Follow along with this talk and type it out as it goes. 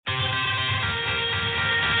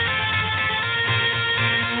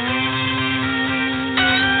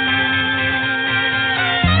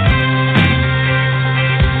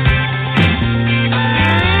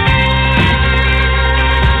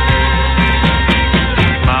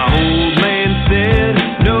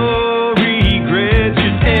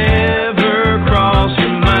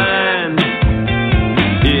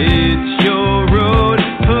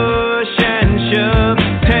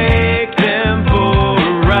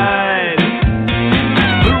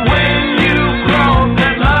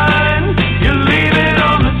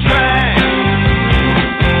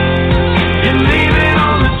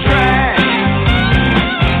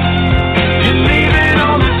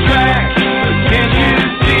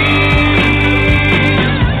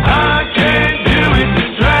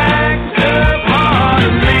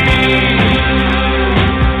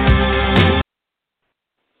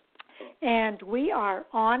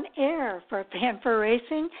on air for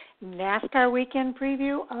Fan4Racing NASCAR Weekend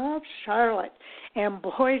Preview of Charlotte. And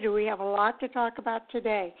boy, do we have a lot to talk about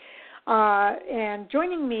today. And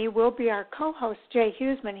joining me will be our co-host, Jay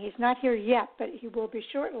Husmann. He's not here yet, but he will be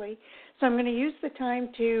shortly. So I'm going to use the time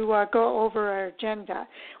to go over our agenda.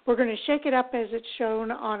 We're going to shake it up as it's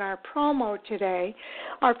shown on our promo today.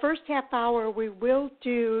 Our first half hour, we will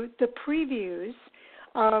do the previews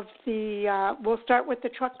of we'll start with the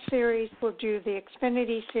Truck Series, we'll do the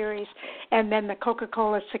Xfinity Series, and then the Coca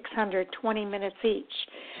Cola 600, 20 minutes each.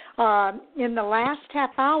 In the last half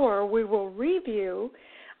hour, we will review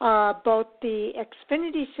both the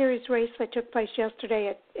Xfinity Series race that took place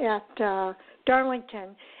yesterday at Darlington,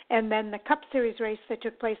 and then the Cup Series race that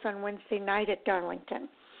took place on Wednesday night at Darlington.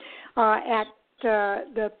 At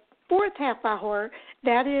the fourth half hour,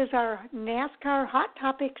 that is our NASCAR Hot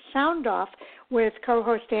Topics Sound Off with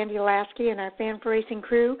co-host Andy Laskey and our Fan4Racing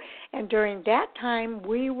Crew. And during that time,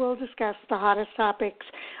 we will discuss the hottest topics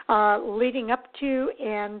leading up to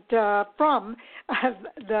and from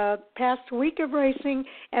the past week of racing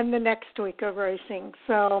and the next week of racing.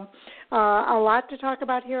 So a lot to talk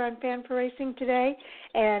about here on Fan4Racing today.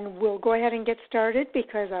 And we'll go ahead and get started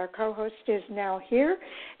because our co-host is now here.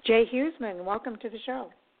 Jay Husmann, welcome to the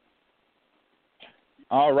show.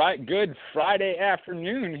 All right, good Friday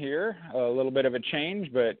afternoon here. A little bit of a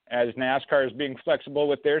change, but as NASCAR is being flexible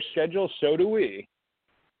with their schedule, so do we.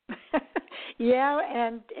 Yeah,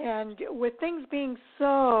 and with things being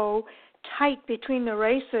so tight between the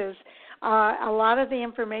races, a lot of the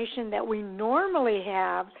information that we normally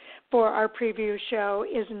have for our preview show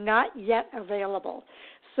is not yet available.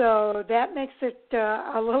 So that makes it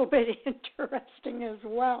a little bit interesting as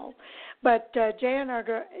well. But Jay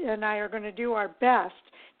and I are going to do our best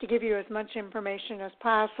to give you as much information as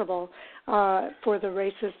possible for the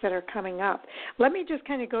races that are coming up. Let me just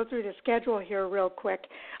kind of go through the schedule here real quick.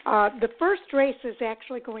 The first race is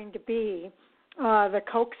actually going to be the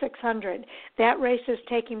Coke 600. That race is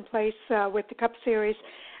taking place with the Cup Series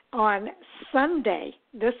on Sunday,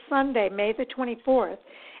 this Sunday, May the 24th,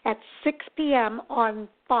 at 6 p.m. on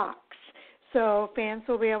Fox. So fans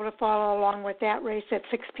will be able to follow along with that race at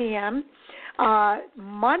 6 p.m.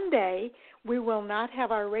 Monday, we will not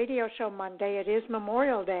have our radio show Monday. It is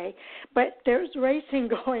Memorial Day, but there's racing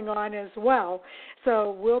going on as well.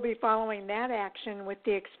 So we'll be following that action with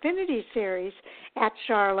the Xfinity Series at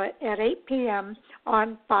Charlotte at 8 p.m.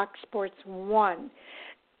 on Fox Sports 1.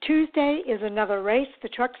 Tuesday is another race. The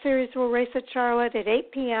Truck Series will race at Charlotte at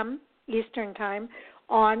 8 p.m. Eastern Time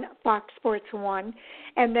on Fox Sports 1.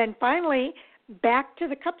 And then finally, back to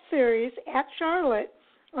the Cup Series at Charlotte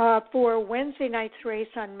for Wednesday night's race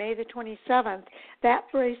on May the 27th. That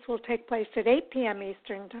race will take place at 8 p.m.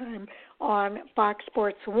 Eastern Time on Fox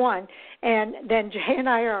Sports 1. And then Jay and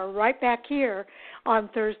I are right back here on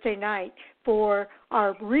Thursday night for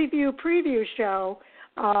our review preview show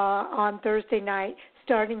on Thursday night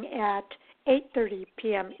starting at 8:30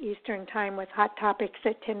 p.m. Eastern Time with Hot Topics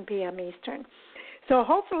at 10 p.m. Eastern. So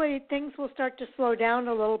hopefully things will start to slow down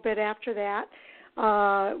a little bit after that.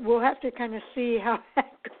 We'll have to kind of see how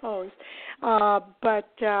that goes. But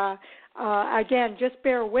again, just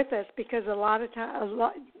bear with us because a lot of time,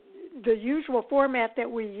 the usual format that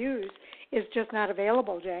we use is just not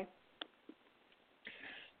available, Jay.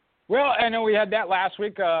 Well, I know we had that last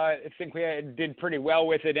week. I think we did pretty well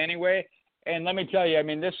with it anyway. And let me tell you, I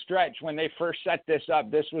mean, this stretch, when they first set this up,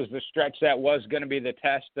 this was the stretch that was going to be the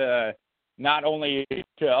test, not only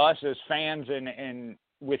to us as fans and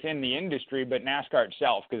within the industry, but NASCAR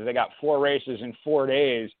itself, because they got 4 races in 4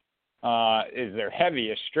 days is their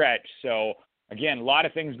heaviest stretch. So, again, a lot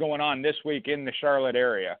of things going on this week in the Charlotte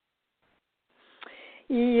area.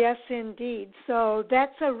 Yes, indeed. So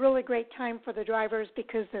that's a really great time for the drivers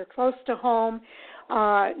because they're close to home.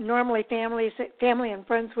 Normally family and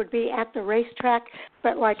friends would be at the racetrack,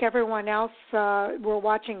 but like everyone else, we're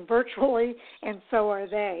watching virtually, and so are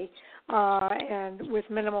they, and with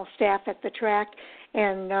minimal staff at the track.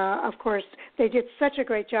 And, of course, they did such a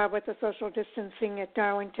great job with the social distancing at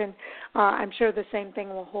Darlington. I'm sure the same thing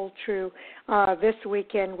will hold true this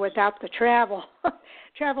weekend without the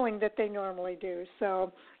traveling that they normally do.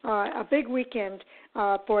 So a big weekend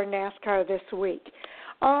for NASCAR this week.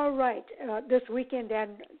 All right, this weekend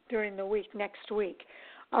and during the week, next week.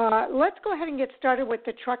 Let's go ahead and get started with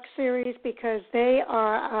the Truck Series because they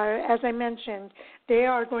are, as I mentioned, they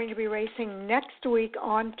are going to be racing next week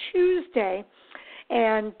on Tuesday.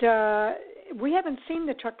 And we haven't seen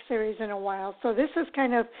the Truck Series in a while, so this is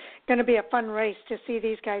kind of going to be a fun race to see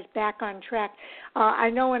these guys back on track.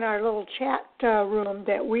 I know in our little chat room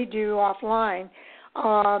that we do offline,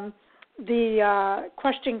 the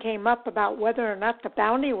question came up about whether or not the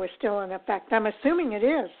bounty was still in effect. I'm assuming it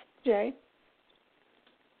is, Jay.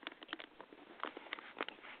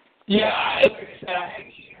 Yeah, I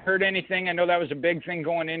haven't heard anything. I know that was a big thing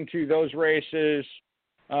going into those races.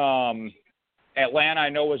 Atlanta, I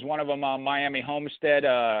know, was one of them. Miami Homestead.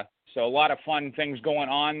 So a lot of fun things going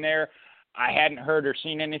on there. I hadn't heard or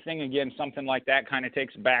seen anything. Again, something like that kind of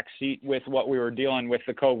takes a back seat with what we were dealing with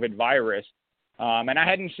the COVID virus. And I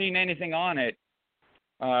hadn't seen anything on it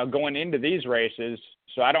going into these races.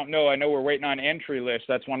 So I don't know. I know we're waiting on entry lists.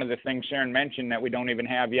 That's one of the things Sharon mentioned that we don't even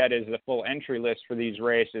have yet is the full entry list for these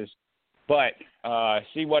races. But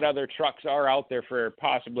see what other trucks are out there for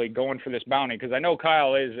possibly going for this bounty, because I know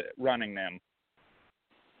Kyle is running them.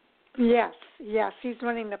 Yes, he's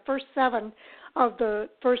running the first 7 of the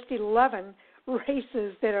first 11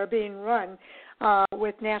 races that are being run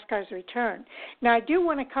with NASCAR's return. Now, I do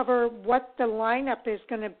want to cover what the lineup is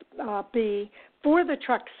going to be for the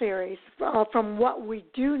Truck Series from what we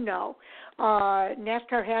do know.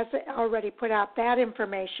 NASCAR has already put out that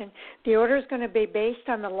information. The order is going to be based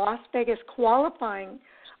on the Las Vegas qualifying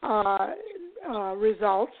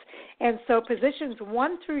results, and so positions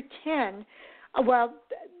 1 through 10, well,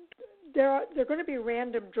 they're going to be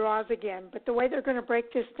random draws again, but the way they're going to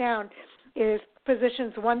break this down is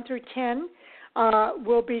positions 1 through 10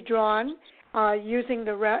 will be drawn using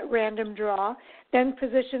the random draw. Then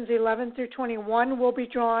positions 11 through 21 will be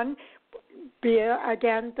drawn via,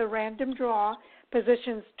 again, the random draw.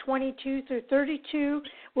 Positions 22 through 32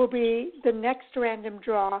 will be the next random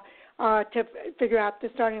draw to figure out the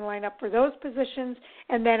starting lineup for those positions.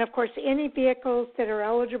 And then, of course, any vehicles that are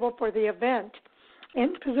eligible for the event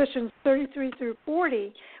in positions 33 through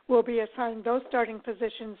 40 will be assigned those starting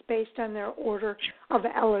positions based on their order of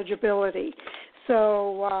eligibility.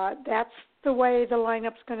 So that's the way the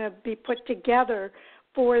lineup's going to be put together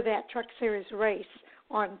for that Truck Series race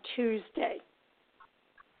on Tuesday.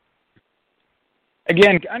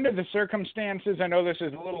 Again, under the circumstances, I know this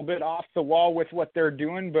is a little bit off the wall with what they're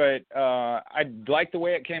doing, but I like the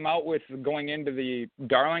way it came out with going into the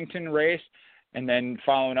Darlington race and then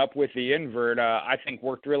following up with the invert. I think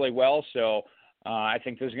worked really well, so I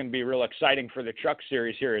think this is going to be real exciting for the Truck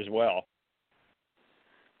Series here as well.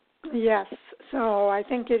 Yes, so I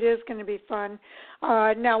think it is going to be fun.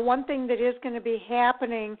 Now, one thing that is going to be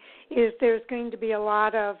happening is there's going to be a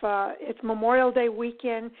lot of, it's Memorial Day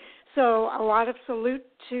weekend, so a lot of salute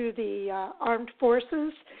to the armed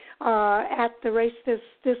forces at the race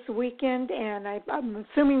this weekend, and I'm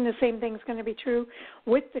assuming the same thing is going to be true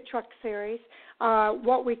with the Truck Series.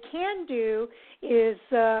 What we can do is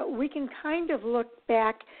we can kind of look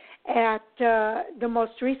back at the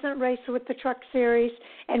most recent race with the Truck Series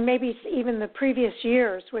and maybe even the previous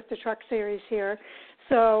years with the Truck Series here.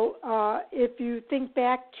 So if you think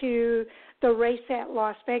back to the race at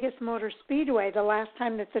Las Vegas Motor Speedway, the last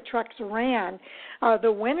time that the trucks ran,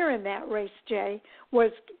 the winner in that race, Jay,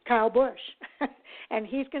 was Kyle Busch. And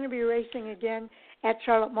he's going to be racing again at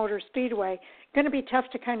Charlotte Motor Speedway. Going to be tough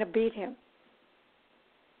to kind of beat him.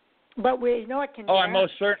 But we know it can be. Oh, I'm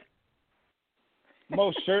most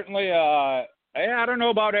certainly. I don't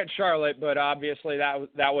know about at Charlotte, but obviously that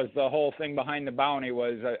was the whole thing behind the bounty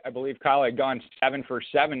was I believe Kyle had gone 7 for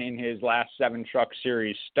 7 in his last 7 Truck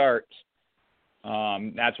Series starts.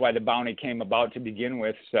 That's why the bounty came about to begin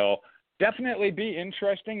with. So definitely be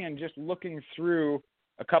interesting, and just looking through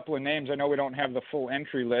a couple of names. I know we don't have the full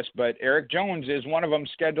entry list, but Eric Jones is one of them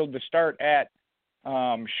scheduled to start at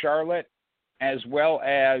Charlotte, as well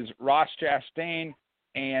as Ross Chastain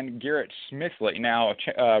and Garrett Smithley. Now,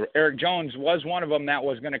 Eric Jones was one of them that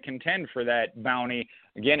was going to contend for that bounty.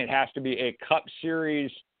 Again, it has to be a Cup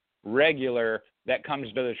Series regular that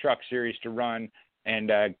comes to the Truck Series to run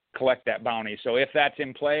and collect that bounty. So if that's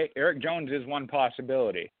in play, Eric Jones is one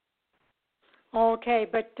possibility. Okay,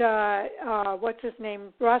 but what's his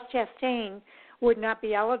name? Ross Chastain would not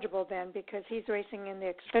be eligible then because he's racing in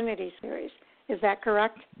the Xfinity Series. Is that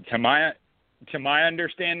correct? To my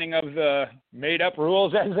understanding of the made-up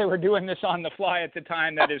rules as they were doing this on the fly at the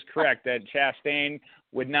time, that is correct, that Chastain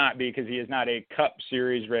would not be because he is not a Cup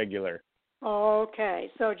Series regular.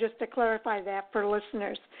 Okay, so just to clarify that for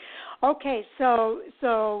listeners. Okay, so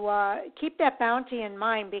keep that bounty in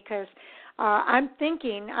mind because I'm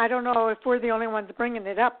thinking, I don't know if we're the only ones bringing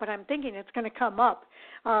it up, but I'm thinking it's going to come up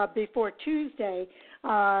before Tuesday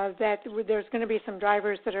that there's going to be some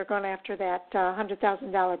drivers that are going after that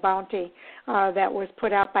 $100,000 bounty that was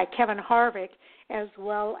put out by Kevin Harvick, as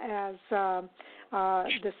well as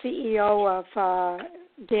the CEO of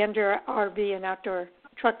Gander RV and Outdoor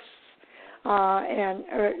Trucks and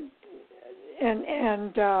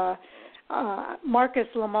Marcus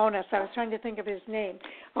Lemonis, I was trying to think of his name,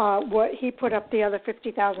 what he put up the other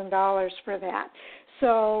 $50,000 for that.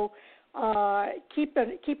 So keep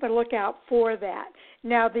a lookout for that.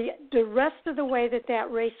 Now, the rest of the way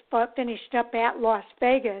that race finished up at Las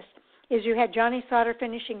Vegas is you had Johnny Sauter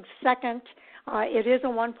finishing second. It is a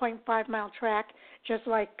 1.5-mile track, just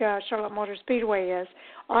like Charlotte Motor Speedway is.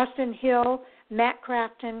 Austin Hill, Matt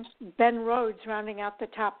Crafton, Ben Rhodes rounding out the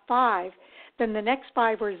top 5. Then the next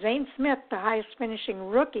 5 were Zane Smith, the highest finishing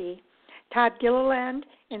rookie, Todd Gilliland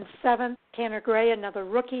in 7th, Tanner Gray, another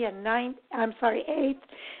rookie, in 8th,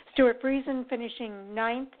 Stuart Friesen finishing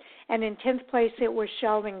 9th, and in 10th place it was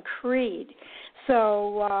Sheldon Creed.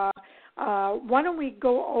 So why don't we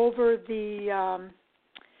go over the,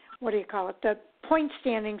 the point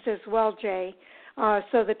standings as well, Jay,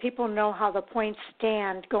 so that people know how the points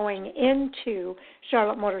stand going into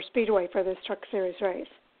Charlotte Motor Speedway for this Truck Series race.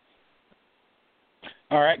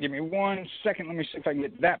 All right, give me 1 second. Let me see if I can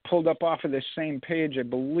get that pulled up off of this same page, I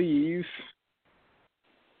believe.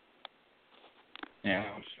 Yeah,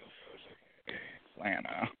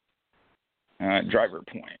 Atlanta. Driver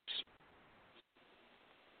points.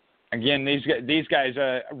 Again, these guys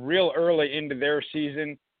real early into their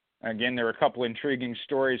season. Again, there were a couple intriguing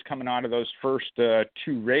stories coming out of those first 2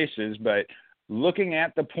 races, but looking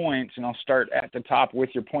at the points, and I'll start at the top with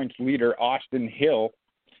your points leader, Austin Hill,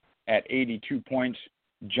 at 82 points.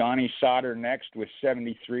 Johnny Sauter next with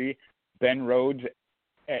 73. Ben Rhodes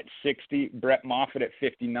at 60. Brett Moffitt at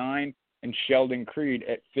 59. And Sheldon Creed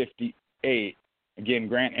at 58. Again,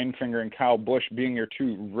 Grant Enfinger and Kyle Busch being your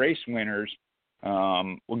 2 race winners.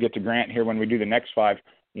 We'll get to Grant here when we do the next 5.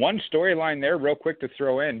 One storyline there, real quick to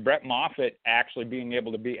throw in, Brett Moffitt actually being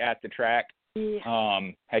able to be at the track,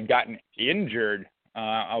 had gotten injured.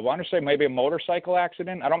 I want to say maybe a motorcycle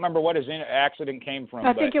accident. I don't remember what his accident came from.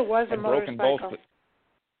 I think it was a motorcycle.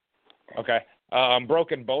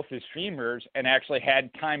 Broken both his femurs and actually had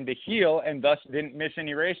time to heal and thus didn't miss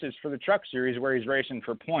any races for the Truck Series where he's racing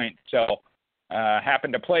for points. So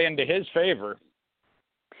happened to play into his favor.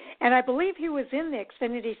 And I believe he was in the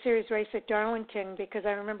Xfinity Series race at Darlington because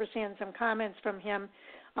I remember seeing some comments from him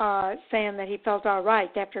saying that he felt all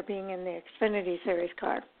right after being in the Xfinity Series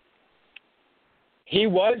car. He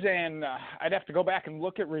was, and I'd have to go back and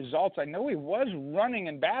look at results. I know he was running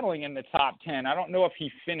and battling in the top 10. I don't know if he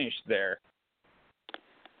finished there.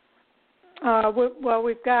 Well,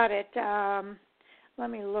 we've got it. Let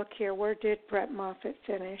me look here. Where did Brett Moffitt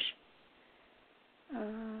finish?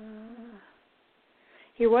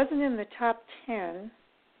 He wasn't in the top 10,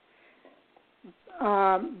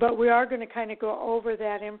 but we are going to kind of go over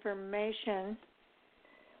that information.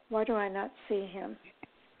 Why do I not see him?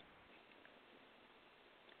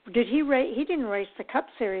 Did he race? He didn't race the Cup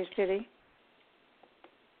Series, did he?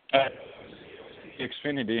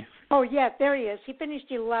 Xfinity. Oh, yeah, there he is. He finished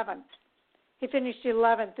 11th. He finished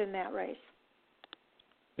 11th in that race.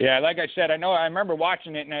 Yeah, like I said, I remember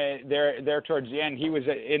watching it, and there towards the end, he was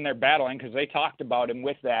in there battling because they talked about him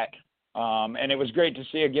with that. And it was great to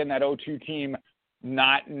see, again, that 02 team,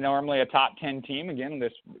 not normally a top 10 team. Again,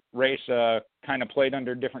 this race kind of played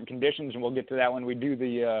under different conditions, and we'll get to that when we do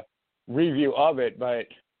the review of it. But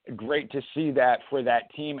great to see that for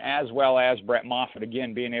that team, as well as Brett Moffitt,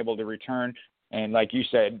 again, being able to return. And like you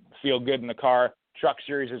said, feel good in the car. Truck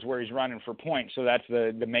Series is where he's running for points, so that's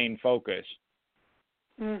the main focus.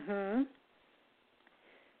 Mm-hmm.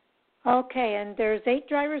 Okay, and there's 8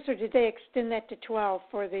 drivers, or did they extend that to 12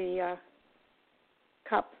 for the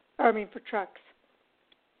for trucks?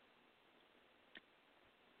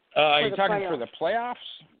 Are you talking for the playoffs?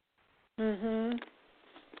 Mm-hmm.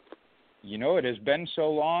 You know, it has been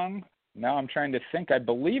so long. Now I'm trying to think. I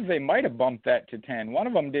believe they might have bumped that to 10. One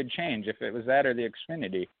of them did change, if it was that or the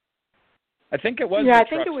Xfinity. I think it was the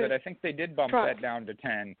trucks that I think they did bump that down to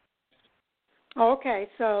 10. Okay,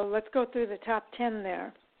 so let's go through the top 10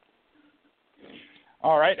 there.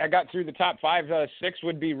 All right, I got through the top 5. 6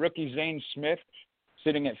 would be rookie Zane Smith,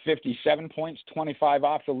 sitting at 57 points, 25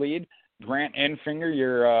 off the lead. Grant Enfinger,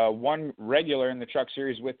 your one regular in the Truck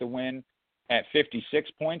Series with the win, at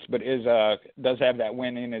 56 points, but does have that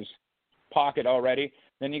win in his pocket already.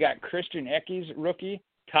 Then you got Christian Eckes, rookie.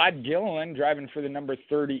 Todd Gilliland, driving for the number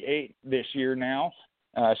 38 this year now,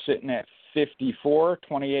 sitting at 54,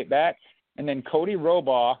 28 back. And then Cody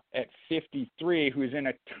Robaugh at 53, who's in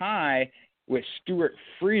a tie with Stuart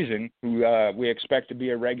Friesen, who we expect to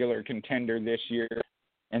be a regular contender this year.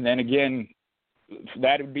 And then again,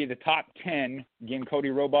 that would be the top 10. Again, Cody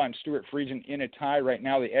Robaugh and Stuart Friesen in a tie. Right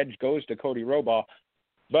now the edge goes to Cody Robaugh.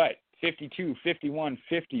 But 52, 51,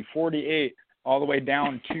 50, 48, all the way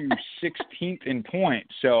down to 16th in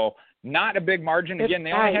points. So Not a big margin. Again,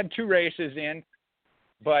 they only had 2 races in,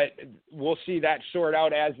 but we'll see that sort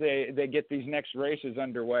out as they get these next races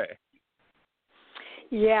underway.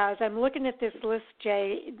 Yeah, as I'm looking at this list,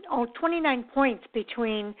 Jay, 29 points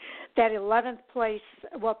between that 11th place,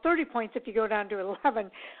 well, 30 points if you go down to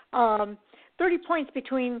 11, 30 points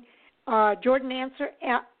between Jordan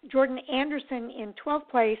Anderson in 12th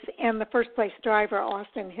place and the first place driver,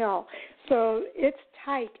 Austin Hill. So it's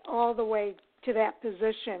tight all the way to that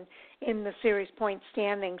position in the series point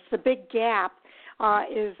standings. The big gap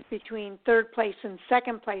is between 3rd place and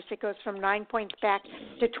 2nd place. It goes from 9 points back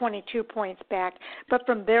to 22 points back. But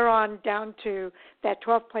from there on down to that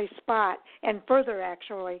 12th place spot and further,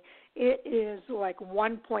 actually, it is like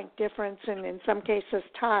 1 point difference and in some cases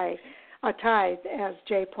tie, as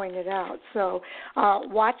Jay pointed out. So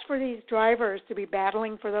watch for these drivers to be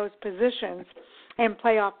battling for those positions and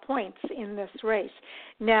playoff points in this race.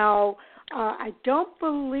 Now, I don't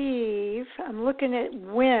believe, I'm looking at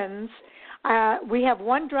wins, we have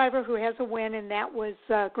one driver who has a win, and that was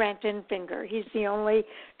Grant Enfinger. He's the only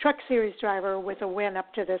Truck Series driver with a win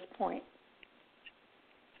up to this point.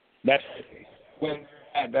 That's when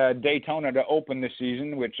at Daytona to open the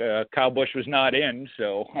season, which Kyle Busch was not in,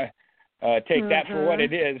 so take that for what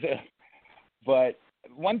it is. But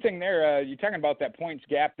one thing there, you're talking about that points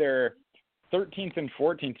gap there, 13th and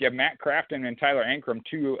 14th. You have Matt Crafton and Tyler Ankrum,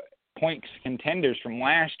 2 points contenders from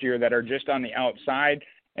last year that are just on the outside.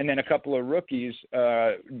 And then a couple of rookies,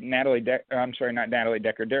 Derek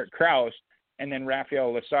Kraus, and then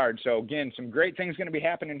Rafael Lessard. So, again, some great things going to be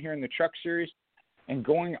happening here in the Truck Series. And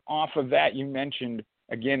going off of that, you mentioned,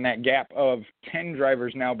 again, that gap of 10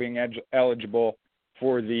 drivers now being eligible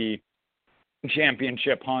for the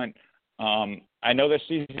championship hunt. I know this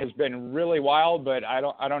season has been really wild, but I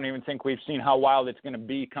don't even think we've seen how wild it's going to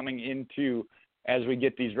be coming into, as we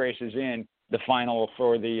get these races in, the final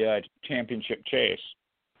for the championship chase.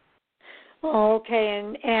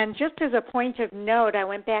 Okay, and just as a point of note, I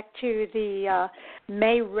went back to the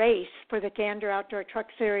May race for the Gander Outdoor Truck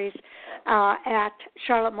Series at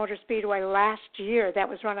Charlotte Motor Speedway last year. That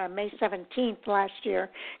was run on May 17th last year.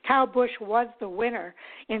 Kyle Busch was the winner.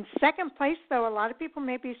 In 2nd place, though, a lot of people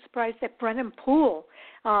may be surprised that Brennan Poole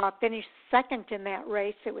finished 2nd in that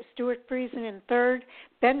race. It was Stuart Friesen in 3rd,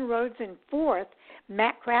 Ben Rhodes in 4th,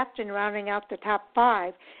 Matt Crafton rounding out the top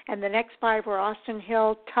 5, and the next 5 were Austin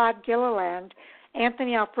Hill, Todd Gilliland,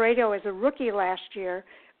 Anthony Alfredo as a rookie last year,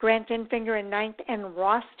 Grant Enfinger in 9th, and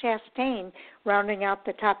Ross Chastain rounding out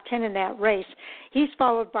the top 10 in that race. He's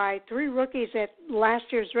followed by 3 rookies at last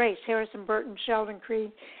year's race, Harrison Burton, Sheldon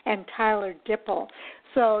Creed, and Tyler Dipple.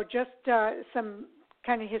 So just some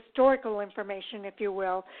kind of historical information, if you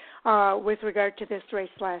will, with regard to this race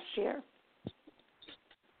last year.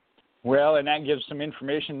 Well, and that gives some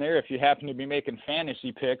information there if you happen to be making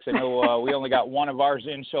fantasy picks. I know we only got one of ours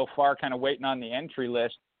in so far, kind of waiting on the entry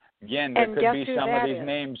list. Again, there could be some of these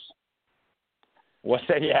names. What's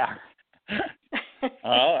that? Yeah.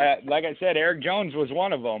 Well, like I said, Eric Jones was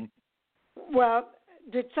one of them. Well,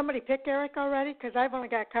 did somebody pick Eric already? Because I've only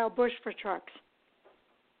got Kyle Busch for trucks.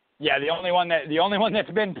 Yeah, the only one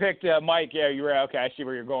that's been picked, Mike. Yeah, you were okay. I see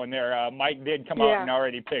where you're going there. Mike did come out and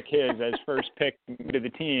already pick his as first pick to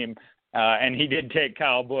the team, and he did take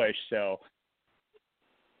Kyle Busch. So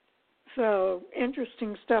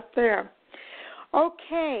interesting stuff there.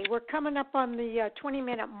 Okay, we're coming up on the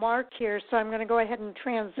 20-minute mark here, so I'm going to go ahead and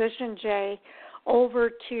transition, Jay, over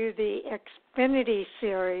to the Xfinity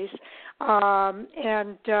Series.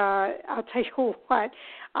 And I'll tell you what,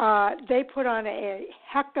 they put on a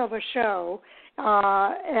heck of a show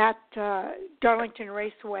at Darlington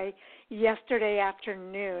Raceway yesterday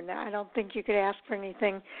afternoon. I don't think you could ask for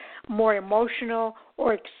anything more emotional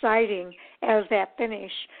or exciting as that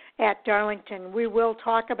finish at Darlington. We will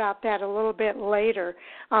talk about that a little bit later,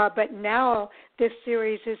 but now this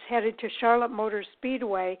series is headed to Charlotte Motor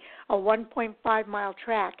Speedway, a 1.5-mile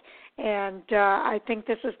track, and I think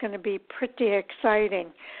this is going to be pretty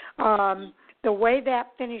exciting. The way that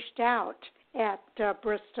finished out at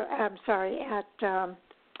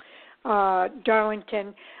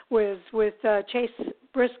Darlington was with Chase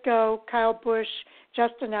Briscoe, Kyle Busch,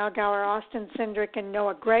 Justin Allgaier, Austin Cindric, and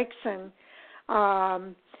Noah Gragson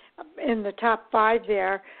in the top 5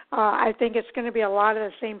 there. I think it's going to be a lot of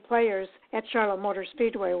the same players at Charlotte Motor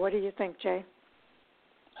Speedway. What do you think, Jay?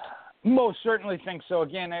 Most certainly think so.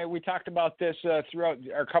 Again, we talked about this throughout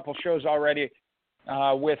our couple shows already.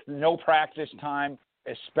 With no practice time,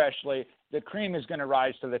 especially, the cream is going to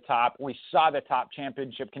rise to the top. We saw the top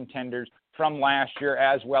championship contenders from last year,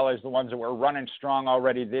 as well as the ones that were running strong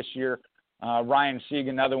already this year. Ryan Sieg,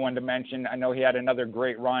 another one to mention. I know he had another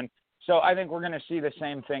great run. So I think we're going to see the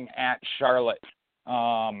same thing at Charlotte.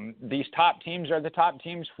 These top teams are the top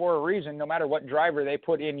teams for a reason, no matter what driver they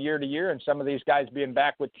put in year to year. And some of these guys being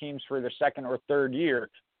back with teams for their second or third year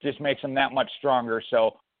just makes them that much stronger.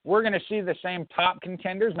 So we're going to see the same top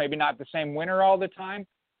contenders, maybe not the same winner all the time,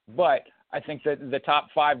 but I think that the top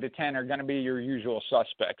 5 to 10 are going to be your usual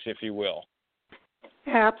suspects, if you will.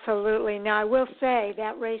 Absolutely. Now, I will say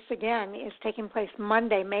that race, again, is taking place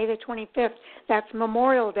Monday, May the 25th. That's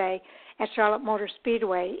Memorial Day at Charlotte Motor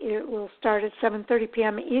Speedway. It will start at 7:30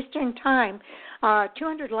 p.m. Eastern Time.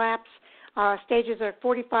 200 laps. Stages are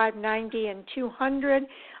 45, 90, and 200.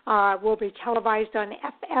 Will be televised on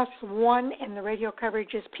FS1, and the radio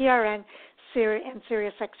coverage is PRN and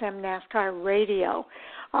Sirius XM NASCAR Radio.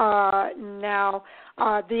 Now,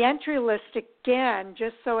 the entry list, again,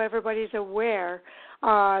 just so everybody's aware,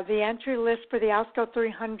 the entry list for the Alsco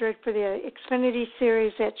 300 for the Xfinity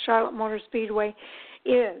Series at Charlotte Motor Speedway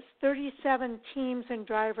is 37 teams and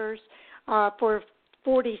drivers for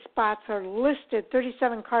 40 spots are listed.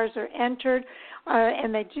 37 cars are entered,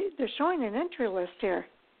 and they're showing an entry list here.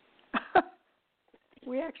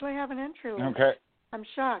 We actually have an entry list. Okay. I'm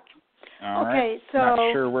shocked. All okay, right. so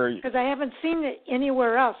not sure where because I haven't seen it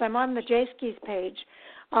anywhere else. I'm on the J-Skis page.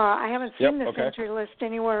 I haven't seen this entry list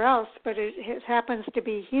anywhere else, but it happens to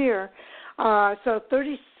be here. So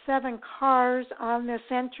 37 cars on this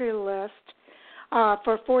entry list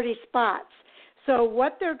for 40 spots. So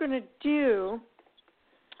what they're going to do,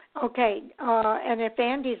 and if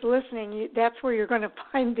Andy's listening, that's where you're going to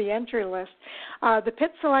find the entry list. The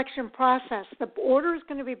pit selection process, the order is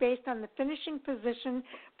going to be based on the finishing position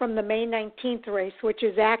from the May 19th race, which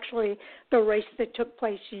is actually the race that took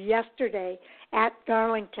place yesterday at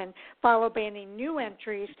Darlington, followed by any new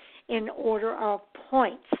entries in order of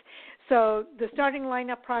points. So the starting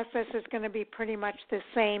lineup process is going to be pretty much the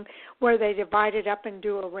same, where they divide it up and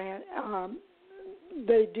do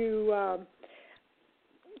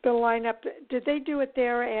the lineup. Did they do it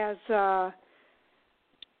there as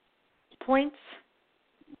points?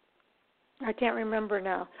 I can't remember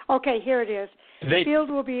now. Okay, here it is. The field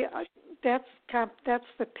will be that's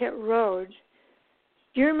the pit road.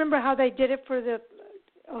 Do you remember how they did it for the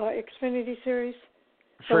Xfinity Series?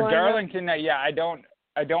 For Darlington, I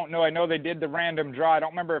don't know. I know they did the random draw. I don't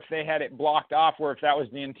remember if they had it blocked off or if that was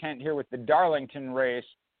the intent here with the Darlington race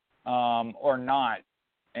or not.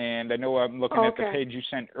 And I know I'm looking at the page you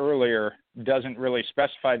sent earlier. Doesn't really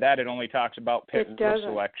specify that. It only talks about pit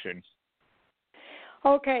selection.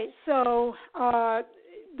 Okay, so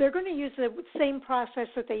they're going to use the same process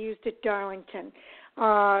that they used at Darlington.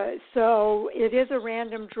 So it is a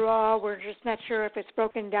random draw. We're just not sure if it's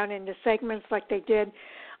broken down into segments like they did.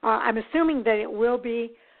 I'm assuming that it will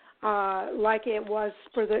be like it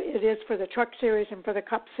is for the Truck Series and for the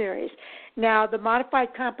Cup Series. Now, the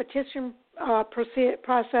modified competition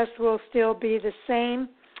process will still be the same.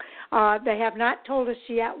 They have not told us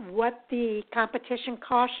yet what the competition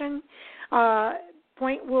caution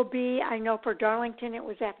point will be. I know for Darlington it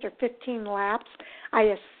was after 15 laps.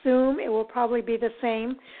 I assume it will probably be the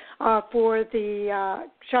same for the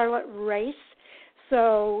Charlotte race.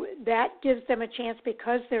 So that gives them a chance,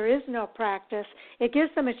 because there is no practice, it gives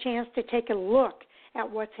them a chance to take a look at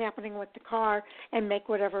what's happening with the car and make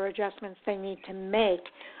whatever adjustments they need to make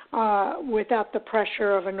without the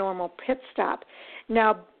pressure of a normal pit stop.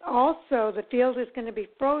 Now, also, the field is going to be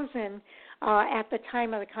frozen at the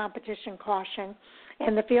time of the competition caution,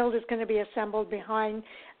 and the field is going to be assembled behind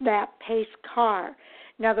that pace car.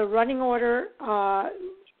 Now, the running order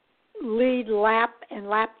lead lap and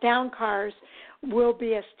lap down cars will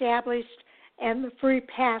be established, and the free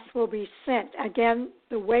pass will be sent. Again,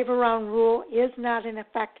 the wave around rule is not in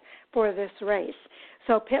effect for this race.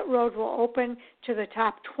 So pit road will open to the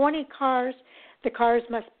top 20 cars. The cars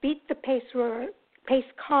must beat the pace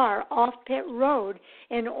car off pit road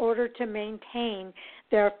in order to maintain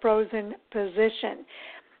their frozen position.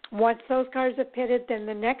 Once those cars are pitted, then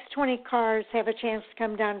the next 20 cars have a chance to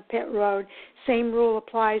come down pit road. Same rule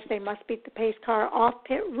applies. They must beat the pace car off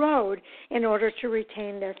pit road in order to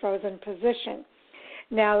retain their frozen position.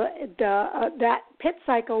 Now, that pit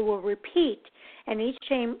cycle will repeat, and each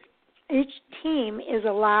team is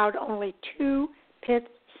allowed only 2 pit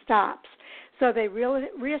stops. So they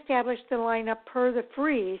reestablish the lineup per the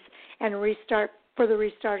freeze and restart for the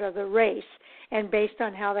restart of the race, and based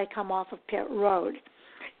on how they come off of pit road.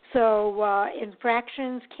 So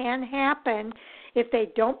infractions can happen if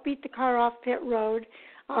they don't beat the car off pit road.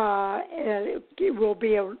 It will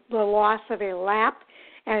be the loss of a lap,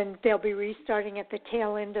 and they'll be restarting at the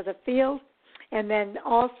tail end of the field. And then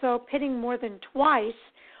also pitting more than twice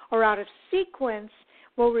or out of sequence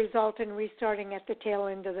will result in restarting at the tail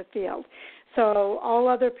end of the field. So all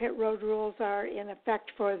other pit road rules are in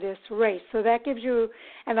effect for this race. So that gives you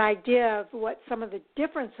an idea of what some of the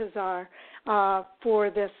differences are for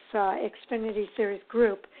this Xfinity Series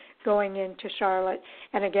group going into Charlotte.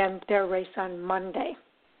 And again, their race on Monday.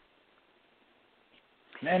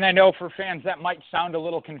 And I know for fans that might sound a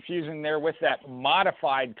little confusing there with that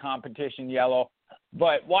modified competition yellow,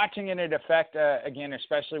 but watching it in effect, again,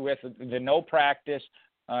 especially with the no practice,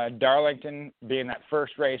 Darlington being that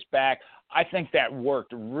first race back, I think that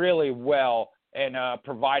worked really well and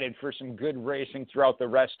provided for some good racing throughout the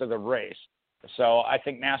rest of the race. So I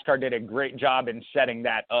think NASCAR did a great job in setting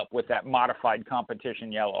that up with that modified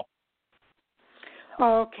competition yellow.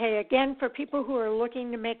 Okay, again, for people who are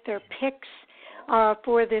looking to make their picks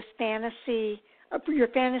for this your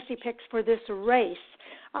fantasy picks for this race,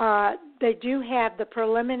 they do have the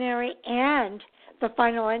preliminary and the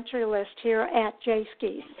final entry list here at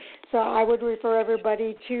J-Skis. So I would refer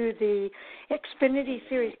everybody to the Xfinity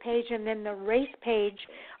Series page and then the race page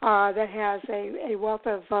that has a wealth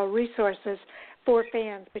of resources for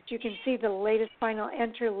fans. But you can see the latest final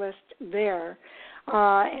entry list there.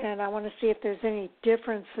 And I want to see if there's any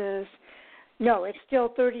differences. No, it's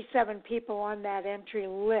still 37 people on that entry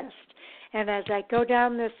list. And as I go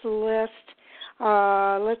down this list,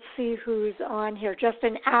 let's see who's on here.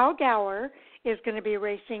 Justin Allgaier is going to be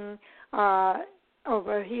racing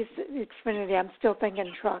he's Xfinity. I'm still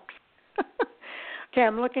thinking trucks. Okay,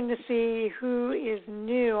 I'm looking to see who is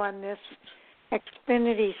new on this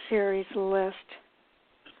Xfinity Series list.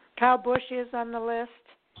 Kyle Busch is on the list.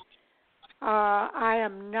 I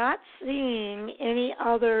am not seeing any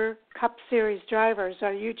other Cup Series drivers.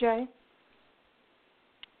 Are you, Jay?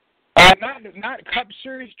 Not Cup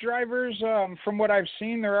Series drivers. From what I've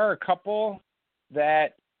seen, there are a couple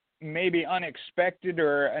that may be unexpected,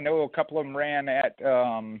 or I know a couple of them ran at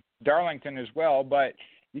Darlington as well. But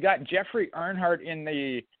you got Jeffrey Earnhardt in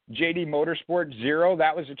the JD Motorsports Zero.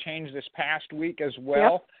 That was a change this past week as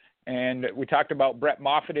well. Yep. And we talked about Brett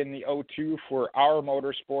Moffitt in the 02 for our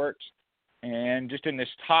Motorsports. And just in this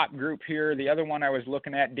top group here, the other one I was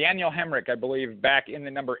looking at, Daniel Hemrick, I believe, back in the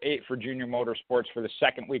number 8 for Junior Motorsports for the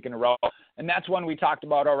second week in a row. And that's one we talked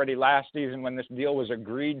about already last season when this deal was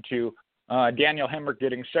agreed to. Daniel Hemrick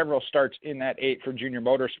getting several starts in that 8 for Junior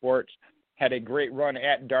Motorsports. Had a great run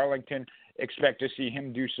at Darlington. Expect to see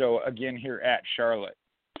him do so again here at Charlotte.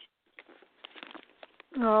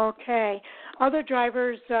 Okay. Other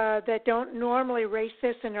drivers that don't normally race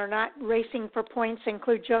this and are not racing for points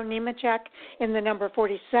include Joe Nemechek in the number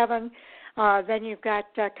 47. Then you've got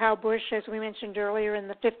Kyle Busch, as we mentioned earlier, in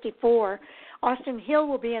the 54. Austin Hill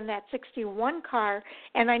will be in that 61 car.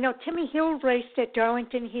 And I know Timmy Hill raced at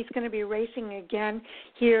Darlington. He's going to be racing again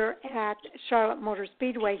here at Charlotte Motor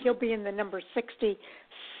Speedway. He'll be in the number 66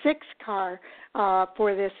 car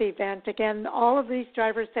for this event. Again, all of these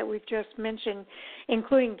drivers that we've just mentioned,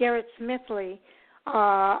 including Garrett Smithley,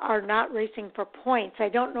 are not racing for points. I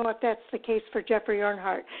don't know if that's the case for Jeffrey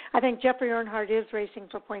Earnhardt. I think Jeffrey Earnhardt is racing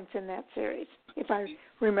for points in that series, if I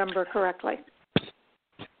remember correctly.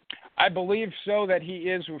 I believe so, that he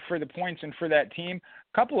is for the points and for that team.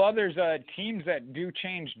 A couple others, teams that do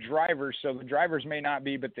change drivers, so the drivers may not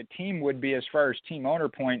be, but the team would be as far as team owner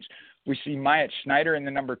points. We see Myatt Schneider in the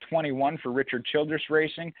number 21 for Richard Childress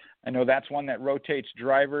Racing. I know that's one that rotates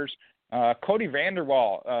drivers. Cody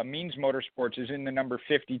Vanderwall, Means Motorsports, is in the number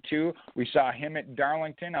 52. We saw him at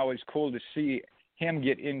Darlington. Always cool to see him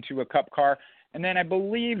get into a Cup car. And then I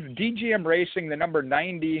believe DGM Racing, the number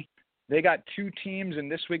 90, they got two teams,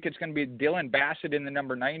 and this week it's going to be Dylan Bassett in the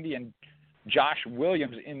number 90 and Josh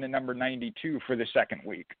Williams in the number 92 for the second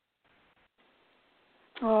week.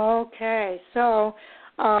 Okay, so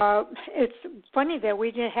it's funny that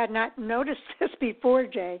we had not noticed this before,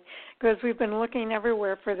 Jay, because we've been looking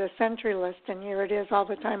everywhere for the entry list, and here it is all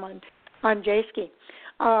the time on J-Ski.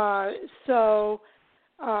 So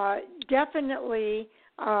definitely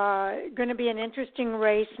going to be an interesting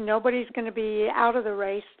race. Nobody's going to be out of the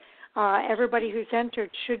race. Everybody who's entered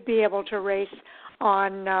should be able to race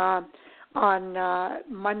on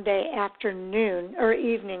Monday afternoon, or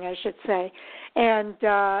evening, I should say. And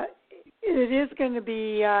it is going to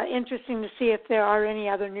be interesting to see if there are any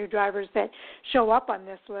other new drivers that show up on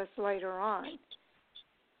this list later on.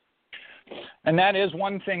 And that is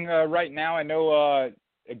one thing right now. I know,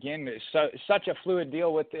 again, it's such a fluid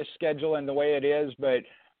deal with this schedule and the way it is, but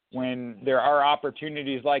when there are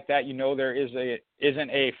opportunities like that, you know there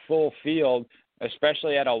isn't a full field,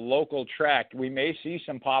 especially at a local track. We may see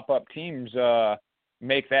some pop-up teams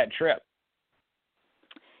make that trip.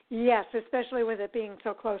 Yes, especially with it being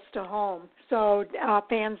so close to home. So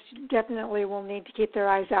fans definitely will need to keep their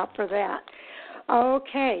eyes out for that.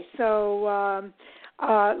 Okay, so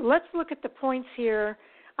let's look at the points here.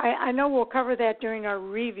 I know we'll cover that during our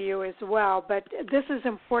review as well, but this is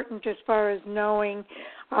important as far as knowing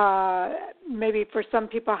maybe for some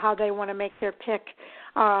people how they want to make their pick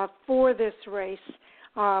for this race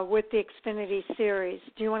with the Xfinity Series.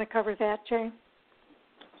 Do you want to cover that, Jay?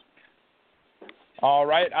 All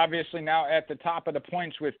right, obviously now at the top of the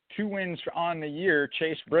points with 2 wins on the year,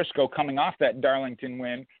 Chase Briscoe coming off that Darlington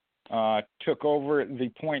win took over the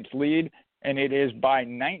points lead, and it is by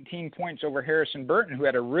 19 points over Harrison Burton, who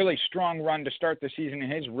had a really strong run to start the season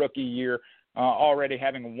in his rookie year, already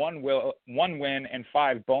having one win and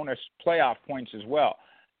 5 bonus playoff points as well.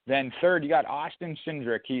 Then third, you got Austin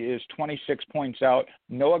Cindric. He is 26 points out.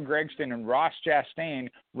 Noah Gregston and Ross Chastain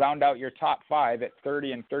round out your top 5 at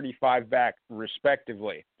 30 and 35 back,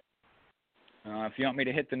 respectively. If you want me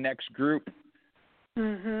to hit the next group,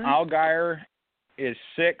 Allgaier is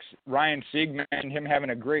 6. Ryan Sieg mentioned him having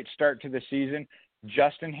a great start to the season.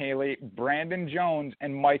 Justin Haley, Brandon Jones,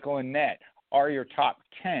 and Michael Annett are your top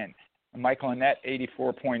 10. Michael Annett,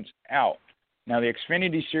 84 points out. Now, the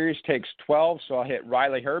Xfinity Series takes 12, so I'll hit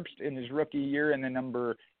Riley Herbst in his rookie year and the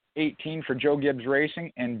number 18 for Joe Gibbs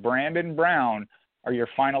Racing, and Brandon Brown are your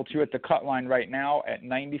final 2 at the cut line right now at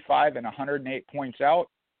 95 and 108 points out.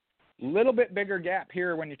 Little bit bigger gap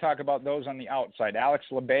here when you talk about those on the outside. Alex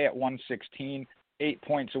LeBay at 116, 8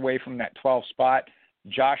 points away from that 12 spot.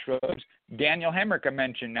 Josh Rhodes, Daniel Hemrick I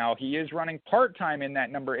mentioned now. He is running part-time in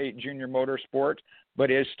that number 8 junior motorsport,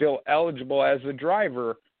 but is still eligible as a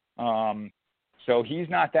driver. So he's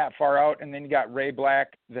not that far out. And then you got Ray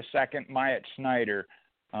Black, the second, Myatt Snyder.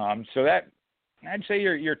 So that, I'd say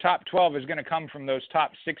your top 12 is going to come from those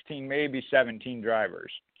top 16, maybe 17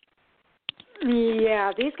 drivers.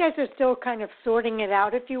 Yeah, these guys are still kind of sorting it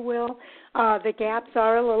out, if you will. The gaps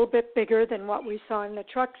are a little bit bigger than what we saw in the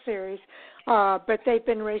Truck Series, but they've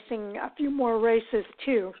been racing a few more races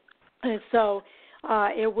too. And so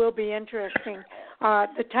it will be interesting.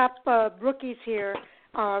 The top rookies here,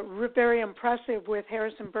 very impressive with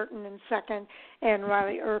Harrison Burton in second and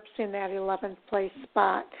Riley Herbst in that 11th place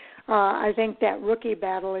spot. I think that rookie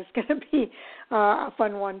battle is going to be a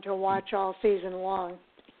fun one to watch all season long.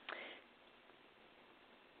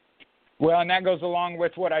 Well, and that goes along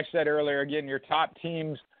with what I said earlier. Again, your top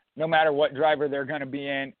teams, no matter what driver they're going to be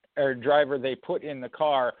in or driver they put in the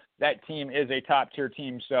car, that team is a top-tier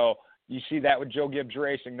team. So you see that with Joe Gibbs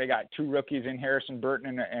Racing. They got 2 rookies in Harrison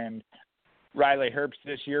Burton and Riley Herbst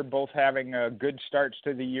this year, both having good starts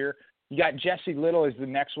to the year. You got Jesse Little as the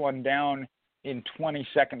next one down in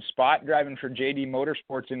 22nd spot, driving for JD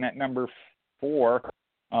Motorsports in that number 4.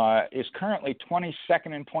 Is currently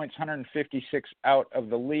 22nd in points, 156 out of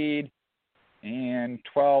the lead, and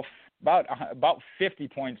 12th, about 50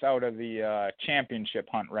 points out of the championship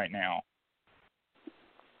hunt right now.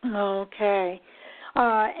 Okay.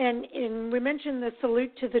 And we mentioned the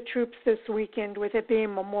salute to the troops this weekend with it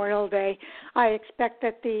being Memorial Day. I expect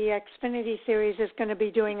that the Xfinity Series is going to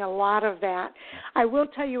be doing a lot of that. I will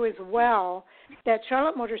tell you as well that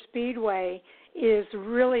Charlotte Motor Speedway is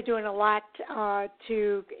really doing a lot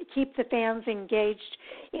to keep the fans engaged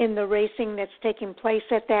in the racing that's taking place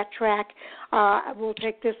at that track. We'll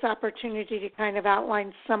take this opportunity to kind of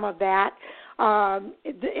outline some of that.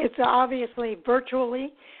 It's obviously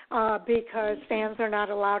virtually because fans are not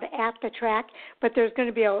allowed at the track, but there's going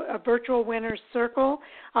to be a virtual winner's circle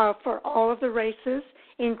for all of the races,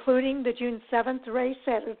 including the June 7th race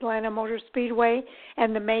at Atlanta Motor Speedway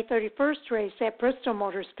and the May 31st race at Bristol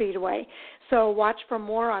Motor Speedway. So watch for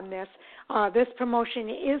more on this. This promotion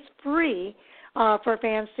is free for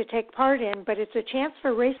fans to take part in, but it's a chance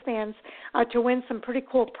for race fans to win some pretty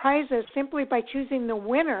cool prizes simply by choosing the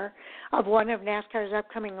winner of one of NASCAR's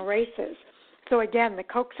upcoming races. So again, the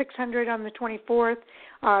Coke 600 on the 24th,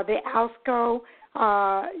 the Alsco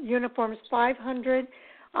Uniforms 500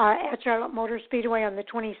 at Charlotte Motor Speedway on the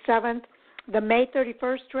 27th, the May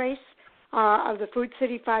 31st race of the Food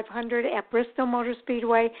City 500 at Bristol Motor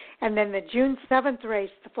Speedway, and then the June 7th race,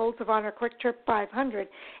 the Folds of Honor Quick Trip 500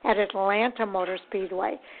 at Atlanta Motor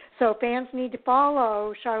Speedway. So fans need to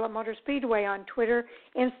follow Charlotte Motor Speedway on Twitter,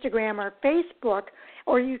 Instagram, or Facebook,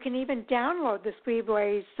 or you can even download the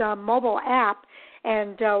Speedway's mobile app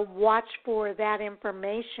and watch for that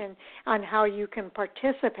information on how you can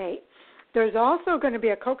participate. There's also going to be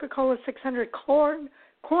a Coca Cola 600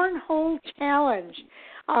 Cornhole Challenge.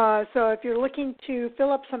 So if you're looking to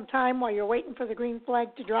fill up some time while you're waiting for the green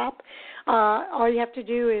flag to drop, all you have to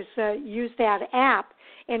do is use that app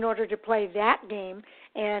in order to play that game.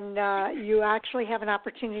 and you actually have an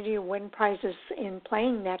opportunity to win prizes in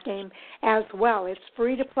playing that game as well. It's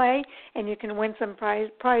free to play, and you can win some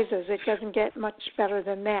prizes. It doesn't get much better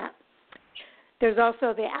than that. There's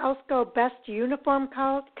also the ALSCO Best Uniform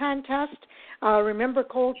Contest. Remember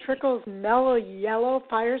Cole Trickle's mellow yellow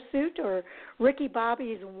fire suit or Ricky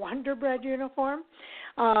Bobby's Wonder Bread uniform?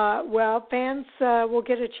 Well, fans will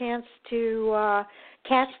get a chance to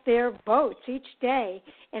cast their votes each day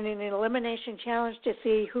in an elimination challenge to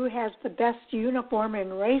see who has the best uniform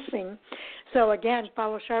in racing. So, again,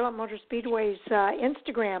 follow Charlotte Motor Speedway's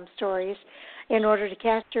Instagram stories in order to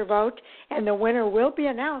cast your vote, and the winner will be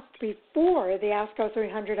announced before the ASCO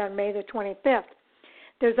 300 on May the 25th.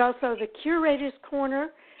 There's also the Curator's Corner.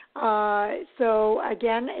 So,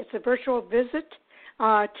 again, it's a virtual visit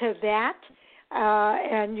to that,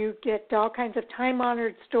 and you get all kinds of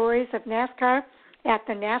time-honored stories of NASCAR at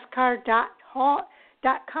the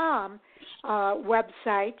NASCAR.com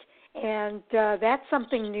website, and that's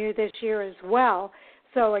something new this year as well.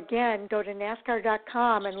 So, again, go to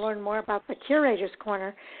NASCAR.com and learn more about the Curator's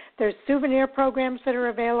Corner. There's souvenir programs that are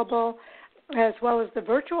available, as well as the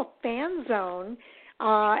virtual fan zone,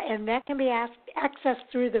 and that can be accessed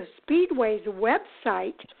through the Speedway's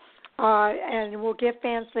website, and will give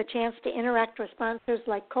fans the chance to interact with sponsors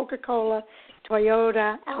like Coca Cola,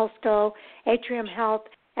 Toyota, ALSCO, Atrium Health,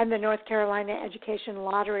 and the North Carolina Education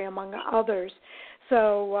Lottery, among others.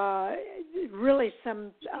 So really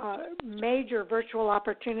some major virtual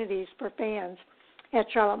opportunities for fans at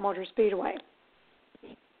Charlotte Motor Speedway.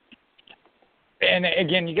 And,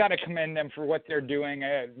 again, you got to commend them for what they're doing.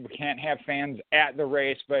 We can't have fans at the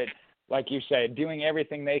race, but like you said, doing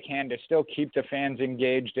everything they can to still keep the fans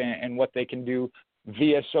engaged in what they can do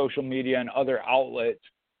via social media and other outlets,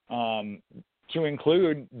 to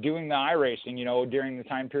include doing the iRacing, during the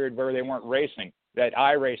time period where they weren't racing. That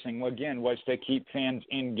iRacing, again, was to keep fans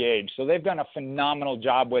engaged. So they've done a phenomenal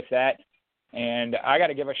job with that. And I got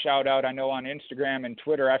to give a shout-out. I know on Instagram and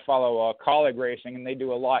Twitter I follow Colleague Racing, and they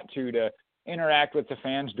do a lot, too, to interact with the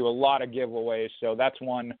fans, do a lot of giveaways. So that's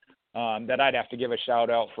one that I'd have to give a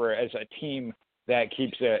shout-out for as a team that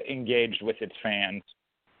keeps engaged with its fans.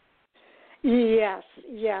 Yes,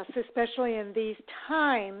 especially in these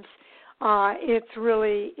times. It's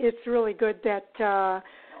really good that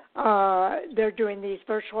they're doing these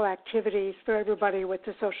virtual activities for everybody with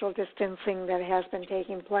the social distancing that has been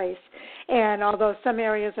taking place. And although some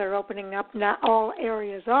areas are opening up, not all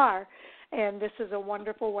areas are. And this is a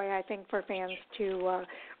wonderful way, I think, for fans to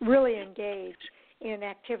really engage in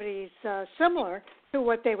activities similar to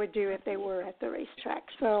what they would do if they were at the racetrack.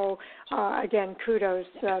 So, again, kudos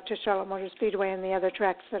to Charlotte Motor Speedway and the other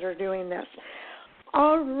tracks that are doing this.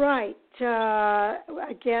 All right.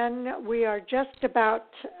 Again, we are just about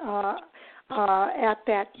at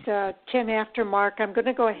that 10 after mark. I'm going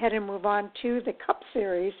to go ahead and move on to the Cup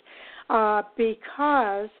Series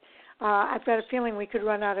because I've got a feeling we could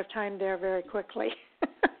run out of time there very quickly.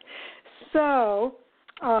 So,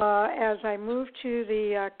 as I move to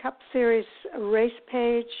the Cup Series race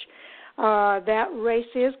page, that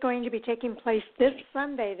race is going to be taking place this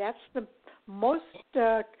Sunday. That's the most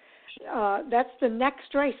that's the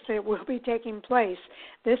next race that will be taking place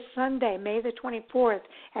this Sunday, May the 24th,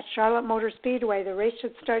 at Charlotte Motor Speedway. The race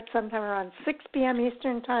should start sometime around 6 p.m.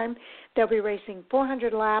 Eastern Time. They'll be racing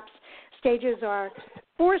 400 laps. Stages are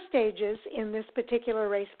 4 stages in this particular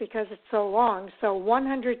race because it's so long. So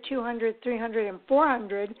 100, 200, 300, and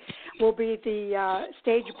 400 will be the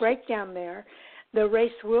stage breakdown there. The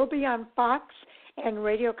race will be on Fox, and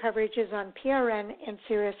radio coverage is on PRN and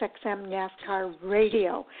SiriusXM NASCAR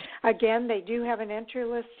Radio. Again, they do have an entry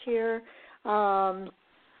list here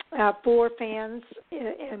for fans,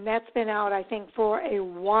 and that's been out, I think, for a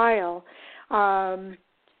while.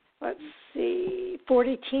 Let's see,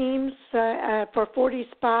 40 teams for 40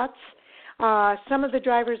 spots. Some of the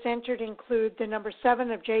drivers entered include the number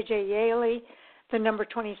 7 of J.J. Yaley, the number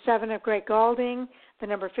 27 of Greg Gaulding, the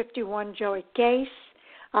number 51 Joey Gase,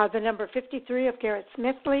 the number 53 of Garrett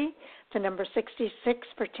Smithley, the number 66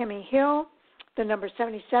 for Timmy Hill, the number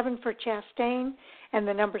 77 for Chastain, and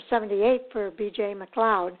the number 78 for B.J.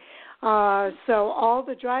 McLeod. So all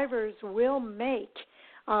the drivers will make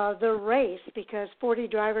the race because 40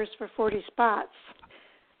 drivers for 40 spots.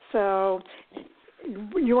 So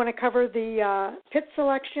you want to cover the pit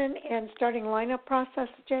selection and starting lineup process,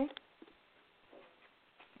 Jay?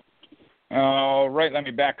 All right, let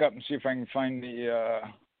me back up and see if I can find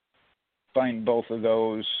find both of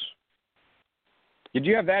those. Did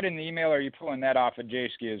you have that in the email, or are you pulling that off of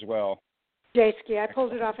Jayski as well? Jayski. I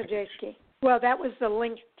pulled it off of Jayski. Well, that was the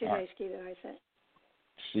link to Jayski that I sent.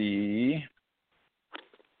 See.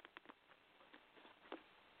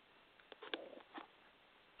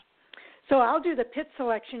 So I'll do the pit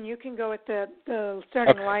selection. You can go at the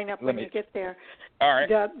starting lineup when you get there. All right.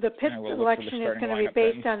 The pit selection is going to be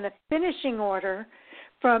based on the finishing order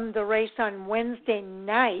from the race on Wednesday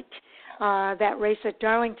night, that race at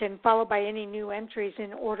Darlington, followed by any new entries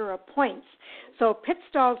in order of points. So pit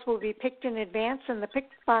stalls will be picked in advance, and the pit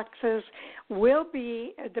boxes will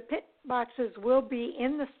be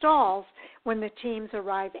in the stalls when the teams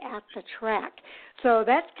arrive at the track. So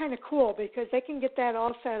that's kind of cool because they can get that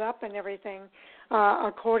all set up and everything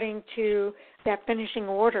according to that finishing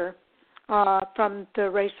order from the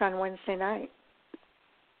race on Wednesday night.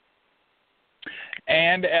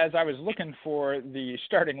 And as I was looking for the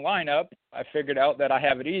starting lineup, I figured out that I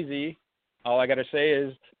have it easy. All I got to say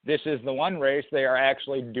is this is the one race they are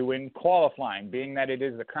actually doing qualifying. Being that it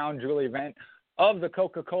is the crown jewel event of the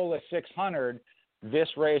Coca Cola 600, this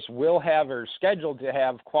race will have, or scheduled to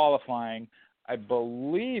have, qualifying, I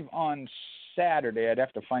believe, on Saturday. I'd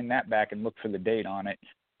have to find that back and look for the date on it,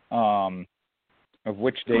 of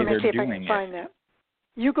which day they're doing it. Let me see if I can find that.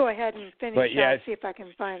 You go ahead and finish. I'll see if I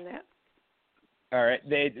can find that. All right.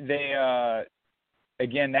 They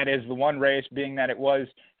again, that is the one race, being that it was,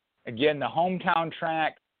 again, the hometown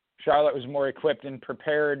track. Charlotte was more equipped and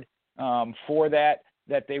prepared for that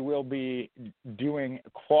they will be doing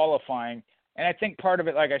qualifying. And I think part of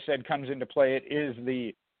it, like I said, comes into play. It is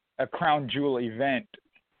a crown jewel event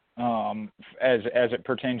as it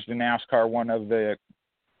pertains to NASCAR, one of the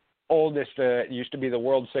oldest. It used to be the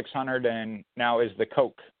World 600 and now is the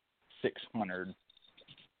Coke 600.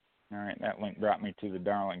 All right, that link brought me to the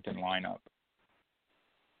Darlington lineup.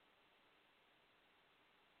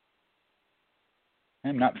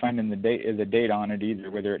 I'm not finding the date on it either,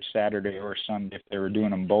 whether it's Saturday or Sunday, if they were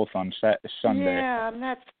doing them both on Sunday. Yeah, I'm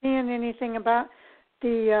not seeing anything about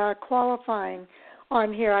the qualifying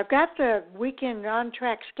on here. I've got the weekend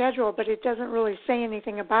on-track schedule, but it doesn't really say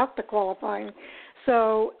anything about the qualifying.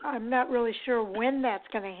 So I'm not really sure when that's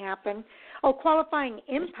going to happen. Oh, qualifying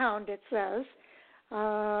impound, it says.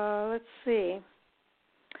 Let's see.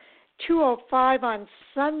 2:05 on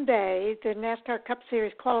Sunday, the NASCAR Cup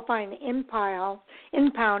Series qualifying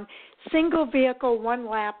impound, single vehicle, one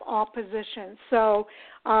lap, all positions. So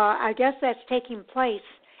I guess that's taking place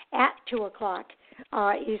at 2 o'clock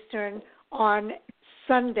Eastern on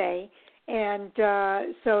Sunday, and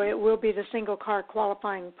so it will be the single car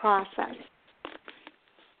qualifying process.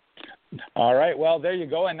 All right, well, there you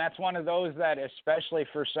go, and that's one of those that, especially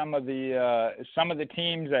for some of the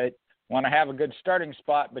teams that want to have a good starting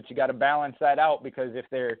spot, but you got to balance that out, because if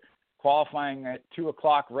they're qualifying at 2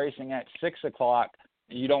 o'clock, racing at 6 o'clock,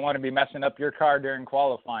 you don't want to be messing up your car during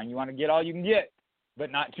qualifying. You want to get all you can get,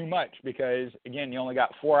 but not too much, because, again, you only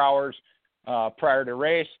got 4 hours prior to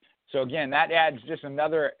race. So, again, that adds just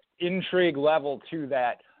another intrigue level to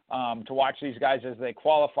that, to watch these guys as they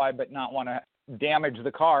qualify, but not want to damage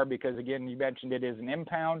the car, because, again, you mentioned it is an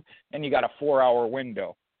impound, and you got a 4-hour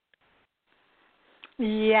window.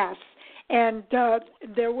 Yes, and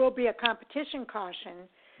there will be a competition caution,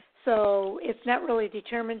 so it's not really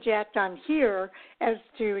determined yet on here as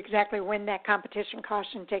to exactly when that competition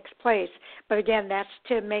caution takes place. But again, that's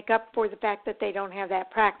to make up for the fact that they don't have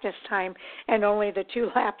that practice time and only the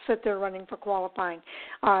 2 laps that they're running for qualifying.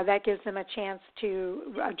 That gives them a chance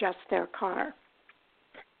to adjust their car.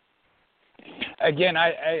 Again,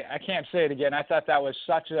 I can't say it again. I thought that was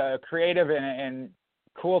such a creative and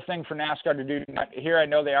cool thing for NASCAR to do. Here I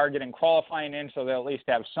know they are getting qualifying in, so they'll at least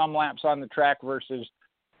have some laps on the track versus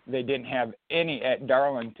they didn't have any at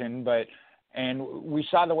Darlington. And we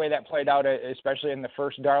saw the way that played out, especially in the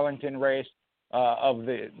first Darlington race, of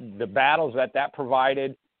the battles that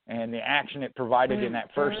provided and the action it provided in that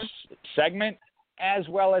first segment, as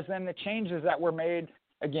well as then the changes that were made.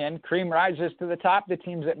 Again, cream rises to the top. The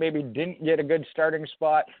teams that maybe didn't get a good starting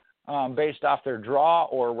spot based off their draw,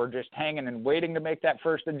 or were just hanging and waiting to make that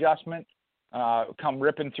first adjustment, come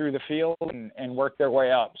ripping through the field and work their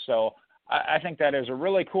way up. So I think that is a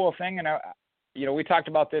really cool thing. And, we talked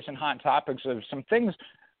about this in Hot Topics of some things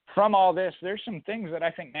from all this. There's some things that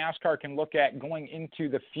I think NASCAR can look at going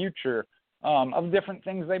into the future of different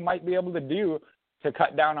things they might be able to do to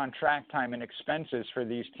cut down on track time and expenses for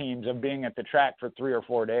these teams of being at the track for 3 or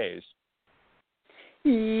 4 days.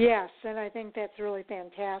 Yes, and I think that's really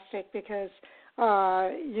fantastic because,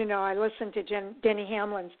 I listened to Denny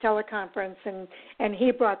Hamlin's teleconference, and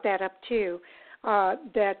he brought that up too,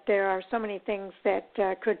 that there are so many things that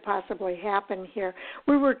could possibly happen here.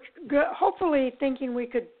 We were hopefully thinking we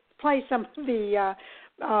could play some of the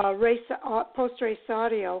post-race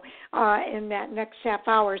audio in that next half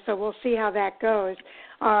hour, so we'll see how that goes.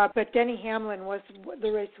 But Denny Hamlin was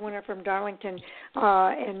the race winner from Darlington,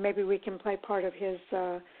 and maybe we can play part of his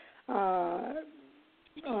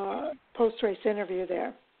post-race interview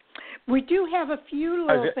there. We do have a few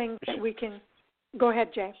little things that we can. Go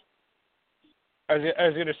ahead, Jay. I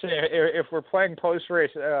was going to say, if we're playing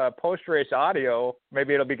post-race audio,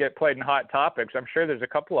 maybe it'll get played in Hot Topics. I'm sure there's a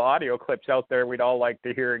couple of audio clips out there we'd all like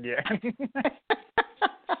to hear again.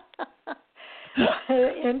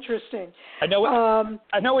 Interesting. I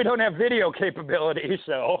know we don't have video capability,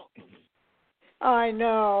 so. I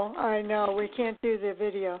know. We can't do the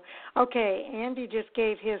video. Okay, Andy just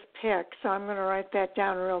gave his pick, so I'm going to write that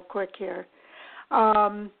down real quick here.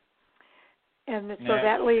 So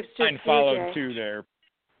that leaves just mine followed too there.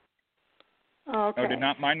 Okay. Oh, did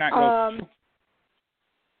mine not go?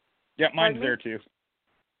 Yeah, mine's there too.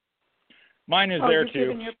 Mine is there too.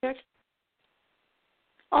 Given your pick?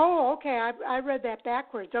 Oh, okay. I read that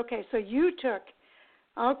backwards. Okay, so you took.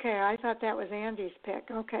 Okay, I thought that was Andy's pick.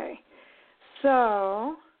 Okay.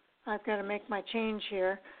 So I've got to make my change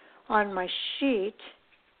here on my sheet.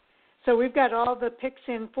 So we've got all the picks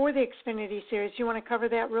in for the Xfinity Series. You want to cover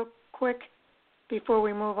that real quick before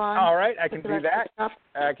we move on? All right, I can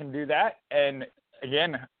do that. And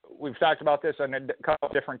again, we've talked about this on a couple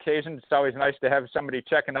of different occasions. It's always nice to have somebody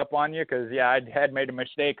checking up on you because, I had made a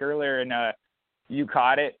mistake earlier and you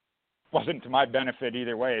caught it. Wasn't to my benefit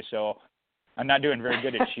either way, so I'm not doing very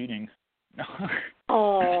good at cheating.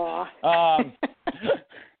 Oh.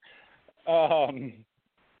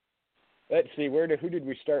 Let's see, who did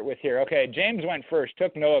we start with here? Okay, James went first,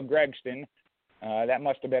 took Noah Gragson. That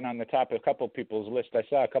must have been on the top of a couple of people's list. I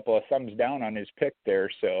saw a couple of thumbs down on his pick there.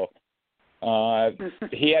 So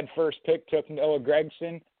he had first pick, took Noah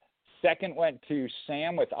Gragson. Second went to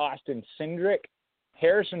Sam with Austin Cindric.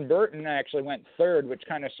 Harrison Burton actually went third, which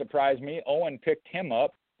kind of surprised me. Owen picked him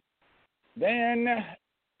up. Then,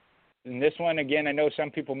 and this one, again, I know some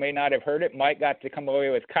people may not have heard it. Mike got to come away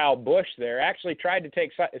with Kyle Busch there. Actually tried to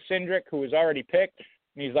take Cindric, who was already picked.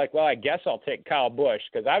 And he's like, well, I guess I'll take Kyle Busch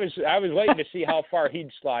because I was waiting to see how far he'd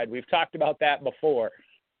slide. We've talked about that before.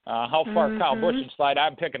 How far Kyle Busch would slide.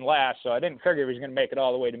 I'm picking last, so I didn't figure he was going to make it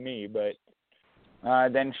all the way to me. But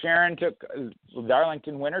then Sharon took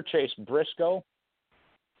Darlington winner Chase Briscoe.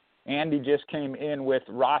 Andy just came in with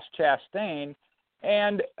Ross Chastain.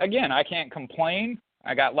 And, again, I can't complain.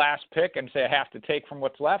 I got last pick and say I have to take from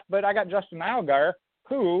what's left. But I got Justin Allgaier,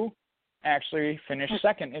 who actually finished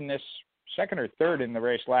second or third in the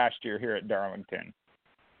race last year here at Darlington.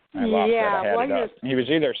 I lost that. I had it up. He was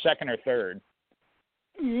either second or third.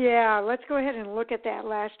 Yeah, let's go ahead and look at that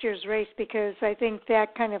last year's race because I think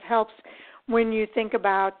that kind of helps when you think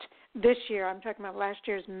about this year. I'm talking about last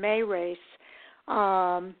year's May race.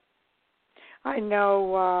 I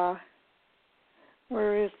know,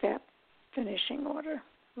 where is that finishing order?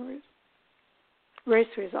 Race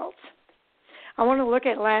results. I want to look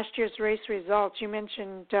at last year's race results. You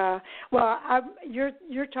mentioned,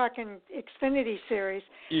 you're talking Xfinity Series.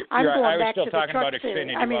 I was still talking about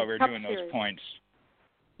Xfinity while we were doing those points.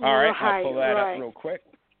 All right, I'll pull that up real quick.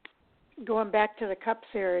 Going back to the Cup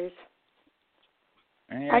Series.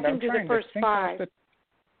 And I can do the first five.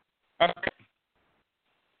 Okay.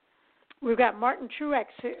 We've got Martin Truex,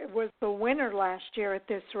 who was the winner last year at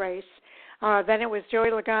this race. Then it was Joey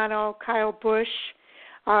Logano, Kyle Busch,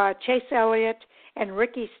 Chase Elliott, and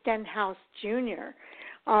Ricky Stenhouse Jr.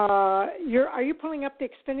 Are you pulling up the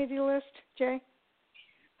Xfinity list, Jay?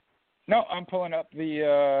 No, I'm pulling up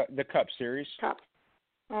the Cup Series. Cup.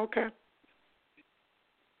 Okay.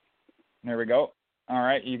 There we go. All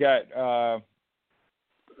right, you got.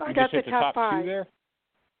 I got the top five. Two there.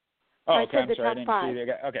 Oh, okay. I'm sorry, I didn't see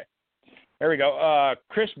that. Okay. There we go.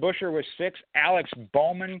 Chris Buescher was 6th. Alex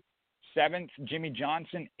Bowman 7th. Jimmy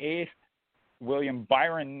Johnson 8th. William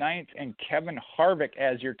Byron 9th. And Kevin Harvick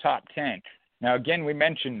as your top 10. Now, again, we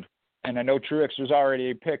mentioned, and I know Truex was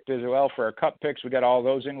already picked as well for our Cup picks. We got all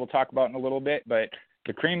those in. We'll talk about in a little bit. But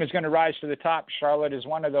the cream is going to rise to the top. Charlotte is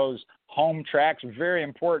one of those home tracks, very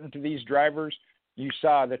important to these drivers. You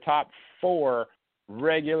saw the top 4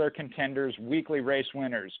 regular contenders, weekly race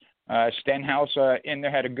winners. Stenhouse in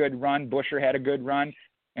there had a good run. Buescher had a good run.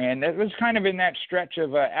 And it was kind of in that stretch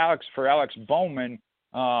of Alex Bowman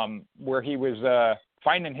where he was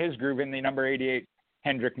finding his groove in the number 88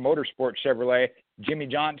 Hendrick Motorsports Chevrolet. Jimmy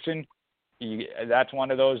Johnson, that's one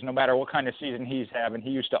of those, no matter what kind of season he's having, he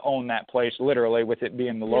used to own that place literally with it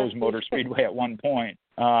being the Lowe's Motor Speedway at one point.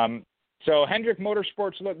 So Hendrick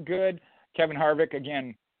Motorsports looked good. Kevin Harvick,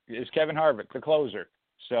 again, is Kevin Harvick, the closer.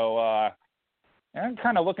 So and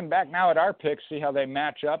kind of looking back now at our picks, see how they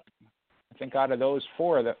match up. I think out of those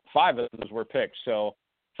 5 of those were picked. So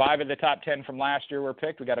 5 of the top 10 from last year were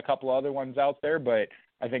picked. We got a couple other ones out there, but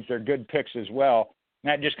I think they're good picks as well.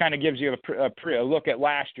 And that just kind of gives you a look at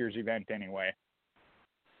last year's event anyway.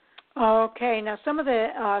 Okay, now some of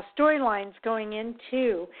the storylines going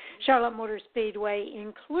into Charlotte Motor Speedway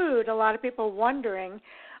include a lot of people wondering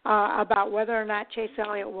about whether or not Chase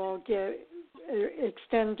Elliott will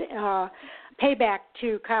extend payback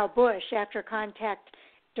to Kyle Busch after contact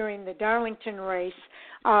during the Darlington race.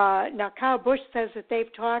 Now, Kyle Busch says that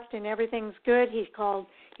they've talked and everything's good. He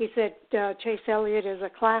said Chase Elliott is a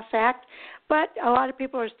class act, but a lot of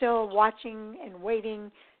people are still watching and waiting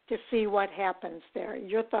to see what happens there.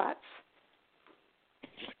 Your thoughts?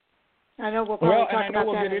 I know we'll probably talk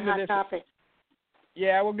about that in Hot Topics.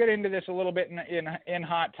 Yeah, we'll get into this a little bit in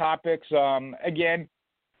Hot Topics. Again,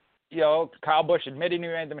 Kyle Busch admitting he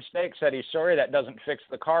made the mistake, said he's sorry. That doesn't fix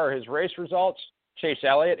the car or his race results. Chase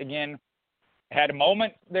Elliott, again, had a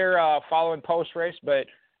moment there following post-race, but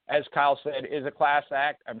as Kyle said, is a class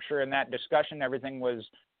act. I'm sure in that discussion everything was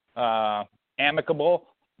amicable.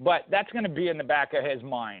 But that's going to be in the back of his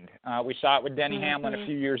mind. We saw it with Denny Hamlin a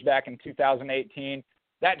few years back in 2018.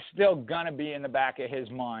 That's still going to be in the back of his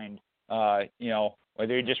mind.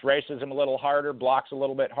 Whether he just races him a little harder, blocks a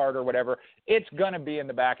little bit harder, whatever, it's going to be in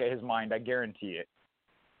the back of his mind. I guarantee it.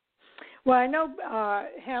 Well, I know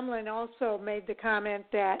Hamlin also made the comment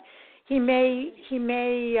that he may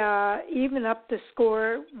even up the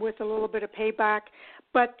score with a little bit of payback,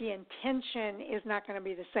 but the intention is not going to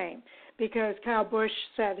be the same because Kyle Busch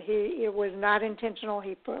said it was not intentional.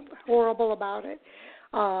 He felt horrible about it.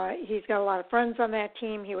 He's got a lot of friends on that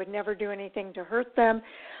team. He would never do anything to hurt them.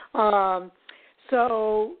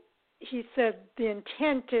 So he said the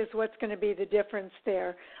intent is what's going to be the difference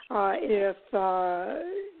there if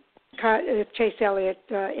Chase Elliott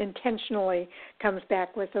intentionally comes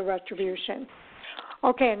back with a retribution.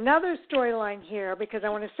 Okay, another storyline here, because I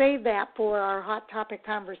want to save that for our Hot Topic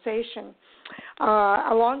conversation.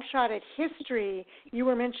 A long shot at history. You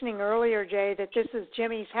were mentioning earlier, Jay, that this is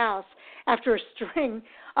Jimmy's house after a string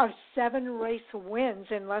of 7 race wins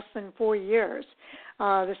in less than 4 years.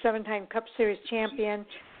 The 7-time Cup Series champion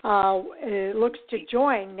looks to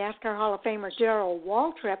join NASCAR Hall of Famer Darrell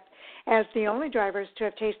Waltrip as the only drivers to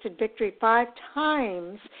have tasted victory 5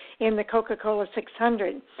 times in the Coca Cola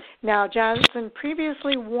 600. Now, Johnson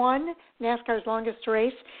previously won NASCAR's longest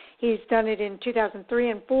race. He's done it in 2003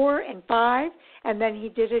 and 4 and 5, and then he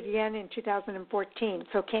did it again in 2014.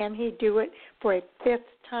 So can he do it for a 5th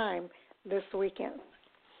time this weekend?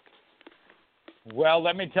 Well,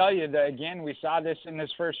 let me tell you that, again, we saw this in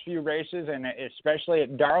his first few races, and especially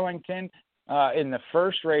at Darlington in the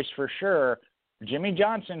first race for sure. Jimmy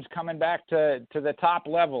Johnson's coming back to the top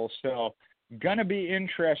level, so going to be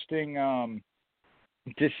interesting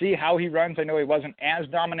to see how he runs. I know he wasn't as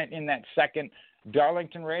dominant in that second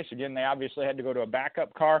Darlington race. Again, they obviously had to go to a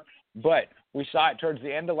backup car, but we saw it towards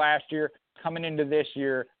the end of last year, coming into this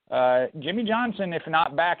year. Jimmy Johnson, if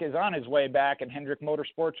not back, is on his way back, and Hendrick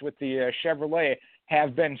Motorsports with the Chevrolet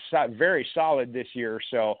have been very solid this year.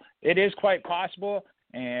 So it is quite possible,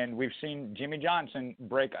 and we've seen Jimmy Johnson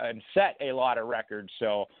break and set a lot of records.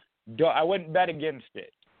 So I wouldn't bet against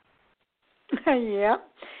it. Yeah,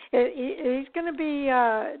 he's going to be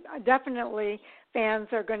definitely. Fans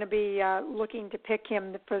are going to be looking to pick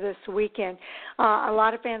him for this weekend. A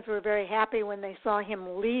lot of fans were very happy when they saw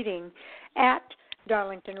him leading at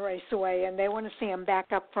Darlington Raceway, and they want to see him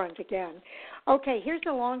back up front again. Okay, here's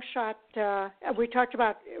the long shot. We talked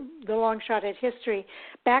about the long shot at history.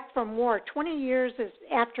 Back from war, 20 years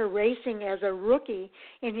after racing as a rookie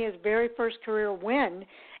in his very first career win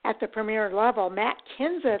at the premier level, Matt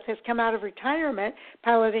Kenseth has come out of retirement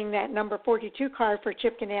piloting that number 42 car for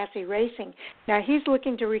Chip Ganassi Racing. Now, he's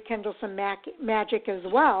looking to rekindle some magic as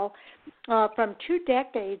well from 2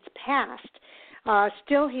 decades past.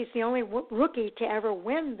 Still, he's the only rookie to ever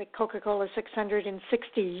win the Coca Cola 600 in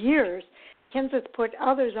 60 years. Kenseth put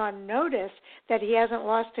others on notice that he hasn't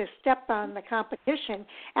lost his step on the competition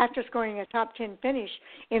after scoring a top 10 finish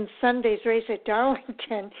in Sunday's race at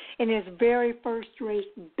Darlington in his very first race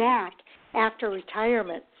back after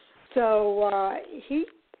retirement. So he's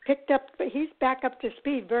back up to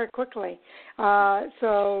speed very quickly.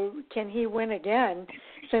 So can he win again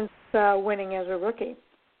since winning as a rookie?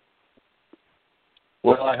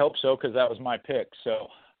 Well, I hope so, because that was my pick. So,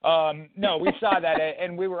 no, we saw that,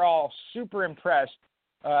 and we were all super impressed.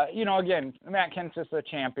 Again, Matt Kenseth's the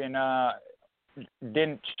champion.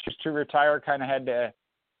 Didn't choose to retire, kind of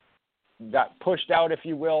got pushed out, if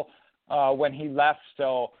you will, when he left.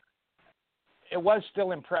 So it was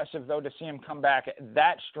still impressive, though, to see him come back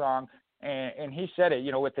that strong. And he said it,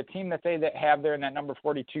 with the team that they have there in that number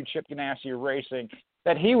 42 Chip Ganassi Racing,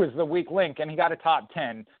 that he was the weak link, and he got a top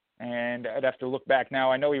 10. and I'd have to look back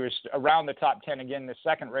now. I know he was around the top 10 again the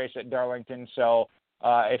second race at Darlington, so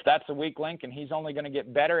if that's a weak link and he's only going to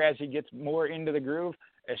get better as he gets more into the groove,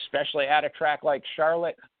 especially at a track like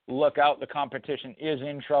Charlotte, look out, the competition is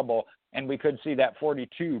in trouble, and we could see that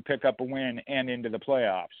 42 pick up a win and into the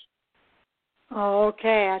playoffs.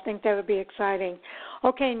 Okay, I think that would be exciting.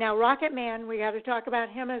 Okay, now Rocket Man, we got to talk about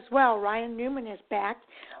him as well. Ryan Newman is back.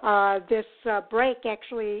 This break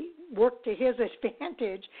actually worked to his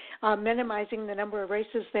advantage, minimizing the number of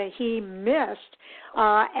races that he missed.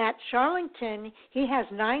 At Charlington, he has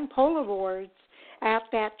 9 pole awards at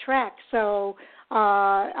that track, so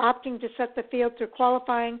opting to set the field through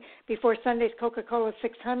qualifying before Sunday's Coca Cola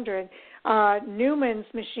 600, Newman's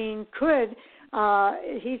machine could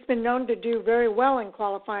he's been known to do very well in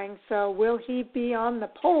qualifying, so will he be on the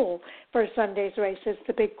pole for Sunday's race is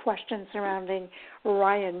the big question surrounding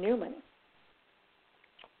Ryan Newman.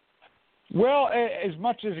 Well, as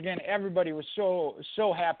much as, again, everybody was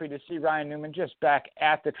so happy to see Ryan Newman just back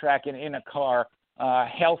at the track and in a car,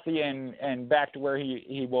 healthy and back to where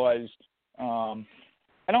he was,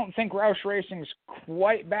 I don't think Roush Racing's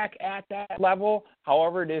quite back at that level.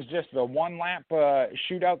 However, it is just the one-lap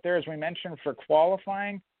shootout there, as we mentioned, for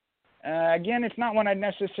qualifying. Again, it's not one I'd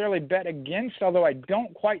necessarily bet against, although I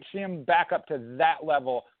don't quite see him back up to that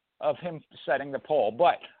level of him setting the pole.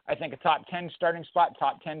 But I think a top 10 starting spot,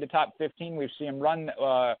 top 10 to top 15, we've seen him run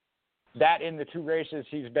that in the 2 races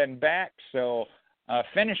he's been back. So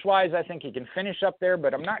finish-wise, I think he can finish up there,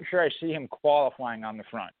 but I'm not sure I see him qualifying on the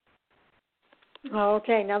front.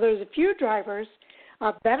 Okay, now there's a few drivers,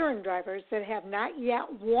 veteran drivers, that have not yet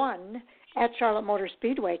won at Charlotte Motor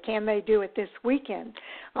Speedway. Can they do it this weekend?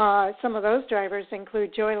 Some of those drivers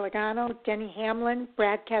include Joey Logano, Denny Hamlin,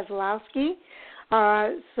 Brad Keselowski.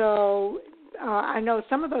 So I know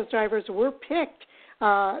some of those drivers were picked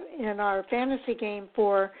in our fantasy game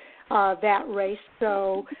for that race.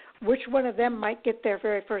 So which one of them might get their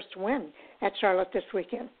very first win at Charlotte this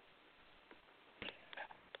weekend?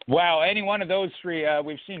 Wow, any one of those 3.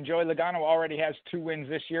 We've seen Joey Logano already has 2 wins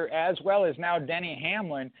this year, as well as now Denny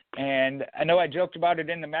Hamlin. And I know I joked about it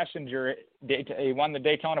in the messenger. He won the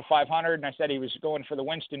Daytona 500, and I said he was going for the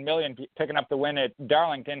Winston Million, picking up the win at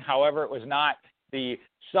Darlington. However, it was not the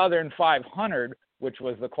Southern 500, which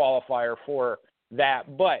was the qualifier for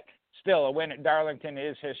that. But still, a win at Darlington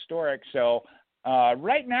is historic. So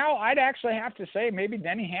right now, I'd actually have to say maybe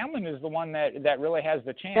Denny Hamlin is the one that really has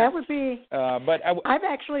the chance. That would be. But I've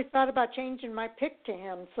actually thought about changing my pick to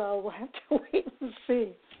him, so we'll have to wait and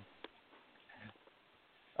see.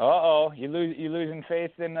 You losing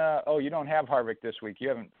faith in? You don't have Harvick this week. You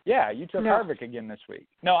haven't. Yeah, you took Harvick again this week.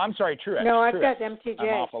 No, I'm sorry, Truex. No, I've Truex. got MTJ, I'm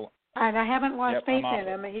awful. And I haven't lost faith in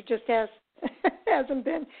him. He just hasn't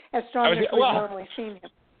been as strong as we've normally seen him.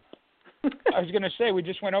 I was going to say, we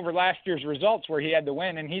just went over last year's results where he had the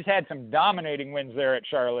win, and he's had some dominating wins there at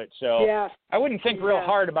Charlotte. So I wouldn't think real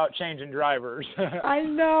hard about changing drivers. I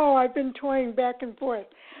know. I've been toying back and forth.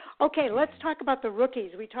 Okay, let's talk about the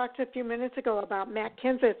rookies. We talked a few minutes ago about Matt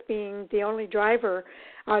Kenseth being the only driver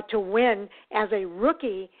to win as a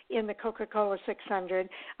rookie in the Coca Cola 600.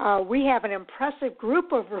 We have an impressive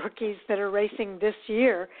group of rookies that are racing this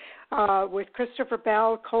year with Christopher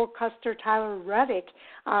Bell, Cole Custer, Tyler Reddick,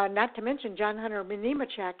 not to mention John Hunter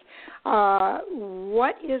Nemechek.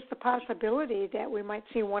 What is the possibility that we might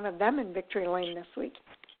see one of them in victory lane this week?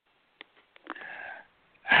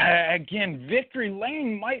 Again, victory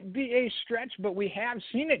lane might be a stretch, but we have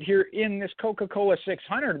seen it here in this Coca Cola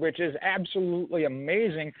 600, which is absolutely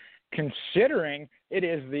amazing considering it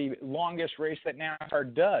is the longest race that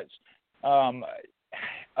NASCAR does.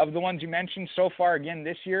 Of the ones you mentioned so far, again,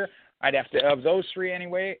 this year, I'd have to, of those 3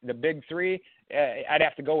 anyway, the big 3, I'd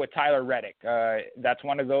have to go with Tyler Reddick. That's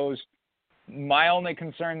one of those. My only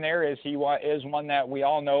concern there is he is one that we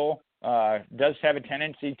all know does have a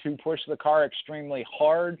tendency to push the car extremely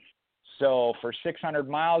hard. So for 600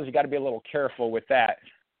 miles, you got to be a little careful with that.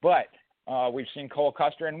 But we've seen Cole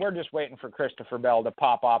Custer, and we're just waiting for Christopher Bell to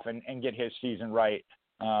pop off and get his season right.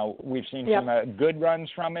 We've seen some good runs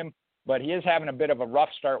from him, but he is having a bit of a rough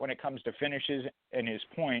start when it comes to finishes and his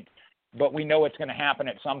point. But we know it's going to happen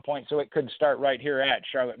at some point, so it could start right here at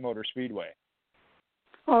Charlotte Motor Speedway.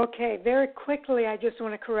 Okay, very quickly, I just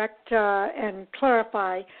want to correct and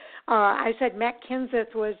clarify. I said Matt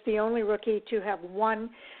Kenseth was the only rookie to have won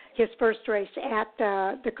his first race at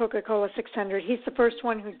the Coca Cola 600. He's the first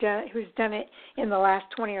one who's done it in the last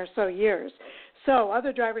 20 or so years. So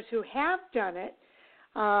other drivers who have done it,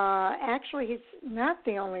 actually he's not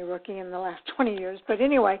the only rookie in the last 20 years, but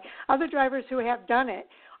anyway, other drivers who have done it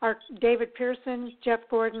are David Pearson, Jeff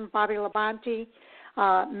Gordon, Bobby Labonte,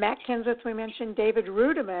 Matt Kenseth, we mentioned, David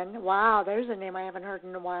Rudiman. Wow, there's a name I haven't heard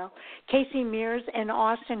in a while. Casey Mears and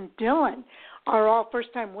Austin Dillon are all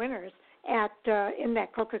first-time winners at in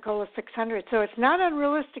that Coca Cola 600. So it's not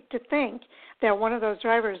unrealistic to think that one of those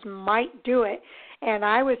drivers might do it. And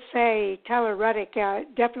I would say Tyler Reddick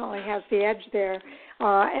definitely has the edge there,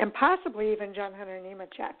 and possibly even John Hunter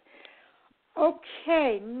Nemechek.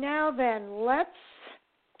 Okay, now then, let's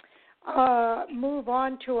move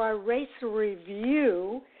on to our race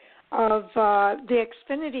review of the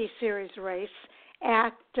Xfinity Series race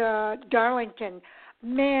at Darlington.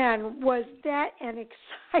 Man, was that an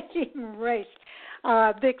exciting race.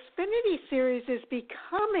 The Xfinity Series is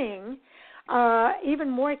becoming even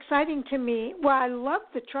more exciting to me. Well, I love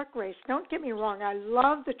the truck race. Don't get me wrong. I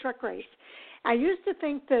love the truck race. I used to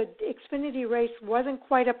think the Xfinity race wasn't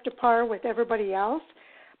quite up to par with everybody else,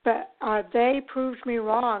 but they proved me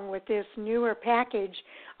wrong with this newer package.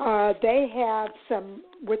 They have some,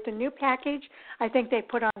 with the new package, I think they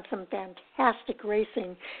put on some fantastic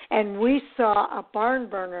racing, and we saw a barn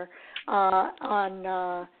burner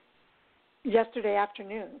on yesterday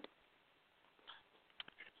afternoon.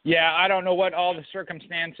 Yeah, I don't know what all the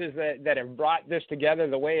circumstances that have brought this together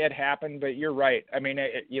the way it happened, but you're right. I mean,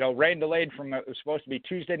 rain delayed from it was supposed to be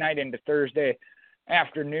Tuesday night into Thursday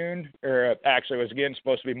afternoon, or actually it was again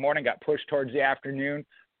supposed to be morning, got pushed towards the afternoon.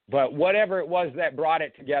 But whatever it was that brought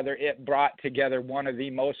it brought together one of the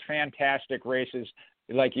most fantastic races,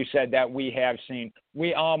 like you said, that we have seen.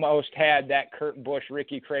 We almost had that Kurt Busch,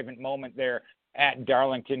 Ricky Craven moment there at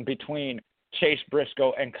Darlington between Chase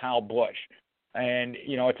Briscoe and Kyle Busch. And,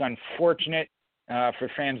 it's unfortunate for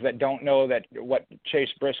fans that don't know that what Chase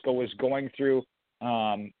Briscoe was going through.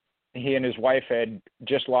 He and his wife had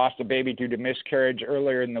just lost a baby due to miscarriage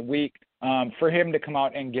earlier in the week. For him to come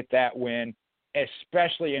out and get that win,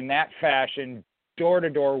 especially in that fashion,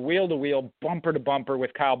 door-to-door, wheel-to-wheel, bumper-to-bumper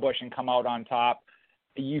with Kyle Busch and come out on top,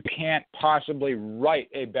 you can't possibly write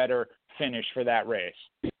a better finish for that race.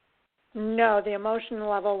 No, the emotion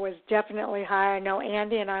level was definitely high. I know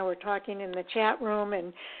Andy and I were talking in the chat room,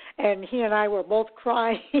 and he and I were both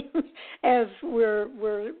crying as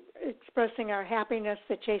we're expressing our happiness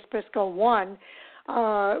that Chase Briscoe won.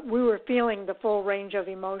 We were feeling the full range of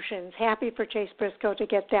emotions. Happy for Chase Briscoe to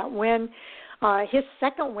get that win, his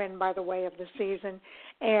second win, by the way, of the season,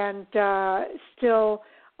 and still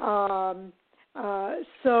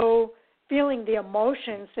so feeling the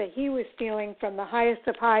emotions that he was feeling from the highest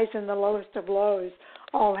of highs and the lowest of lows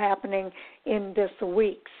all happening in this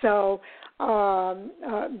week. So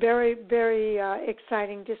very, very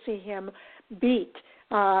exciting to see him beat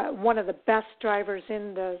one of the best drivers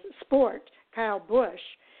in the sport, Kyle Busch.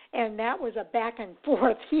 And that was a back and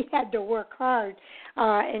forth. He had to work hard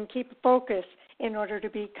and keep focus in order to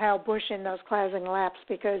beat Kyle Busch in those closing laps,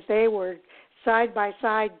 because they were side by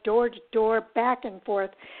side, door to door, back and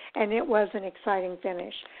forth, and it was an exciting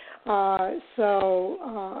finish.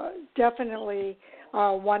 So definitely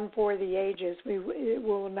one for the ages. It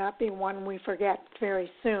will not be one we forget very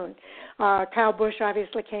soon. Kyle Busch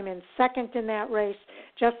obviously came in second in that race,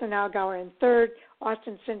 Justin Allgaier in third,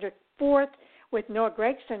 Austin Cindric fourth, with Noah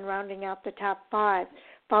Gragson rounding out the top five,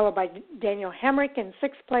 followed by Daniel Hemrick in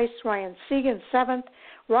sixth place, Ryan Segan seventh,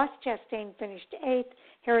 Ross Chastain finished eighth,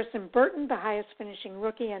 Harrison Burton, the highest finishing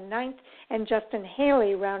rookie, in ninth, and Justin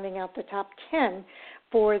Haley rounding out the top 10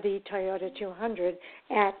 for the Toyota 200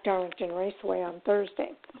 at Darlington Raceway on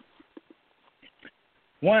Thursday.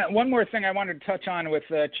 One more thing I wanted to touch on with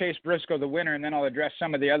Chase Briscoe, the winner, and then I'll address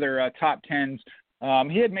some of the other top tens.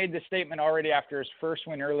 He had made the statement already after his first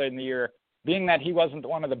win early in the year, being that he wasn't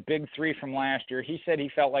one of the big three from last year. He said he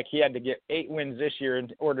felt like he had to get 8 wins this year in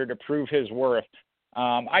order to prove his worth.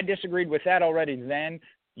 I disagreed with that already then.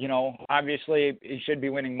 Obviously he should be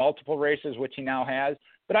winning multiple races, which he now has.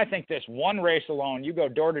 But I think this one race alone, you go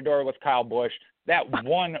door to door with Kyle Busch, that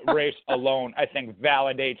one race alone, I think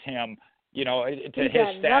validates him, to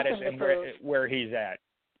his status and where he's at.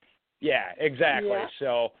 Yeah, exactly. Yeah.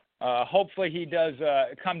 So hopefully he does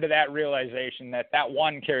come to that realization that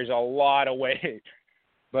one carries a lot of weight.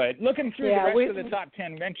 But looking through the rest of the top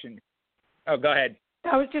 10 mentioned. Oh, go ahead.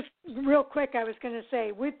 I was just real quick. I was going to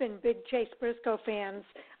say we've been big Chase Briscoe fans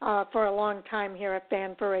for a long time here at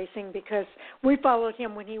Fan4Racing, because we followed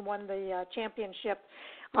him when he won the championship,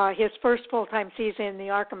 his first full-time season in the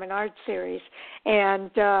ARCA Menards Series, and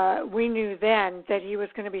we knew then that he was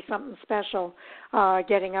going to be something special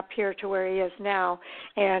getting up here to where he is now,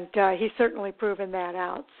 and he's certainly proven that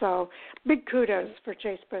out. So big kudos for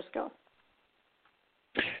Chase Briscoe.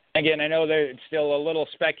 Again, I know that it's still a little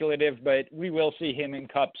speculative, but we will see him in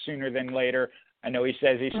Cup sooner than later. I know he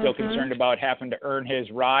says he's still concerned about having to earn his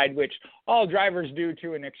ride, which all drivers do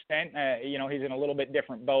to an extent. He's in a little bit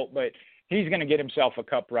different boat, but he's going to get himself a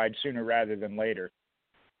Cup ride sooner rather than later.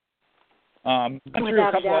 Through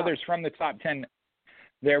a couple others from the top 10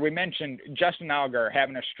 there. We mentioned Justin Allgaier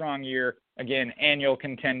having a strong year. Again, annual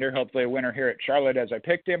contender, hopefully a winner here at Charlotte as I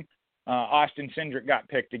picked him. Austin Cindric got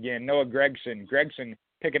picked again. Noah Gragson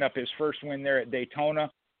picking up his first win there at Daytona,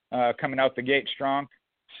 coming out the gate strong.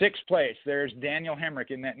 Sixth place, there's Daniel Hemrick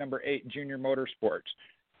in that number 8 Junior Motorsports.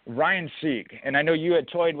 Ryan Sieg, and I know you had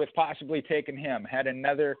toyed with possibly taking him, had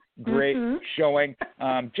another great showing,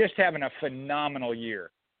 just having a phenomenal year.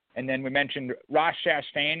 And then we mentioned Ross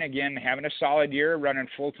Chastain, again, having a solid year, running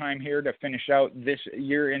full-time here to finish out this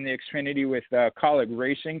year in the Xfinity with Coca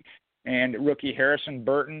Racing. And rookie Harrison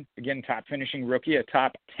Burton, again, top finishing rookie, a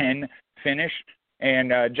top 10 finish.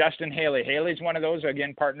 And Justin Haley. Haley's one of those,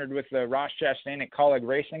 again, partnered with Ross Chastain at Coca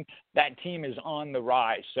Racing. That team is on the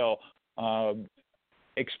rise. So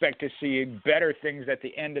expect to see better things at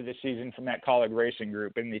the end of the season from that Coca Racing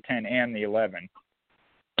group in the 10 and the 11.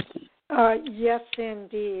 Yes,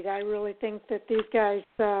 indeed. I really think that these guys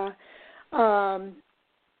are going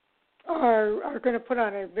to put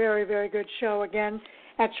on a very, very good show again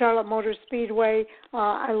at Charlotte Motor Speedway.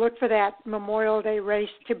 I look for that Memorial Day race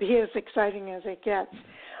to be as exciting as it gets.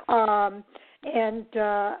 I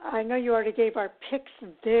know you already gave our picks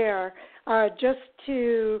there. I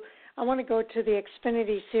want to go to the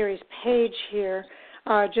Xfinity Series page here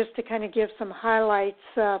just to kind of give some highlights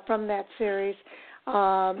from that series.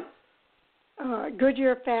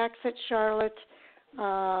 Goodyear facts at Charlotte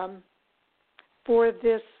for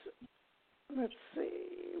this. Let's see.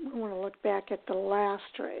 We want to look back at the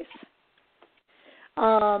last race.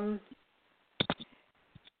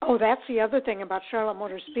 That's the other thing about Charlotte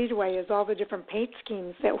Motor Speedway is all the different paint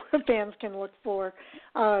schemes that fans can look for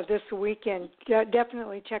this weekend.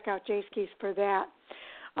 Definitely check out Jay Skis for that.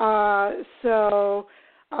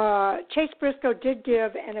 Chase Briscoe did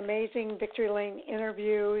give an amazing Victory Lane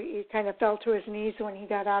interview. He kind of fell to his knees when he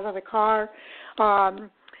got out of the car.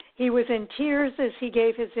 He was in tears as he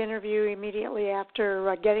gave his interview immediately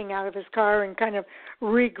after getting out of his car and kind of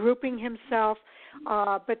regrouping himself.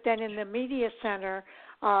 But then in the media center,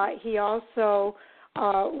 he also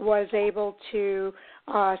was able to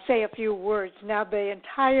say a few words. Now, the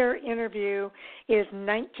entire interview is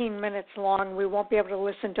 19 minutes long. We won't be able to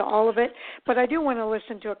listen to all of it, but I do want to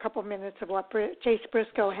listen to a couple minutes of what Chase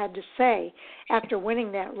Briscoe had to say after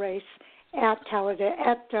winning that race at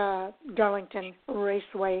Darlington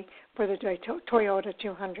Raceway for the Toyota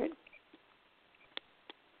 200.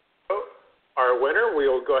 Our winner, we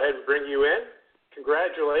will go ahead and bring you in.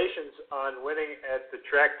 Congratulations on winning at the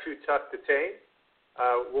track Too Tough to Tame.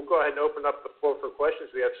 We'll go ahead and open up the floor for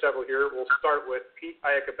questions. We have several here. We'll start with Pete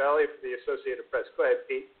Iacobelli for the Associated Press. Go ahead,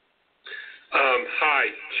 Pete. Hi,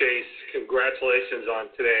 Chase. Congratulations on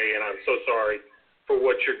today, and I'm so sorry for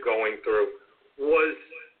what you're going through. Was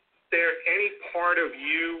there any part of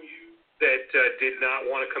you that did not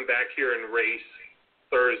want to come back here and race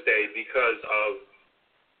Thursday because of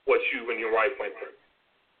what you and your wife went through?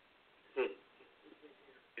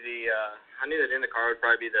 I knew that in the car would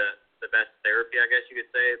probably be the best therapy, I guess you could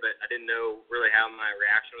say, but I didn't know really how my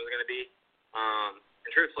reaction was going to be. And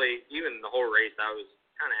truthfully, even the whole race, I was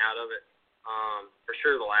kind of out of it. For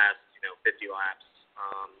sure the last, 50 laps,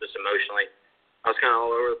 just emotionally. I was kind of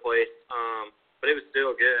all over the place. But it was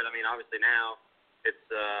still good. I mean, obviously now it's,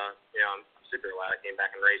 I'm super glad I came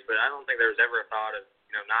back and raced, but I don't think there was ever a thought of,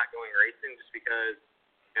 not going racing just because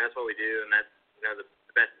that's what we do, and that's, the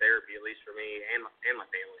best therapy, at least for me and my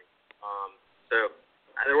family. So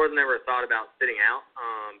there wasn't ever a thought about sitting out,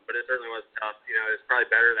 but it certainly was tough. It's probably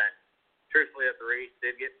better that, truthfully, that the race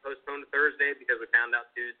did get postponed to Thursday because we found out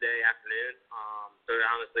Tuesday afternoon. So it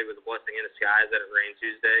honestly was a blessing in disguise that it rained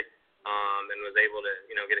Tuesday, and was able to,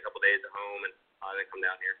 get a couple days at home and then come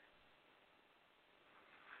down here.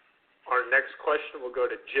 Our next question will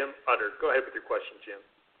go to Jim Utter. Go ahead with your question, Jim.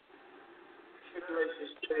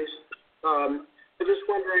 Congratulations, Chase. I'm just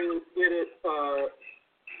wondering, getting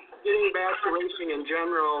back to racing in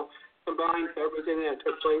general, combined with everything that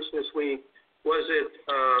took place this week, was it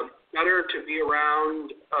better to be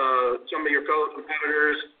around some of your fellow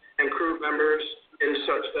competitors and crew members in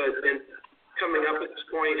such that coming up at this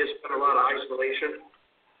point has been a lot of isolation?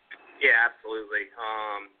 Yeah, absolutely.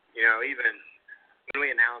 Even when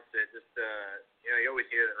we announced it, just, you always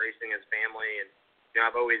hear that racing is family, and,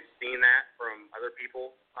 I've always seen that from other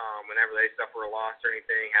people whenever they suffer a loss or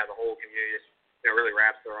anything, how the whole community just, really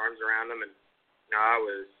wraps their arms around them. And, I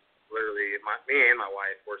was literally, me and my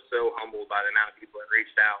wife were so humbled by the amount of people that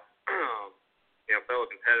reached out, fellow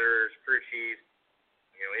competitors, crew chiefs,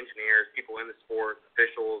 engineers, people in the sport,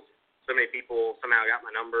 officials. So many people somehow got my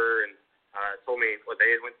number and told me what they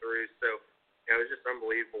had went through. So, it was just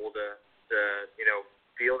unbelievable to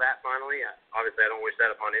feel that finally. Obviously, I don't wish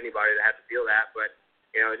that upon anybody that had to feel that, but,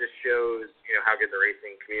 it just shows, how good the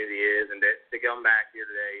racing community is. And to come back here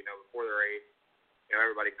today, before the race,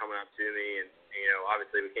 everybody coming up to me and,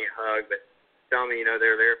 obviously we can't hug, but tell me,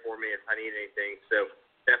 they're there for me if I need anything. So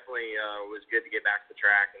definitely was good to get back to the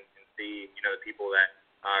track and see, the people that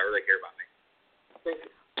really care about me. Thank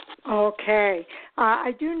you. Okay.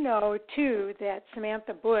 I do know, too, that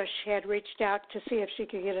Samantha Bush had reached out to see if she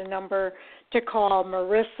could get a number to call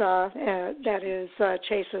Marissa, that is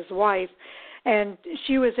Chase's wife, and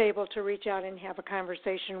she was able to reach out and have a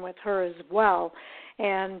conversation with her as well.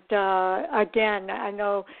 And, again, I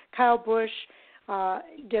know Kyle Busch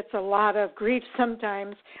gets a lot of grief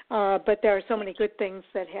sometimes, but there are so many good things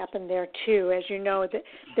that happen there too. As you know,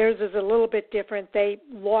 theirs is a little bit different. They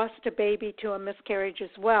lost a baby to a miscarriage as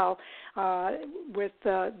well, with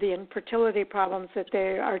the infertility problems that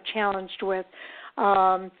they are challenged with.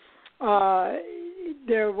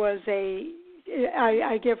 There was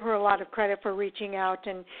I give her a lot of credit for reaching out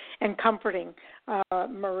and comforting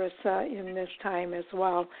Marissa in this time as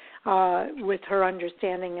well, with her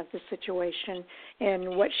understanding of the situation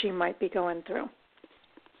and what she might be going through.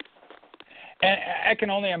 And I can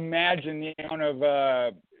only imagine the amount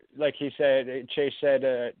of, like he said, Chase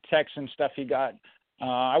said, texts and stuff he got.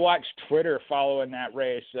 I watched Twitter following that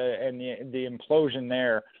race and the implosion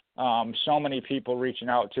there. So many people reaching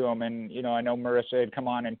out to him, and I know Marissa had come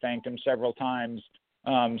on and thanked him several times,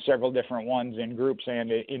 several different ones in groups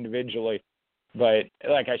and individually. But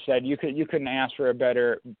like I said, you couldn't ask for a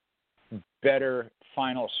better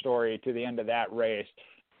final story to the end of that race,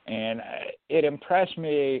 and it impressed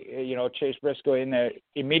me. Chase Briscoe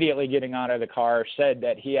immediately getting out of the car said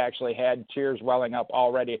that he actually had tears welling up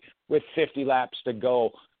already with 50 laps to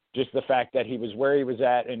go. Just the fact that he was where he was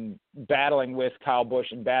at and battling with Kyle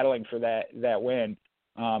Busch and battling for that win,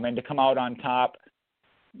 and to come out on top,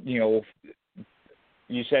 you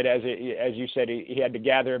said as you said he had to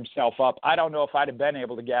gather himself up. I don't know if I'd have been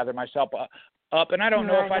able to gather myself up, and I don't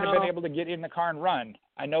know if I'd have been able to get in the car and run.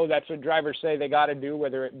 I know that's what drivers say they got to do,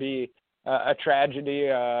 whether it be a tragedy,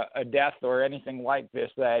 a death, or anything like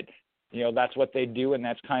this. That that's what they do, and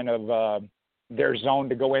that's kind of their zone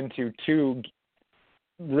to go into to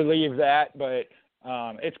relieve that, but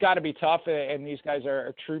it's got to be tough, and these guys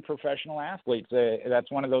are true professional athletes.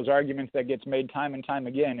 That's one of those arguments that gets made time and time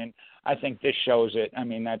again, and I think this shows it. I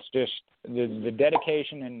mean, that's just the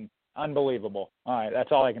dedication and unbelievable. All right,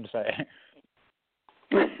 that's all I can say.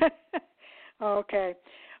 Okay.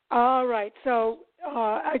 All right. So,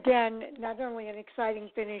 again, not only an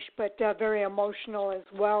exciting finish, but very emotional as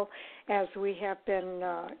well, as we have been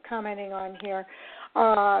commenting on here.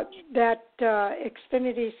 That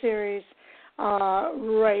Xfinity Series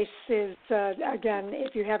race is, again,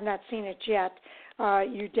 if you have not seen it yet,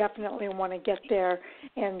 you definitely want to get there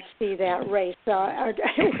and see that race.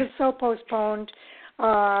 It was so postponed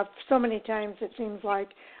so many times, it seems like.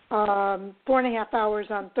 4.5 hours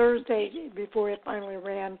on Thursday before it finally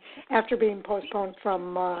ran, after being postponed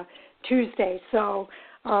from Tuesday. So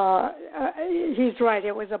he's right.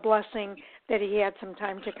 It was a blessing that he had some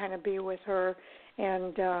time to kind of be with her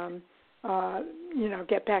and,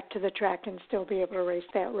 get back to the track and still be able to race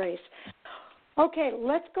that race. Okay,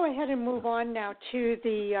 let's go ahead and move on now to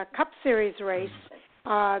the Cup Series race.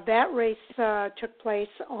 That race took place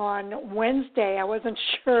on Wednesday. I wasn't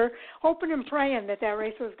sure, hoping and praying that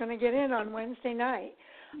race was going to get in on Wednesday night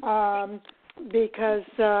because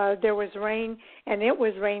there was rain, and it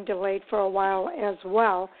was rain delayed for a while as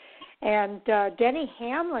well. And Denny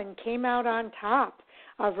Hamlin came out on top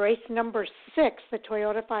of race number 6, the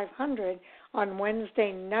Toyota 500, on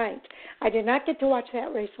Wednesday night. I did not get to watch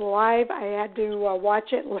that race live. I had to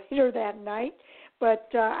watch it later that night, but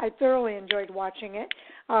I thoroughly enjoyed watching it.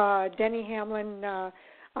 Denny Hamlin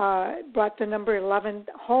brought the number 11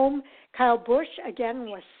 home. Kyle Busch, again,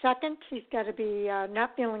 was second. He's got to be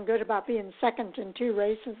not feeling good about being second in 2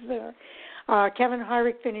 races there. Kevin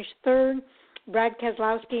Harvick finished third. Brad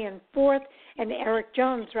Keselowski in fourth, and Eric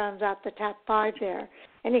Jones rounds out the top 5 there.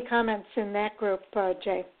 Any comments in that group,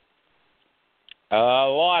 Jay? A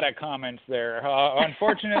lot of comments there.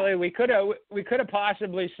 Unfortunately, we could have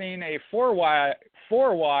possibly seen a four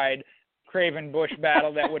wide Craven Busch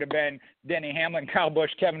battle that would have been Denny Hamlin, Kyle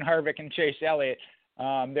Busch, Kevin Harvick, and Chase Elliott.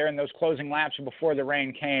 There in those closing laps before the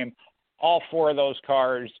rain came. All 4 of those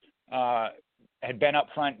cars had been up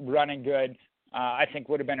front, running good. I think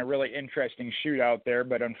would have been a really interesting shootout there,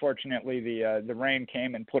 but unfortunately the rain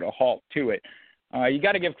came and put a halt to it. You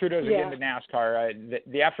got to give kudos again to NASCAR.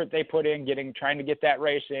 The effort they put in trying to get that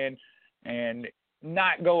race in and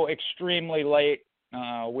not go extremely late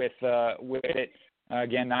with it.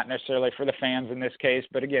 Again, not necessarily for the fans in this case,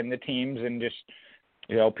 but again, the teams and just,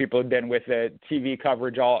 people have been with the TV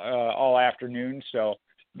coverage all afternoon. So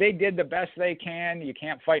they did the best they can. You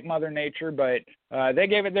can't fight Mother Nature, but they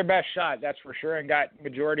gave it their best shot, that's for sure, and got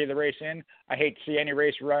majority of the race in. I hate to see any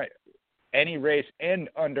race end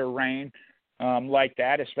under rain like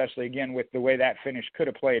that, especially, again, with the way that finish could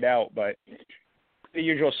have played out. But the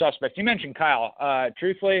usual suspects. You mentioned Kyle.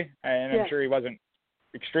 Truthfully, and I'm sure he wasn't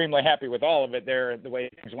extremely happy with all of it there, the way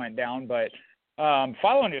things went down, but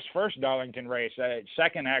following his first Darlington race,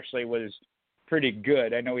 second actually was pretty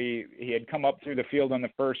good. I know he had come up through the field on the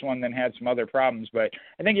first one, then had some other problems, but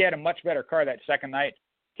I think he had a much better car that second night.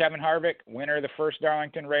 Kevin Harvick, winner of the first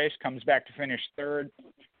Darlington race, comes back to finish third.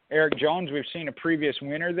 Eric Jones, we've seen a previous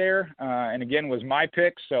winner there, and again was my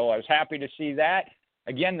pick, so I was happy to see that.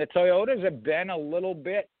 Again, the Toyotas have been a little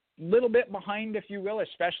bit behind, if you will,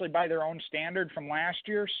 especially by their own standard from last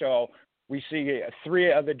year. So we see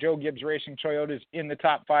 3 of the Joe Gibbs Racing Toyotas in the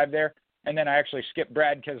top 5 there. And then I actually skipped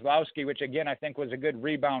Brad Keselowski, which, again, I think was a good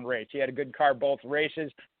rebound race. He had a good car both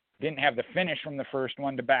races, didn't have the finish from the first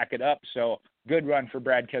one to back it up. So good run for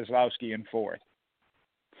Brad Keselowski in 4th.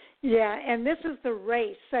 Yeah, and this is the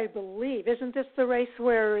race, I believe. Isn't this the race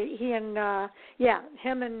where him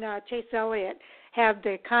and Chase Elliott had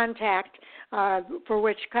the contact for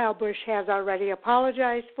which Kyle Busch has already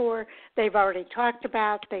apologized for? They've already talked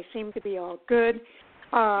about. They seem to be all good.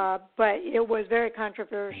 But it was very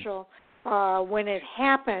controversial when it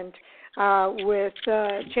happened with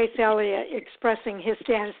Chase Elliott expressing his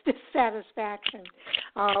dissatisfaction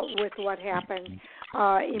with what happened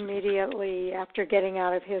immediately after getting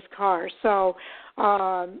out of his car. So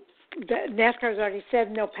NASCAR's already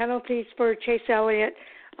said no penalties for Chase Elliott.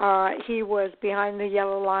 He was behind the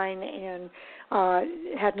yellow line and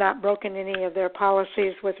had not broken any of their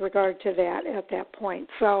policies with regard to that at that point.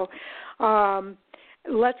 So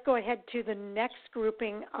let's go ahead to the next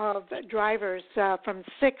grouping of drivers from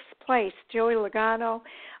 6th place, Joey Logano,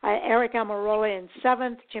 Eric Almirola in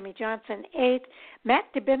 7th, Jimmy Johnson 8th, Matt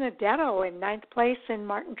DiBenedetto in 9th place, and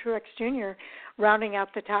Martin Truex Jr. rounding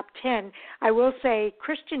out the top 10. I will say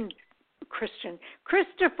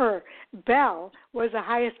Christopher Bell was the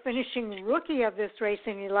highest finishing rookie of this race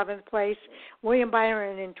in 11th place, William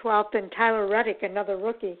Byron in 12th, and Tyler Reddick, another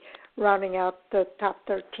rookie, rounding out the top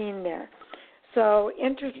 13 there. So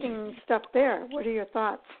interesting stuff there. What are your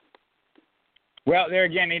thoughts? Well, there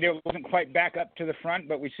again, he wasn't quite back up to the front,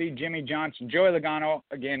 but we see Jimmy Johnson, Joey Logano,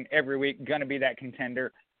 again, every week, going to be that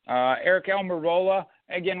contender. Eric Almirola,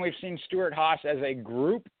 again, we've seen Stewart-Haas as a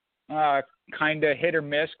group, kind of hit or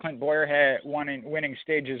miss. Clint Boyer had winning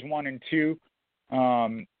stages 1 and 2,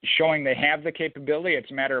 showing they have the capability. It's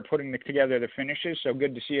a matter of putting together the finishes, so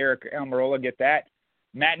good to see Eric Almirola get that.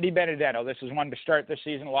 Matt DiBenedetto, this is one to start the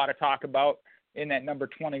season, a lot of talk about in that number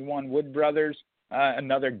 21 Wood Brothers,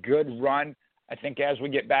 another good run. I think as we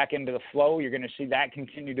get back into the flow, you're going to see that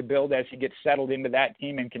continue to build as he gets settled into that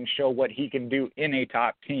team and can show what he can do in a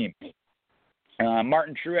top team.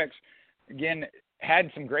 Martin Truex, again, had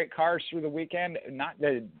some great cars through the weekend. Not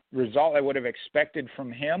the result I would have expected from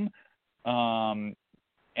him. And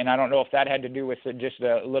I don't know if that had to do with just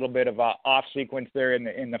a little bit of a off sequence there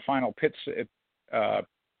in the final pit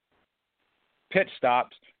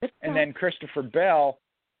stops. And then Christopher Bell,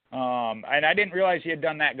 and I didn't realize he had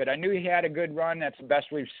done that good. I knew he had a good run. That's the best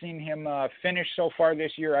we've seen him finish so far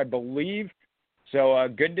this year, I believe. So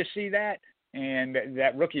good to see that. And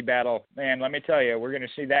that rookie battle, man, let me tell you, we're going to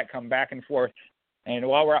see that come back and forth. And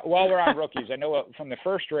while we're on rookies, I know from the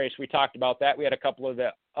first race we talked about that. We had a couple of the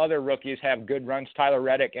other rookies have good runs, Tyler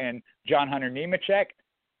Reddick and John Hunter Nemechek.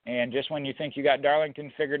 And just when you think you got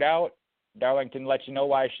Darlington figured out, Darlington lets you know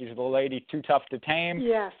why she's the lady too tough to tame.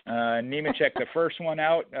 Yes. Nemechek, the first one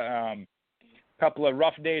out. Couple of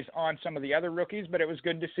rough days on some of the other rookies, but it was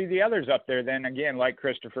good to see the others up there then again, like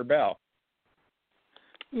Christopher Bell.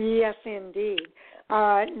 Yes, indeed.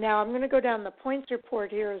 Now I'm going to go down the points report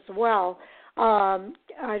here as well.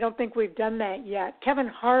 I don't think we've done that yet. Kevin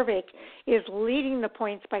Harvick is leading the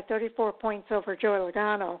points by 34 points over Joey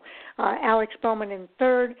Logano. Alex Bowman in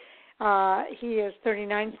third. He is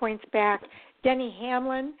 39 points back. Denny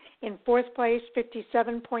Hamlin in fourth place,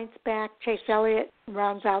 57 points back. Chase Elliott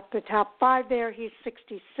rounds out the top 5 there. He's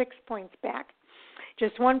 66 points back.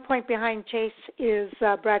 Just 1 point behind Chase is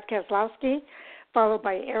Brad Keselowski, followed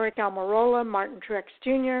by Eric Almirola, Martin Truex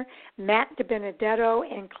Jr., Matt DiBenedetto,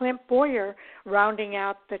 and Clint Boyer rounding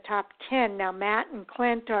out the top 10. Now, Matt and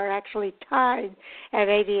Clint are actually tied at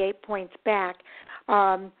 88 points back.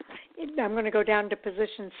 I'm going to go down to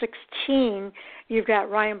position 16. You've got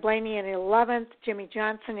Ryan Blaney in 11th, Jimmy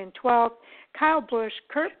Johnson in 12th, Kyle Busch,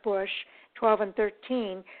 Kurt Busch, 12 and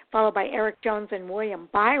 13, followed by Eric Jones and William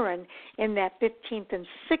Byron in that 15th and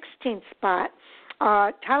 16th spot.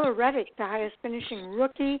 Tyler Reddick, the highest finishing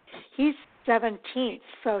rookie, he's 17th,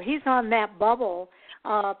 so he's on that bubble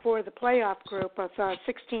for the playoff group of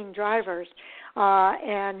 16 drivers,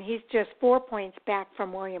 and he's just 4 points back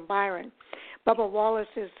from William Byron. Bubba Wallace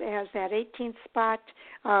has that 18th spot,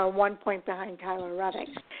 1 point behind Tyler Reddick.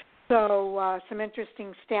 So some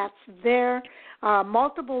interesting stats there.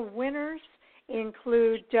 Multiple winners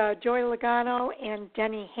include Joey Logano and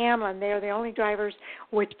Denny Hamlin. They are the only drivers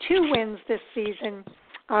with 2 wins this season.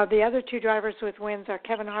 The other 2 drivers with wins are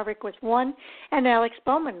Kevin Harvick with 1 and Alex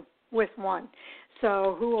Bowman with 1.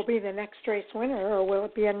 So who will be the next race winner, or will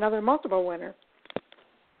it be another multiple winner?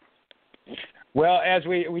 Well, as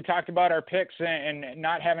we talked about our picks and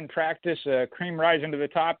not having practice, cream rising to the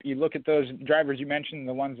top, you look at those drivers you mentioned,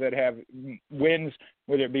 the ones that have wins,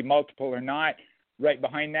 whether it be multiple or not. Right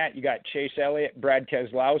behind that, you got Chase Elliott, Brad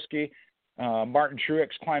Keselowski, Martin Truex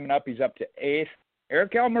climbing up. He's up to 8th.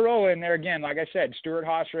 Eric Almirola in there again, like I said,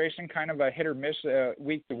 Stewart-Haas Racing, kind of a hit or miss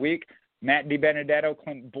week to week. Matt DiBenedetto,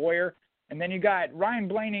 Clint Boyer. And then you got Ryan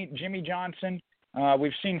Blaney, Jimmy Johnson.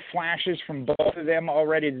 We've seen flashes from both of them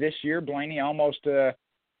already this year. Blaney almost kind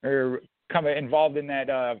of involved in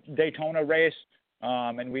that Daytona race,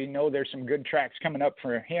 and we know there's some good tracks coming up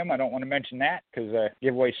for him. I don't want to mention that because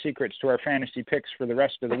give away secrets to our fantasy picks for the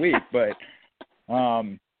rest of the week. But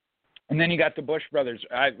and then you got the Busch brothers.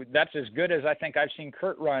 That's as good as I think I've seen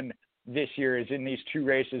Kurt run this year is in these 2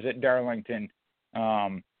 races at Darlington.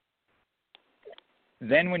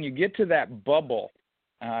 Then when you get to that bubble,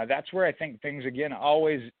 that's where I think things, again,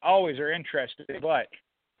 always are interesting. But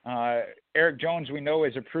Eric Jones, we know,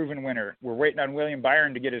 is a proven winner. We're waiting on William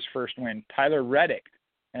Byron to get his first win. Tyler Reddick,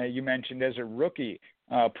 you mentioned as a rookie,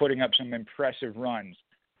 putting up some impressive runs.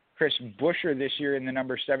 Chris Buescher this year in the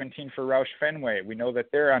number 17 for Roush Fenway. We know that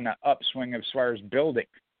they're on the upswing as far as building.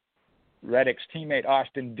 Reddick's teammate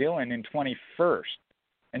Austin Dillon in 21st.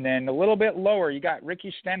 And then a little bit lower, you got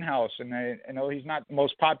Ricky Stenhouse. And I know he's not the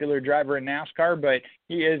most popular driver in NASCAR, but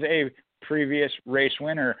he is a previous race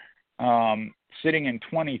winner, sitting in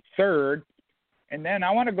 23rd. And then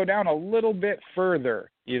I want to go down a little bit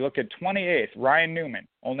further. You look at 28th, Ryan Newman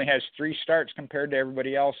only has 3 starts compared to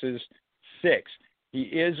everybody else's 6. He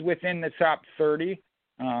is within the top 30,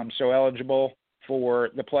 so eligible for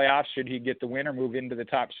the playoffs should he get the win or move into the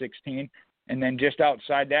top 16. And then just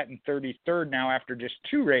outside that in 33rd now after just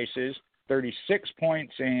 2 races, 36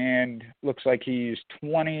 points, and looks like he's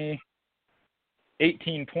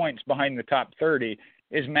 18 points behind the top 30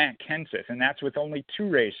 is Matt Kenseth, and that's with only 2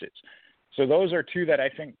 races. So those are 2 that I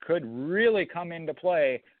think could really come into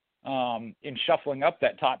play in shuffling up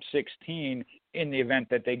that top 16 in the event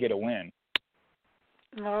that they get a win.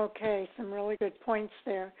 Okay, some really good points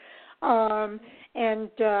there.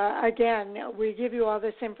 Again, we give you all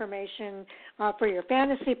this information for your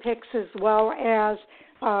fantasy picks as well as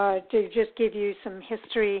to just give you some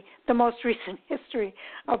history, the most recent history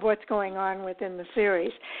of what's going on within the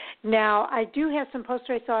series. Now, I do have some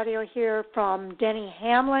post-race audio here from Denny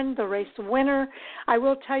Hamlin, the race winner. I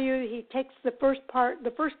will tell you he takes the first part.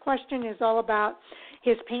 The first question is all about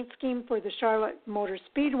his paint scheme for the Charlotte Motor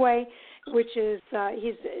Speedway, which is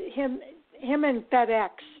him and FedEx.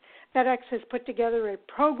 FedEx has put together a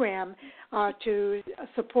program to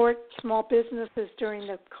support small businesses during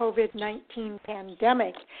the COVID-19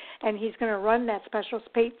 pandemic, and he's going to run that special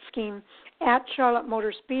paint scheme at Charlotte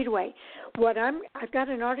Motor Speedway. I've got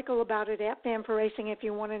an article about it at Fan4Racing if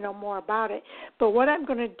you want to know more about it. But what I'm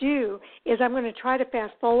going to do is I'm going to try to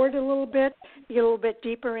fast forward a little bit, get a little bit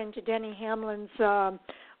deeper into Denny Hamlin's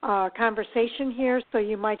conversation here, so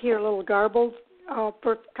you might hear a little garbled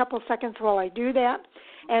for a couple of seconds while I do that.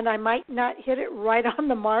 And I might not hit it right on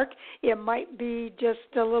the mark. It might be just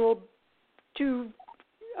a little too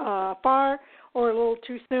far or a little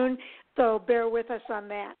too soon, so bear with us on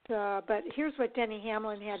that. But here's what Denny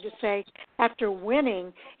Hamlin had to say after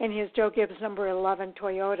winning in his Joe Gibbs number 11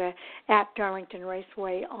 Toyota at Darlington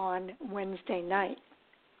Raceway on Wednesday night.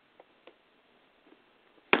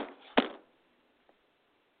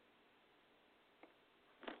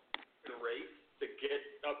 The race to get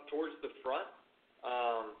up towards the front.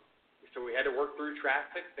 So we had to work through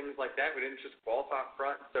traffic, things like that. We didn't just qualify up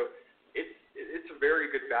front. So it's a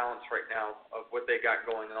very good balance right now of what they got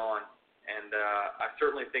going on. And I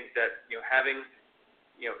certainly think that, having,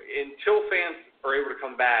 until fans are able to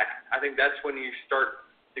come back, I think that's when you start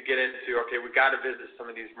to get into, okay, we got to visit some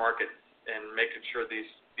of these markets and making sure these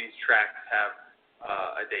tracks have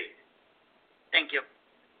a date. Thank you.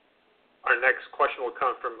 Our next question will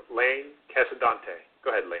come from Lane Casadante.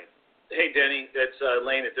 Go ahead, Lane. Hey, Denny. That's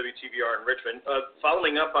Lane at WTVR in Richmond.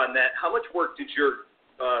 Following up on that, how much work did your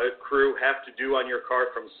crew have to do on your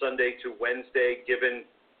car from Sunday to Wednesday, given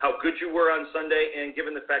how good you were on Sunday and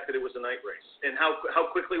given the fact that it was a night race? And how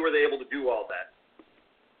quickly were they able to do all that?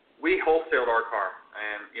 We wholesaled our car,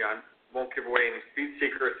 and I won't give away any speed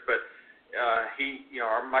secrets, but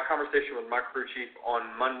my conversation with my crew chief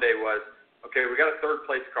on Monday was, okay, we got a third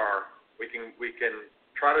place car. We can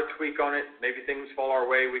try to tweak on it. Maybe things fall our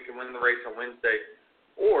way. We can win the race on Wednesday,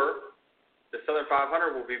 or the Southern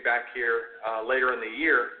 500 will be back here later in the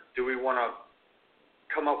year. Do we want to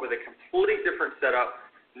come up with a completely different setup,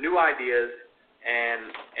 new ideas,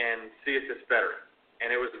 and see if it's better? And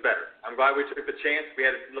it was better. I'm glad we took the chance. We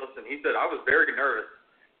had to listen. He said, I was very nervous.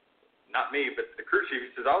 Not me, but the crew chief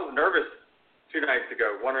says, I was nervous 2 nights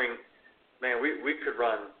ago, wondering, man, we could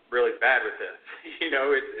run really bad with this.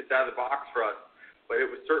 It's out of the box for us. But it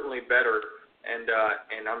was certainly better. And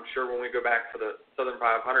I'm sure when we go back for the Southern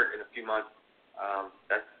 500 in a few months,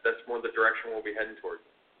 that's more the direction we'll be heading towards.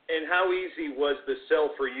 And how easy was the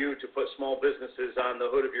sell for you to put small businesses on the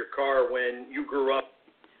hood of your car when you grew up?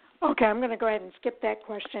 Okay, I'm going to go ahead and skip that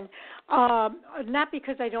question. Not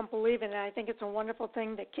because I don't believe in it. I think it's a wonderful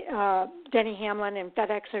thing that Denny Hamlin and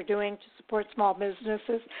FedEx are doing to support small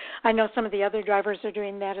businesses. I know some of the other drivers are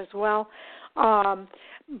doing that as well.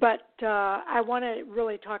 But I want to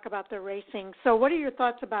really talk about the racing. So what are your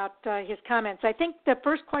thoughts about his comments? I think the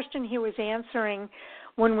first question he was answering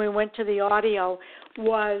when we went to the audio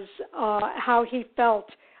was how he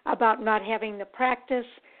felt about not having the practice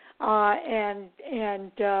and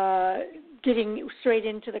getting straight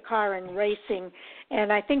into the car and racing.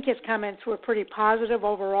 And I think his comments were pretty positive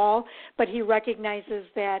overall, but he recognizes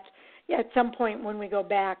that at some point when we go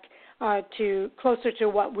back to closer to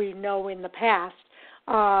what we know in the past,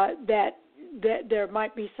 that there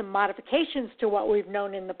might be some modifications to what we've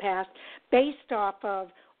known in the past based off of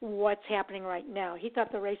what's happening right now. He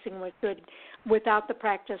thought the racing was good without the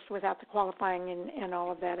practice, without the qualifying and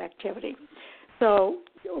all of that activity. So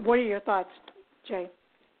what are your thoughts, Jay?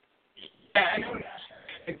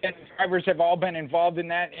 Again, drivers have all been involved in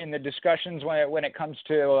that, in the discussions when it comes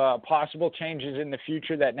to possible changes in the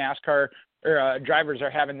future that NASCAR or drivers are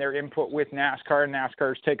having their input with NASCAR, and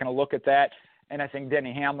NASCAR is taking a look at that. And I think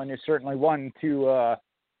Denny Hamlin is certainly one to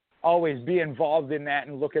always be involved in that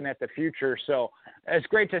and looking at the future. So it's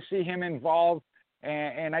great to see him involved,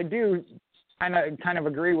 and I do kind of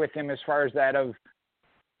agree with him as far as that of,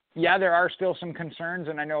 yeah, there are still some concerns,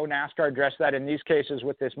 and I know NASCAR addressed that in these cases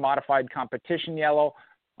with this modified competition yellow.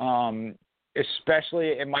 Especially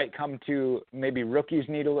it might come to maybe rookies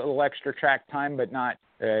need a little extra track time, but not,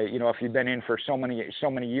 if you've been in for so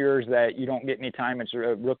many years that you don't get any time, it's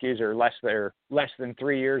rookies or less than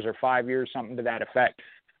 3 years or 5 years, something to that effect.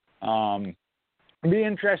 It'd be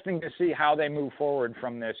interesting to see how they move forward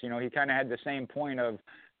from this. He kind of had the same point of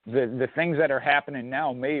the things that are happening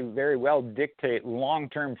now may very well dictate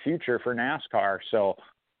long-term future for NASCAR. So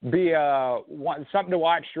be something to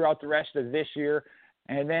watch throughout the rest of this year.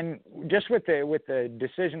 And then just with the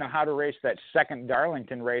decision of how to race that second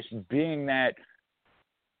Darlington race, being that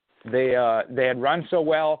they had run so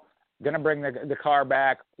well, going to bring the car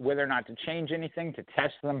back, whether or not to change anything, to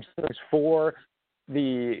test themselves for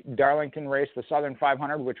the Darlington race, the Southern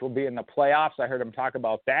 500, which will be in the playoffs. I heard him talk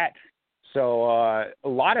about that. So a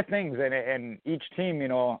lot of things, and each team,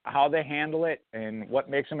 how they handle it and what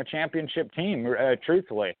makes them a championship team,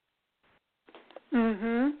 truthfully.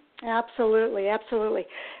 Mm-hmm. Absolutely, absolutely.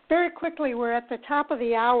 Very quickly, we're at the top of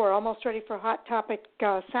the hour, almost ready for Hot Topic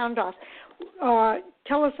Sound Off.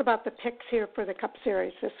 Tell us about the picks here for the Cup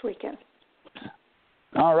Series this weekend.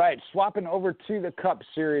 All right, swapping over to the Cup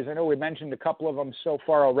Series. I know we mentioned a couple of them so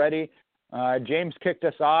far already. James kicked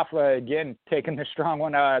us off, again, taking the strong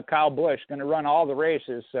one. Kyle Busch, going to run all the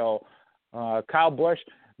races. So Kyle Busch,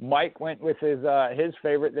 Mike went with his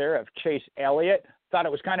favorite there of Chase Elliott. Thought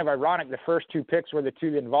it was kind of ironic the first 2 picks were the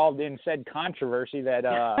 2 involved in said controversy that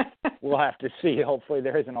we'll have to see. Hopefully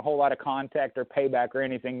there isn't a whole lot of contact or payback or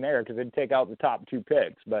anything there because it'd take out the top 2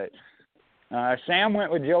 picks. But Sam went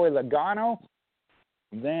with Joey Logano.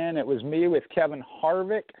 Then it was me with Kevin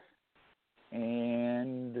Harvick.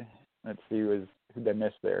 And let's see who did I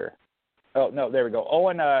miss there. Oh, no, there we go.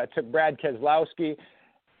 Owen took Brad Keselowski.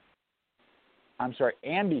 I'm sorry,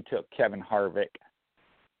 Andy took Kevin Harvick.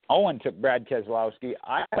 Owen took Brad Keselowski.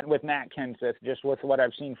 I went with Matt Kenseth, just with what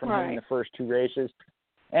I've seen from him in the first 2 races.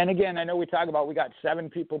 And again, I know we talk about we got 7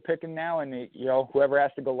 people picking now, and whoever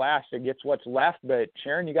has to go last, it gets what's left. But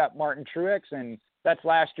Sharon, you got Martin Truex, and that's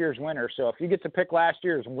last year's winner. So if you get to pick last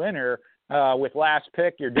year's winner with last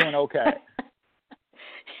pick, you're doing okay.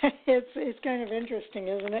 It's kind of interesting,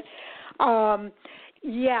 isn't it?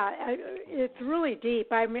 It's really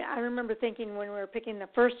deep. I mean, I remember thinking when we were picking the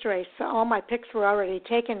first race, all my picks were already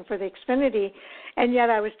taken for the Xfinity, and yet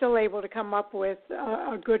I was still able to come up with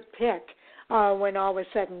a good pick when all was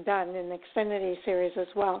said and done in the Xfinity Series as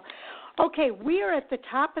well. Okay, we are at the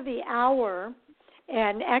top of the hour,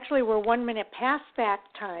 and actually we're 1 minute past that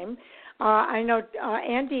time. I know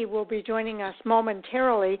Andy will be joining us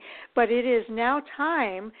momentarily, but it is now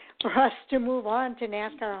time for us to move on to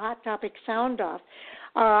NASCAR Hot Topic Sound Off.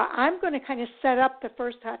 I'm going to kind of set up the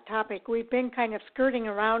first hot topic. We've been kind of skirting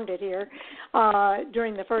around it here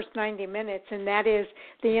during the first 90 minutes, and that is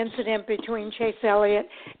the incident between Chase Elliott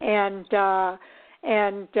and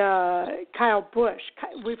Kyle Busch.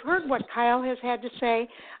 We've heard what Kyle has had to say.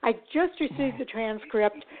 I just received the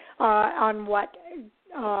transcript on what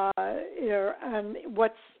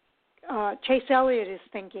Chase Elliott is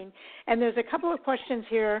thinking, and there's a couple of questions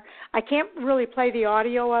here. I can't really play the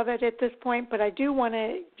audio of it at this point, but I do want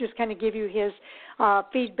to just kind of give you his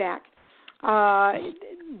feedback.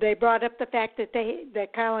 They brought up the fact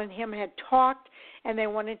that Kyle and him had talked, and they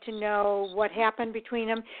wanted to know what happened between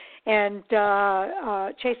them. And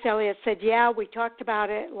Chase Elliott said, yeah, we talked about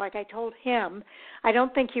it like I told him. I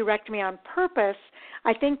don't think he wrecked me on purpose.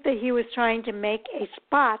 I think that he was trying to make a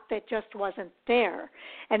spot that just wasn't there.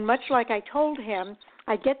 And much like I told him,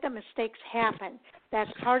 I get that mistakes happen. That's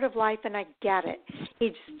part of life, and I get it.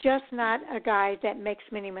 He's just not a guy that makes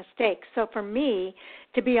many mistakes. So for me,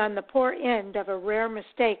 to be on the poor end of a rare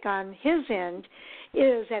mistake on his end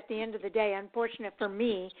is, at the end of the day, unfortunate for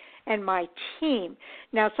me and my team.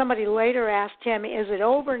 Now, somebody later asked him, is it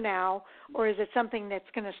over now, or is it something that's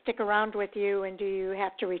going to stick around with you, and do you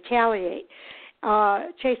have to retaliate?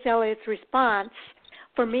 Chase Elliott's response,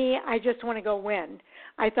 for me, I just want to go win.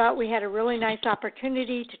 I thought we had a really nice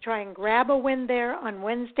opportunity to try and grab a win there on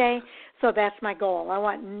Wednesday, so that's my goal. I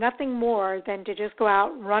want nothing more than to just go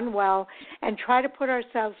out, run well, and try to put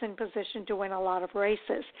ourselves in position to win a lot of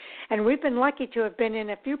races. And we've been lucky to have been in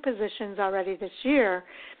a few positions already this year.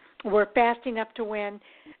 We're fast enough to win.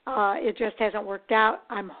 It just hasn't worked out.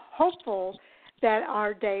 I'm hopeful that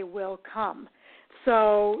our day will come.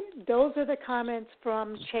 So those are the comments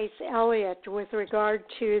from Chase Elliott with regard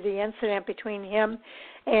to the incident between him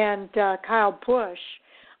and Kyle Busch.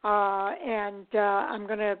 I'm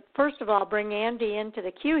going to, first of all, bring Andy into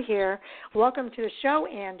the queue here. Welcome to the show,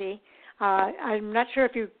 Andy. I'm not sure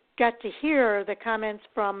if you got to hear the comments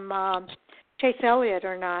from Chase Elliott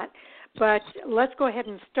or not, but let's go ahead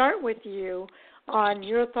and start with you on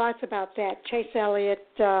your thoughts about that Chase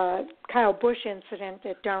Elliott-Kyle Busch incident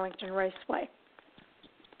at Darlington Raceway.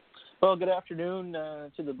 Well, good afternoon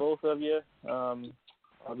to the both of you.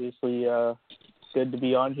 Obviously, good to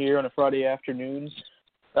be on here on a Friday afternoon.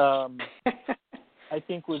 I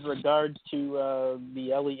think with regard to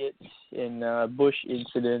the Elliott and Busch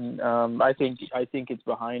incident, I think it's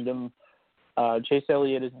behind him. Chase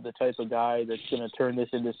Elliott isn't the type of guy that's going to turn this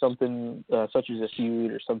into something such as a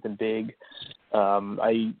feud or something big.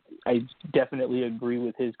 I definitely agree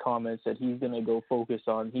with his comments that he's going to go focus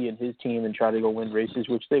on he and his team and try to go win races,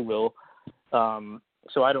 which they will.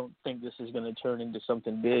 So I don't think this is going to turn into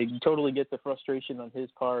something big. You totally get the frustration on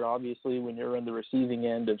his part, obviously, when you're on the receiving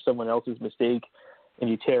end of someone else's mistake and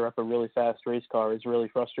you tear up a really fast race car. It's really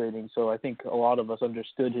frustrating. So I think a lot of us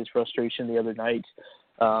understood his frustration the other night.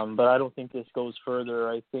 But I don't think this goes further.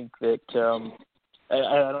 I think that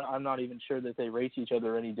I'm not even sure that they race each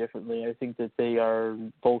other any differently. I think that they are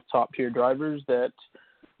both top-tier drivers that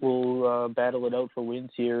will battle it out for wins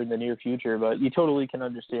here in the near future. But you totally can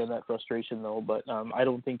understand that frustration, though. But I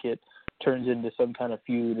don't think it turns into some kind of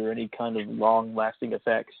feud or any kind of long-lasting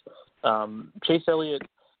effects. Chase Elliott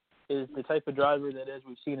is the type of driver that, as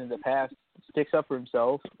we've seen in the past, sticks up for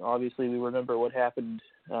himself. Obviously, we remember what happened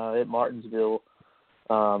at Martinsville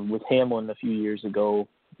with Hamlin a few years ago.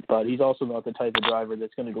 But he's also not the type of driver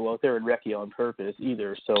that's going to go out there and wreck you on purpose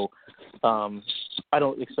either. So I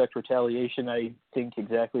don't expect retaliation. I think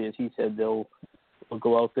exactly as he said, they'll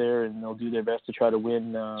go out there and they'll do their best to try to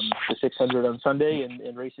win the 600 on Sunday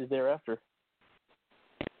and races thereafter.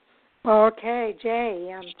 Okay,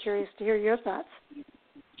 Jay, I'm curious to hear your thoughts.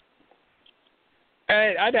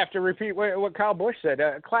 I'd have to repeat what Kyle Busch said.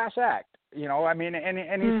 Class act, you know. I mean,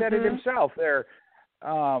 and he said it himself there.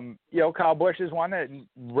 Kyle Busch is one that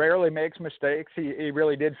rarely makes mistakes. He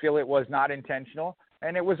really did feel it was not intentional,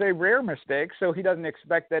 and it was a rare mistake, so he doesn't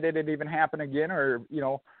expect that it'd even happen again or,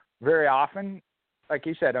 very often. Like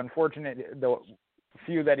he said, unfortunate, the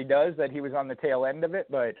few that he does, that he was on the tail end of it,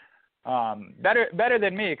 but better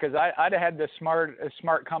than me, because I'd have had the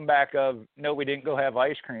smart comeback of, no, we didn't go have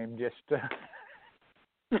ice cream, just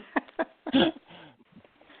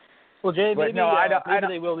Well, Jay, maybe, maybe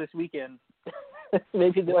they will this weekend.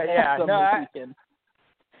 Maybe they'll have some this weekend.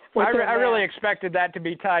 I really expected that to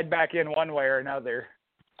be tied back in one way or another.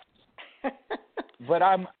 But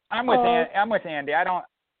I'm with Andy. I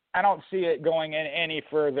don't see it going in any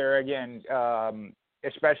further again.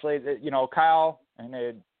 Especially Kyle, and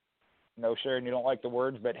Sharon, you don't like the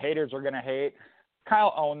words, but haters are going to hate.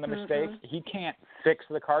 Kyle owned the mistake. He can't fix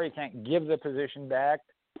the car. He can't give the position back.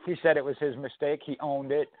 He said it was his mistake. He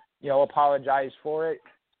owned it. Apologized for it.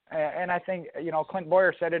 And I think, Clint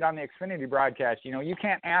Boyer said it on the Xfinity broadcast, you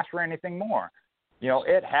can't ask for anything more.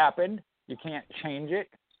 It happened. You can't change it.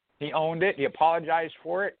 He owned it. He apologized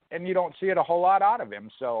for it. And you don't see it a whole lot out of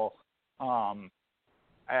him. So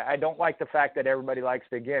I don't like the fact that everybody likes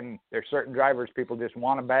to, again, there's certain drivers people just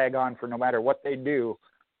want to bag on for no matter what they do.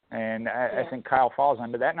 And I think Kyle falls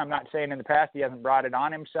under that. And I'm not saying in the past he hasn't brought it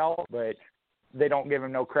on himself, but they don't give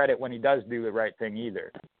him no credit when he does do the right thing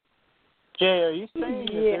either. Jay, are you saying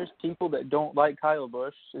that there's people that don't like Kyle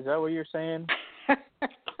Busch? Is that what you're saying?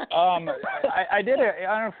 I did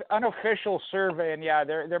an unofficial survey, and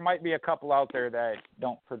there might be a couple out there that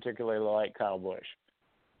don't particularly like Kyle Busch.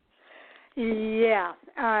 Yeah,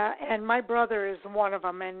 and my brother is one of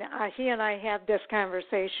them, and he and I had this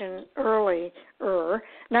conversation earlier,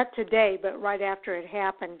 not today, but right after it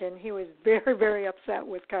happened, and he was very, very upset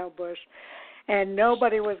with Kyle Busch, and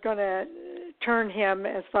nobody was going to turn him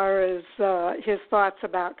as far as his thoughts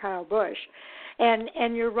about Kyle Busch.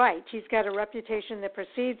 And you're right, he's got a reputation that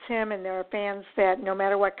precedes him, and there are fans that no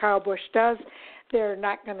matter what Kyle Busch does, they're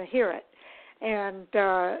not going to hear it. And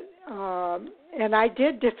I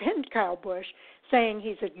did defend Kyle Busch, saying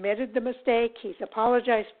he's admitted the mistake, he's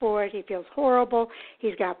apologized for it, he feels horrible,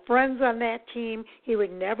 he's got friends on that team, he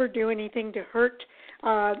would never do anything to hurt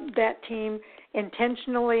that team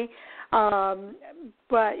intentionally,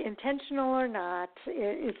 but intentional or not,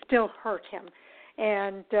 it still hurt him.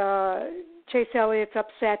 And Chase Elliott's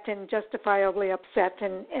upset and justifiably upset,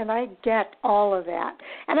 and I get all of that.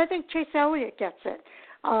 And I think Chase Elliott gets it.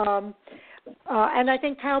 And I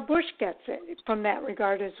think Kyle Busch gets it from that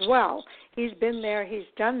regard as well. He's been there, he's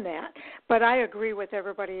done that. But I agree with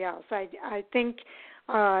everybody else. I think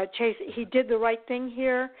Chase, he did the right thing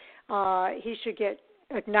here. He should get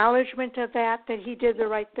acknowledgement of that he did the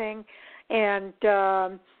right thing. And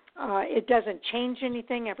it doesn't change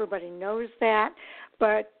anything. Everybody knows that.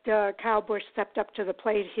 But Kyle Busch stepped up to the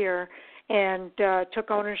plate here and took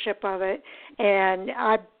ownership of it. And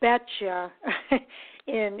I bet you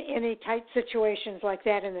in any tight situations like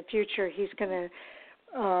that in the future, he's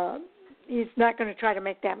not going to try to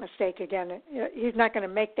make that mistake again. He's not going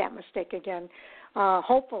to make that mistake again,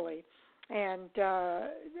 hopefully. And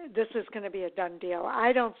this is going to be a done deal.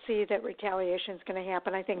 I don't see that retaliation is going to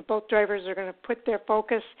happen. I think both drivers are going to put their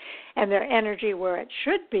focus and their energy where it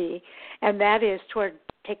should be, and that is toward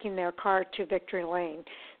taking their car to victory lane.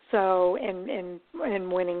 So and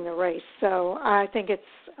winning the race. So I think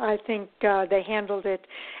they handled it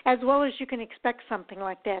as well as you can expect something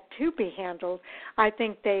like that to be handled. I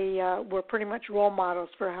think they were pretty much role models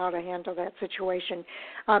for how to handle that situation.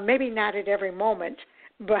 Maybe not at every moment,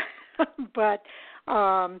 but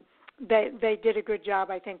they did a good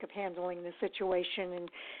job, I think, of handling the situation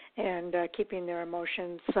and keeping their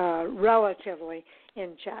emotions relatively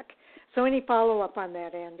in check. So any follow-up on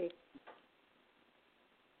that, Andy?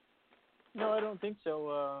 No, I don't think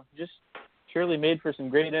so. Just surely made for some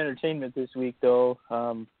great entertainment this week, though.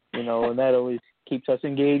 And that always keeps us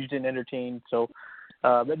engaged and entertained. So,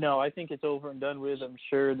 but no, I think it's over and done with. I'm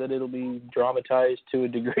sure that it'll be dramatized to a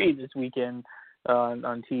degree this weekend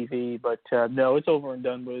on TV. But no, it's over and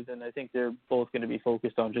done with, and I think they're both going to be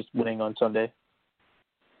focused on just winning on Sunday.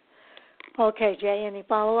 Okay, Jay, any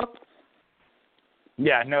follow-up?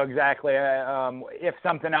 Yeah, no, exactly. If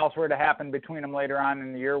something else were to happen between them later on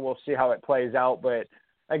in the year, we'll see how it plays out. But,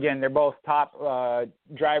 again, they're both top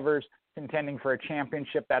drivers contending for a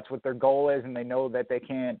championship. That's what their goal is, and they know that they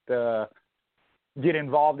can't get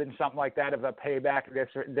involved in something like that of a payback,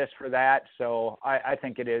 this for that. So I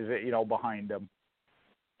think it is, behind them.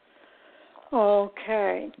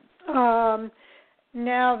 Okay.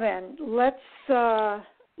 Now then, let's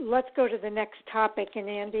go to the next topic, and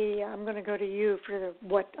Andy, I'm going to go to you for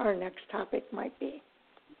what our next topic might be.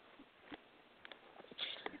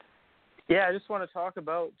 Yeah, I just want to talk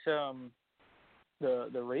about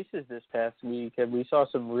the races this past week. And we saw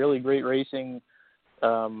some really great racing,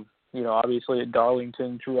 obviously at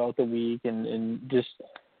Darlington throughout the week, and just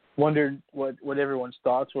wondered what everyone's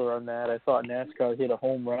thoughts were on that. I thought NASCAR hit a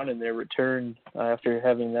home run in their return after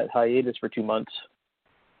having that hiatus for 2 months.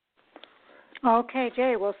 Okay,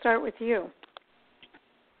 Jay, we'll start with you.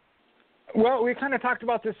 Well, we kind of talked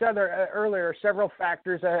about this earlier, several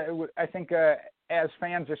factors. I think as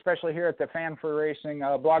fans, especially here at the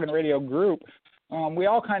Fan4Racing blog and radio group, we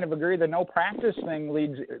all kind of agree the no practice thing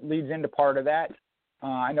leads into part of that.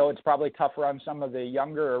 I know it's probably tougher on some of the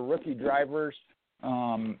younger or rookie drivers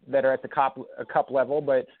that are at the cup level,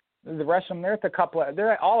 but the rest of them, they're at the cup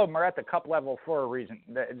level. All of them are at the cup level for a reason.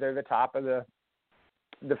 They're the top of the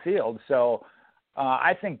field. So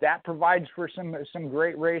I think that provides for some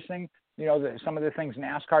great racing. Some of the things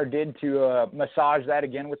NASCAR did to massage that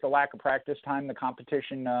again with the lack of practice time, the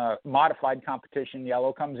competition, modified competition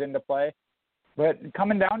yellow comes into play. But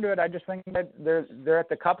coming down to it, I just think that they're at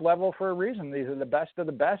the cup level for a reason. These are the best of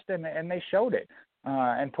the best, and they showed it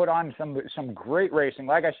and put on some great racing.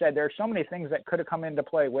 Like I said, there are so many things that could have come into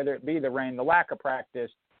play, whether it be the rain, the lack of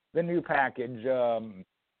practice, the new package.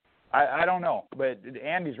 I don't know, but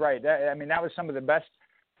Andy's right. That was some of the best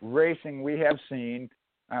racing we have seen.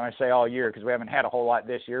 I say all year because we haven't had a whole lot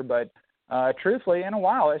this year, but truthfully, in a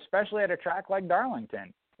while, especially at a track like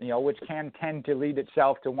Darlington, which can tend to lead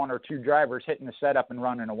itself to one or two drivers hitting the setup and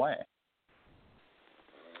running away.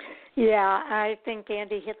 Yeah, I think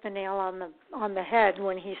Andy hit the nail on the head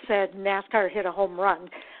when he said NASCAR hit a home run.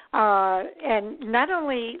 And not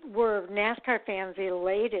only were NASCAR fans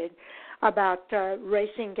elated about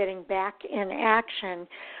racing getting back in action,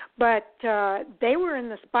 but they were in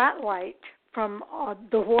the spotlight from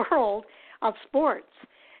the world of sports.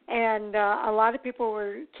 And a lot of people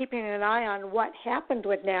were keeping an eye on what happened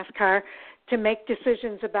with NASCAR to make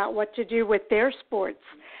decisions about what to do with their sports.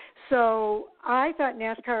 So I thought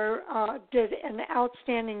NASCAR did an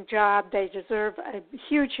outstanding job. They deserve a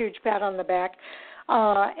huge, huge pat on the back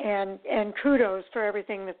and kudos for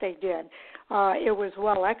everything that they did. It was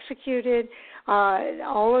well executed.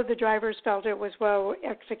 All of the drivers felt it was well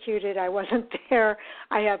executed. I wasn't there.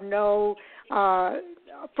 I have no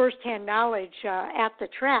firsthand knowledge at the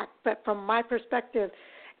track, but from my perspective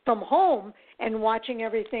from home and watching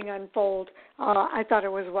everything unfold, I thought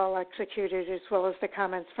it was well executed, as well as the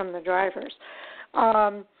comments from the drivers.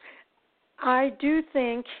 I do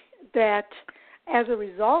think that as a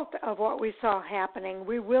result of what we saw happening,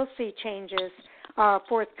 we will see changes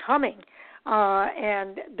forthcoming,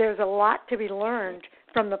 and there's a lot to be learned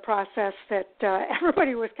from the process that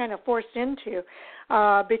everybody was kind of forced into,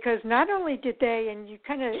 because not only did they, and you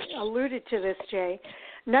kind of alluded to this, Jay,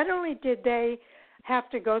 not only did they have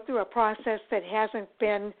to go through a process that hasn't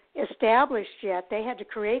been established yet, they had to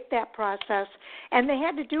create that process, and they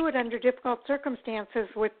had to do it under difficult circumstances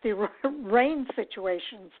with the rain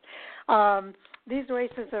situations. These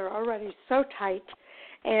races are already so tight,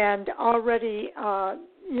 and already,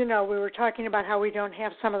 we were talking about how we don't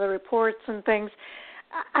have some of the reports and things.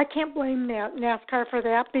 I can't blame NASCAR for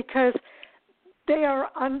that, because they are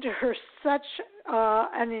under such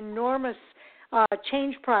an enormous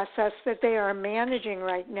change process that they are managing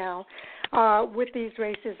right now with these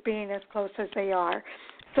races being as close as they are.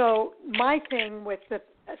 So my thing with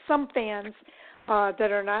some fans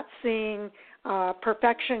that are not seeing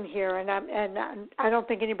perfection here, and I don't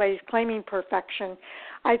think anybody's claiming perfection,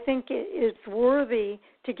 I think it's worthy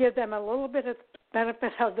to give them a little bit of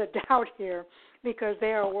benefit of the doubt here, because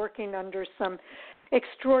they are working under some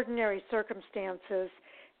extraordinary circumstances,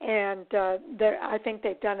 and I think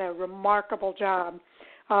they've done a remarkable job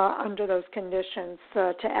under those conditions,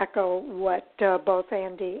 to echo what both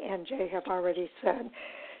Andy and Jay have already said.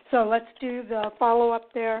 So let's do the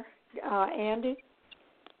follow-up there, Andy,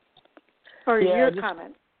 or your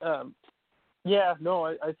comment. I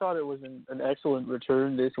thought it was an excellent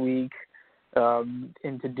return this week,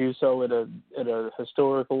 and to do so at a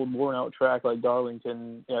historical, worn-out track like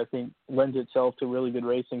Darlington, I think lends itself to really good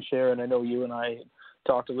racing. Sharon, I know you and I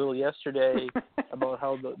talked a little yesterday about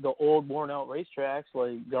how the old, worn-out racetracks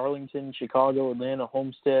like Darlington, Chicago, Atlanta,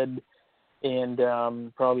 Homestead, and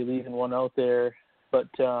probably leaving one out there, but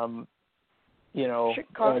Darlington,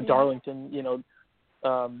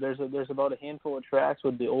 there's about a handful of tracks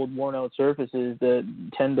with the old, worn-out surfaces that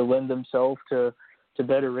tend to lend themselves to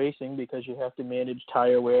better racing, because you have to manage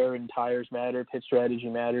tire wear, and tires matter, pit strategy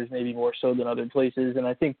matters, maybe more so than other places. And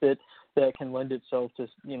I think that can lend itself to,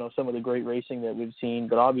 some of the great racing that we've seen.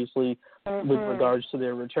 But obviously, with regards to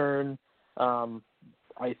their return, I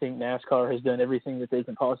I think NASCAR has done everything that they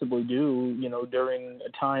can possibly do, during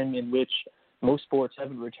a time in which most sports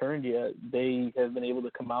haven't returned yet. They have been able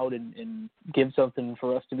to come out and give something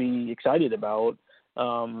for us to be excited about.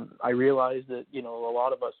 I realize that, a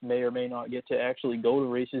lot of us may or may not get to actually go to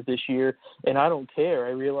races this year, and I don't care.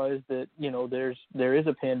 I realize that, there is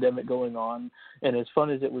a pandemic going on, and as fun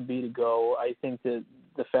as it would be to go, I think that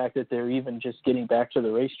the fact that they're even just getting back to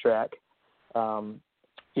the racetrack,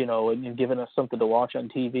 and giving us something to watch on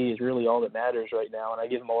TV is really all that matters right now. And I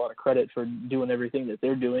give them a lot of credit for doing everything that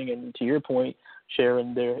they're doing. And to your point,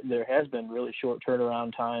 Sharon, there has been really short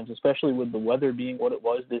turnaround times, especially with the weather being what it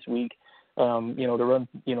was this week. To run,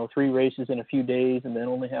 3 races in a few days and then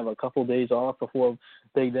only have a couple days off before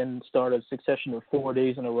they then start a succession of 4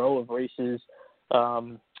 days in a row of races.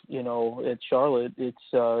 At Charlotte,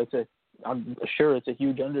 I'm sure it's a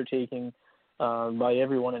huge undertaking by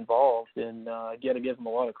everyone involved, and I got to give them a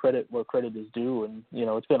lot of credit where credit is due, and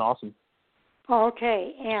it's been awesome.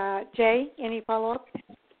 Okay, Jay, any follow-up?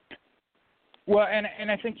 Well,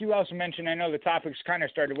 and I think you also mentioned, I know the topics kind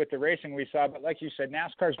of started with the racing we saw, but like you said,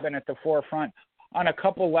 NASCAR's been at the forefront on a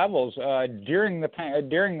couple levels. During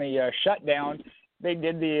the shutdown, they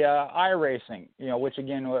did the iRacing, which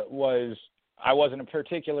again I wasn't a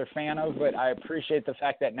particular fan of, but I appreciate the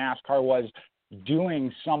fact that NASCAR was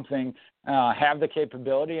doing something, have the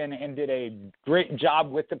capability, and did a great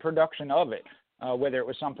job with the production of it. Whether it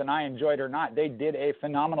was something I enjoyed or not, they did a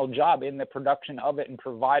phenomenal job in the production of it and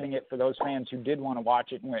providing it for those fans who did want to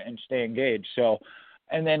watch it and stay engaged. So,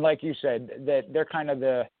 and then like you said, that they're kind of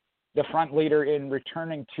the front leader in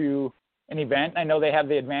returning to an event. I know they have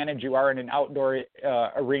the advantage. You are in an outdoor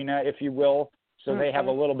arena, if you will, so they have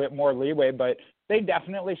a little bit more leeway, but they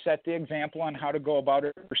definitely set the example on how to go about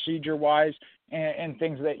it procedure-wise and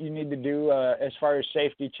things that you need to do as far as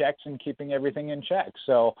safety checks and keeping everything in check.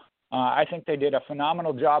 So I think they did a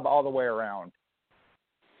phenomenal job all the way around.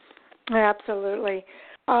 Absolutely.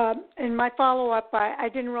 In my follow-up, I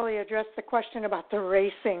didn't really address the question about the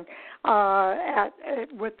racing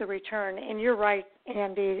with the return. And you're right,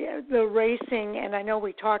 Andy, the racing, and I know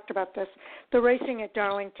we talked about this, the racing at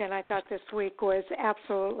Darlington I thought this week was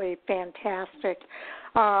absolutely fantastic.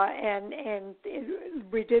 And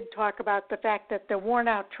we did talk about the fact that the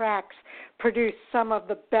worn-out tracks produced some of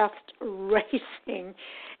the best racing,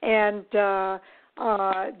 and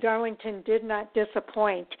Darlington did not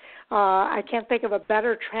disappoint. I can't think of a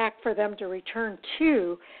better track for them to return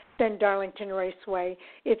to than Darlington Raceway.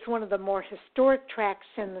 It's one of the more historic tracks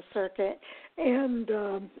in the circuit, and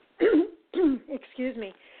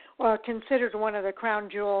considered one of the crown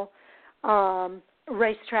jewel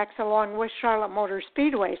racetracks along with Charlotte Motor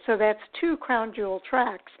Speedway. So that's 2 crown jewel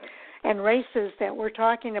tracks and races that we're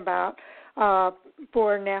talking about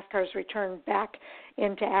for NASCAR's return back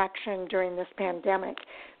into action during this pandemic.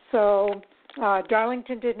 So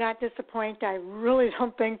Darlington did not disappoint. I really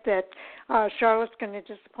don't think that Charlotte's going to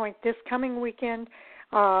disappoint this coming weekend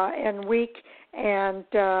and week. And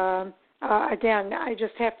again, I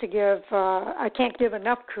just have to give, I can't give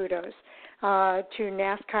enough kudos to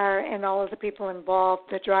NASCAR and all of the people involved,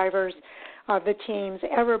 the drivers, the teams,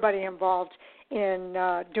 everybody involved in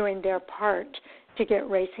doing their part to get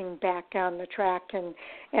racing back on the track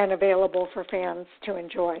and available for fans to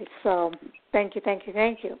enjoy. So thank you.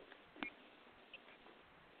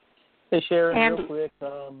 Hey, Sharon, Andy.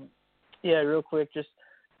 real quick, just,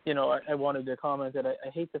 I wanted to comment that I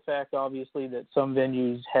hate the fact, obviously, that some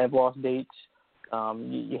venues have lost dates.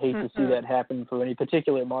 You hate to see that happen for any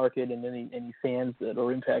particular market and any fans that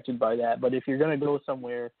are impacted by that. But if you're going to go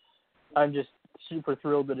somewhere, I'm just super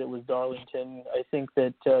thrilled that it was Darlington. I think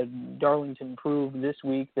that Darlington proved this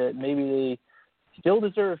week that maybe they still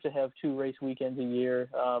deserve to have 2 race weekends a year,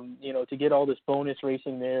 to get all this bonus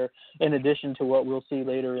racing there in addition to what we'll see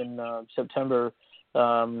later in September.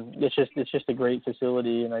 It's just a great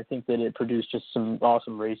facility, and I think that it produced just some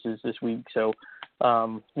awesome races this week. So,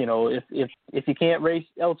 if you can't race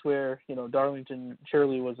elsewhere, Darlington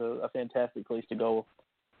surely was a fantastic place to go.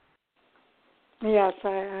 Yes,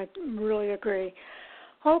 I really agree.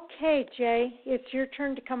 Okay, Jay, it's your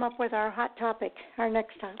turn to come up with our hot topic, our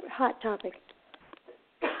next hot topic.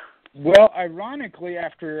 Well, ironically,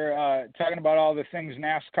 after talking about all the things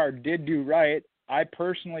NASCAR did do right, I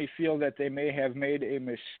personally feel that they may have made a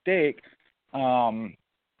mistake.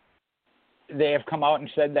 They have come out and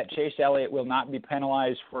said that Chase Elliott will not be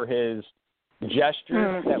penalized for his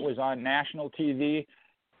gesture that was on national TV,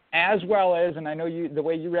 as well as, and I know the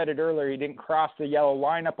way you read it earlier, he didn't cross the yellow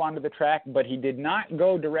line up onto the track, but he did not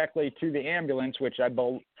go directly to the ambulance, which I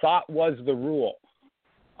thought was the rule.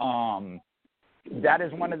 That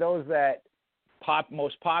is one of those that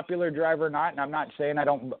most popular driver or not, and I'm not saying I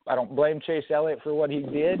don't blame Chase Elliott for what he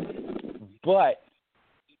did, but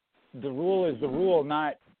the rule is the rule,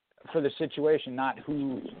 not for the situation, not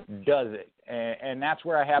who does it. And that's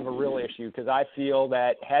where I have a real issue, because I feel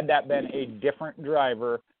that had that been a different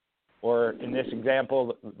driver, or in this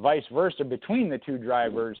example, vice versa between the two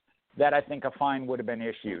drivers, that I think a fine would have been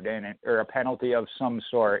issued or a penalty of some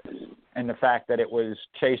sort. And the fact that it was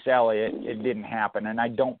Chase Elliott, it didn't happen, and I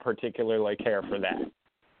don't particularly care for that.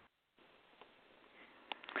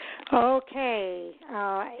 Okay.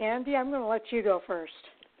 Andy, I'm going to let you go first.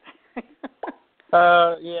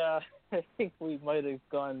 Yeah, I think we might have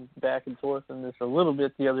gone back and forth on this a little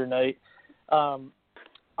bit the other night.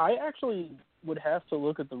 I actually would have to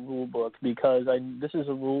look at the rule book, because this is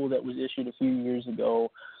a rule that was issued a few years ago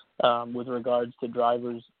with regards to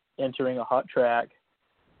drivers entering a hot track,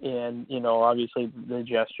 and, obviously the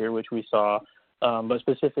gesture, which we saw, but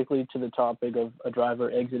specifically to the topic of a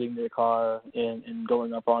driver exiting their car and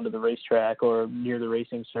going up onto the racetrack or near the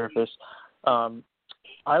racing surface.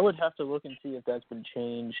 I would have to look and see if that's been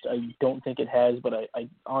changed. I don't think it has, but I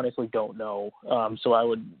honestly don't know. So I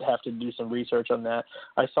would have to do some research on that.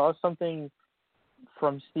 I saw something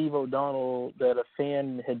from Steve O'Donnell that a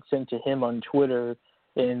fan had sent to him on Twitter,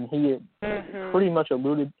 and he had pretty much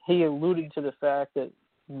alluded to the fact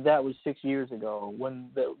that was 6 years ago,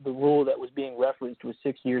 when the rule that was being referenced was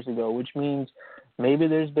 6 years ago, which means maybe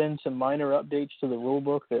there's been some minor updates to the rule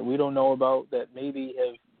book that we don't know about that maybe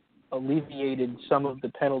have alleviated some of the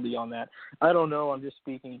penalty on that. I don't know. I'm just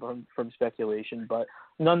speaking from speculation. But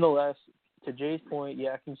nonetheless, to Jay's point,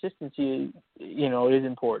 yeah, consistency, is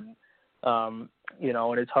important. And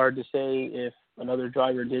it's hard to say if another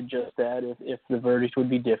driver did just that, if the verdict would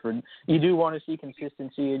be different. You do want to see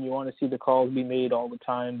consistency, and you want to see the calls be made all the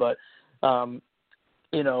time. But,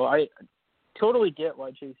 I totally get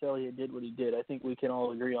why Chase Elliott did what he did. I think we can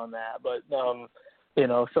all agree on that. But,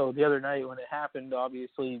 so the other night when it happened,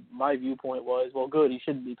 obviously my viewpoint was, well, good, he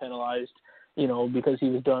shouldn't be penalized, because he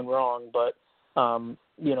was done wrong. But,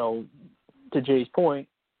 to Jay's point,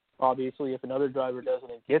 obviously if another driver does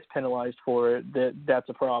it and gets penalized for it, that's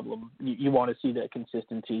a problem. You want to see that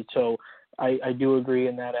consistency. So I do agree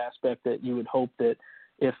in that aspect that you would hope that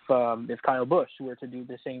if Kyle Busch were to do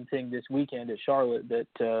the same thing this weekend at Charlotte,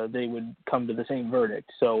 that they would come to the same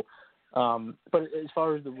verdict. So, but as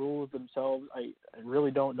far as the rules themselves, I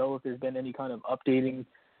really don't know if there's been any kind of updating,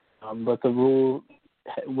 but the rule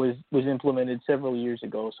was implemented several years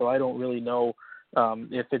ago, so I don't really know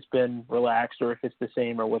if it's been relaxed or if it's the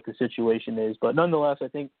same or what the situation is. But nonetheless, I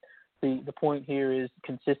think the point here is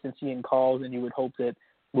consistency in calls, and you would hope that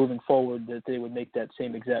moving forward that they would make that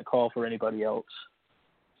same exact call for anybody else.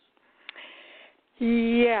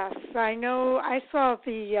 Yes, I know. I saw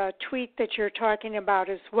the tweet that you're talking about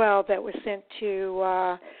as well that was sent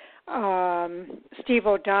to Steve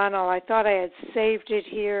O'Donnell. I thought I had saved it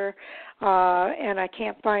here, and I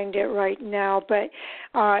can't find it right now. But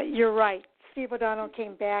you're right. Steve O'Donnell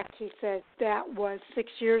came back. He said that was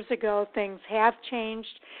 6 years ago. Things have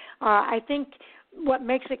changed. I think what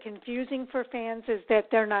makes it confusing for fans is that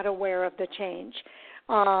they're not aware of the change.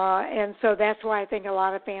 And so that's why I think a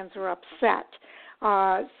lot of fans are upset.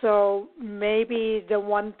 So maybe the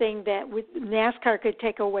one thing that NASCAR could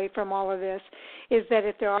take away from all of this is that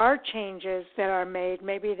if there are changes that are made,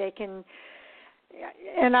 maybe they can,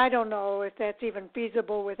 and I don't know if that's even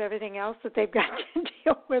feasible with everything else that they've got to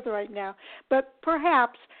deal with right now, but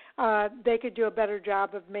perhaps they could do a better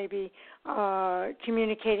job of maybe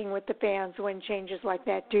communicating with the fans when changes like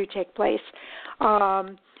that do take place.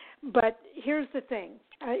 But here's the thing.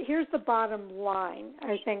 Here's the bottom line,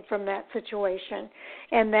 I think, from that situation,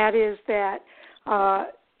 and that is that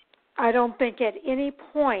I don't think at any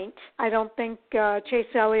point, Chase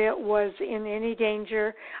Elliott was in any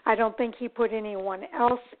danger. I don't think he put anyone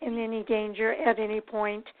else in any danger at any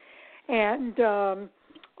point. And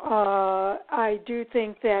I do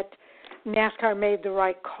think that NASCAR made the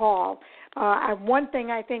right call. One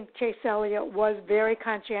thing I think Chase Elliott was very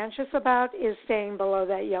conscientious about is staying below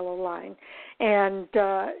that yellow line. And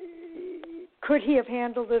could he have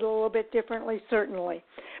handled it a little bit differently? Certainly.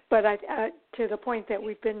 But to the point that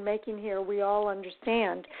we've been making here, we all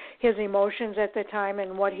understand his emotions at the time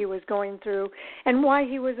and what he was going through and why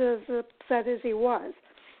he was as upset as he was.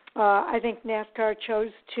 I think NASCAR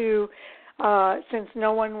chose to, since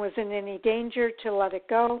no one was in any danger, to let it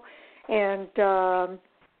go. And,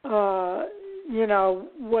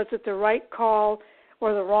 was it the right call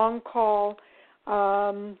or the wrong call?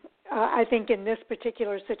 I think in this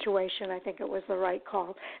particular situation, I think it was the right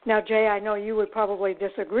call. Now, Jay, I know you would probably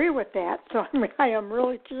disagree with that, so I am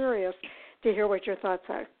really curious to hear what your thoughts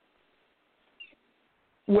are.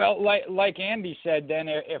 Well, like Andy said, then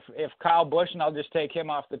if Kyle Busch, and I'll just take him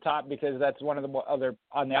off the top because that's one of the other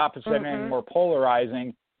on the opposite end, more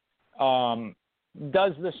polarizing,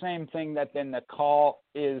 does the same thing, that then the call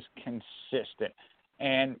is consistent.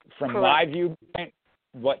 And from my viewpoint,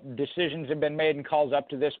 what decisions have been made and calls up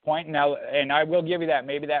to this point now, and I will give you that,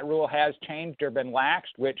 maybe that rule has changed or been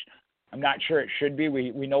laxed, which I'm not sure it should be.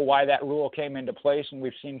 We know why that rule came into place, and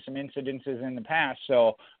we've seen some incidences in the past.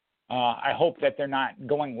 So I hope that they're not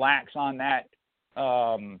going lax on that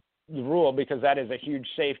rule, because that is a huge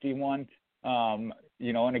safety one.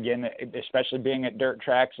 And again, especially being at dirt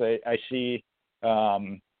tracks, I see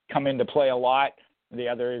come into play a lot. The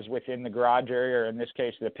other is within the garage area, or in this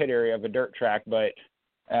case, the pit area of a dirt track. But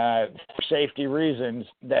for safety reasons,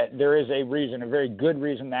 that there is a reason, a very good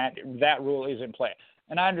reason that rule is in play.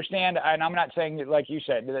 And I understand, and I'm not saying that, like you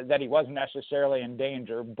said, that he wasn't necessarily in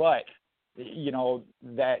danger, but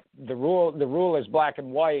that the rule is black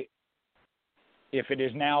and white. If it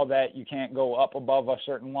is now that you can't go up above a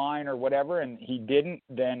certain line or whatever, and he didn't,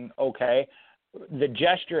 then okay. The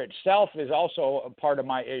gesture itself is also a part of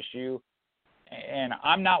my issue, and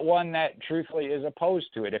I'm not one that truthfully is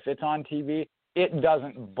opposed to it. If it's on TV, it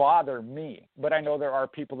doesn't bother me, but I know there are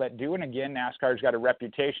people that do, and again, NASCAR's got a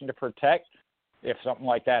reputation to protect. If something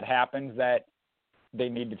like that happens, that they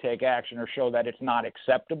need to take action or show that it's not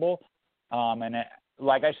acceptable.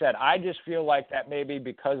 Like I said, I just feel like that maybe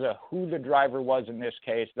because of who the driver was in this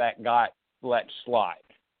case, that got let slide.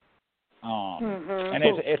 And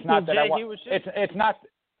it's not that Jay, it's not.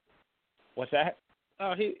 What's that?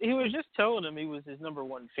 Oh, he was just telling him he was his number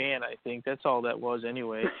one fan. I think that's all that was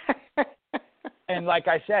anyway. And like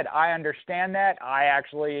I said, I understand that. I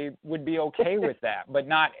actually would be okay with that, but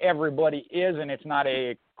not everybody is, and it's not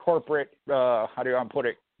a corporate. How do you want to put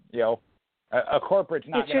it? A corporate's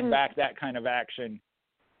not going to back that kind of action.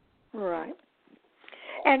 Right.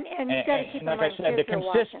 And you've got to keep in mind, like I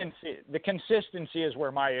said, the consistency is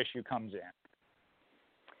where my issue comes in.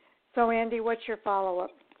 So, Andy, what's your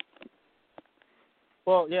follow-up?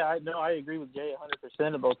 Well, yeah, I agree with Jay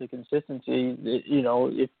 100% about the consistency.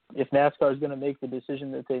 If NASCAR is going to make the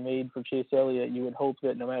decision that they made for Chase Elliott, you would hope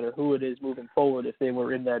that no matter who it is moving forward, if they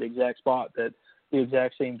were in that exact spot, that the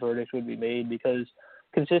exact same verdict would be made, because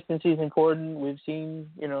consistency is important. We've seen,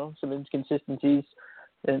 some inconsistencies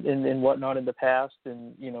and whatnot in the past,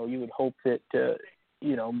 and, you would hope that,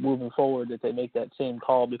 moving forward that they make that same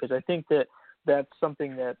call, because I think that's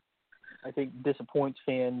something that I think disappoints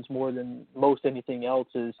fans more than most anything else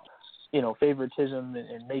is, favoritism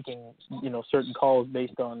and making, certain calls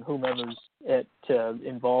based on whomever's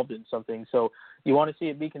involved in something. So you want to see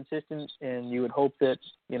it be consistent, and you would hope that,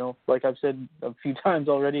 like I've said a few times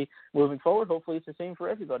already, moving forward, hopefully it's the same for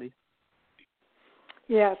everybody.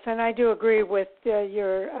 Yes, and I do agree with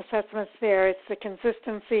your assessments there. It's the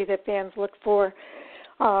consistency that fans look for.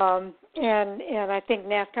 And I think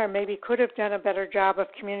NASCAR maybe could have done a better job of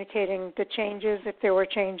communicating the changes, if there were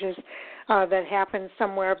changes that happened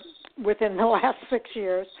somewhere within the last 6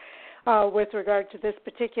 years with regard to this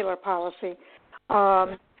particular policy.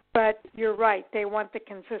 But you're right, they want the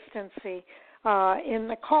consistency in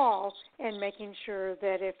the call, and making sure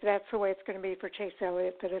that if that's the way it's going to be for Chase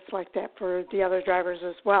Elliott, that it's like that for the other drivers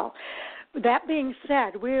as well. That being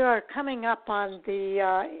said, we are coming up on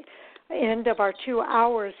the end of our 2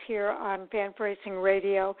 hours here on Fan4Racing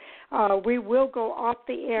Radio. We will go off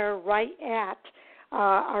the air right at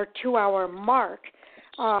our 2-hour mark.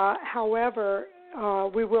 However,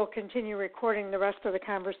 we will continue recording the rest of the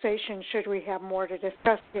conversation should we have more to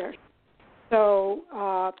discuss here.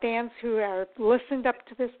 So fans who have listened up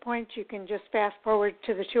to this point, you can just fast forward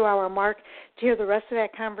to the 2-hour mark to hear the rest of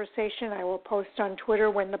that conversation. I will post on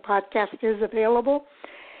Twitter when the podcast is available.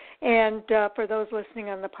 And for those listening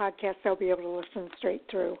on the podcast, they'll be able to listen straight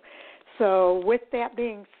through. So with that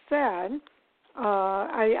being said,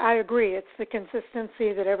 I agree. It's the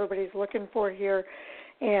consistency that everybody's looking for here.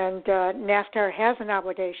 And NASCAR has an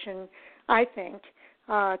obligation, I think,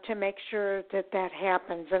 to make sure that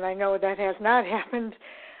happens. And I know that has not happened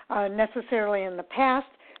necessarily in the past,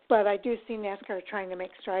 but I do see NASCAR trying to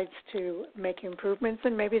make strides to make improvements,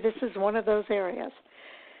 and maybe this is one of those areas.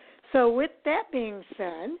 So with that being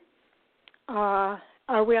said, are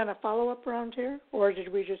we on a follow-up round here, or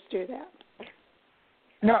did we just do that?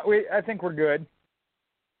 No, I think we're good.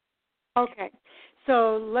 Okay.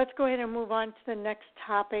 So let's go ahead and move on to the next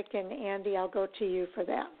topic, and Andy, I'll go to you for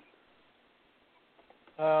that.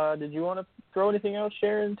 Did you want to throw anything else,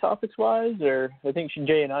 Sharon, topics-wise, or I think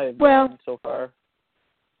Jay and I have done so far?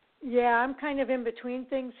 Yeah, I'm kind of in between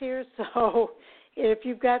things here, so if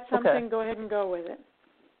you've got something, Go ahead and go with it.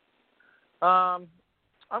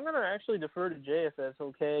 I'm going to actually defer to Jay if that's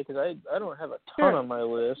okay, because I don't have a ton on my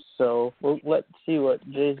list. So let's see what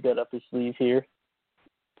Jay's got up his sleeve here.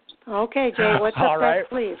 Okay, Jay, what's up that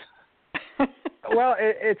sleeve? Well,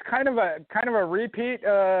 it's kind of a repeat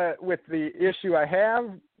with the issue I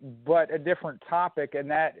have, but a different topic,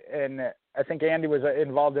 and I think Andy was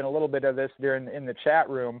involved in a little bit of this in the chat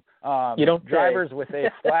room. Drivers with a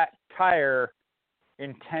flat tire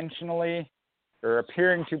intentionally or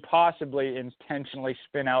appearing to possibly intentionally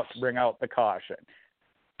spin out to bring out the caution.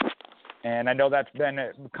 And I know that's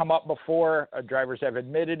come up before. Drivers have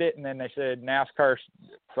admitted it, and then they said NASCAR,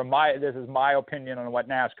 this is my opinion on what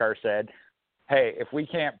NASCAR said, hey, if we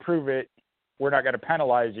can't prove it, we're not going to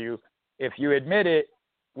penalize you. If you admit it,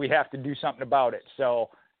 we have to do something about it. So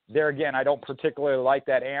there again, I don't particularly like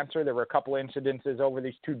that answer. There were a couple incidences over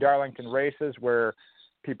these 2 Darlington races where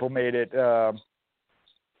people made it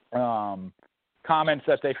comments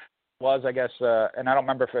that they was, I guess, and I don't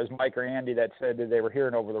remember if it was Mike or Andy that said that they were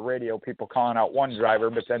hearing over the radio people calling out one driver,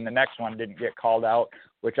 but then the next one didn't get called out,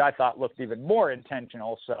 which I thought looked even more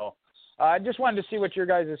intentional. So I just wanted to see what your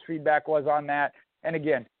guys' feedback was on that. And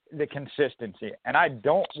again, the consistency. And I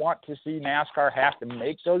don't want to see NASCAR have to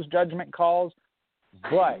make those judgment calls,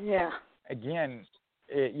 but again,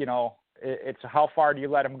 it's how far do you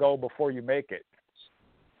let them go before you make it?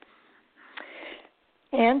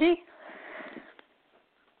 Andy?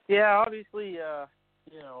 Yeah, obviously,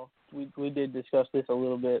 we did discuss this a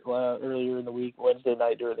little bit earlier in the week, Wednesday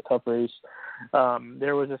night during the Cup race.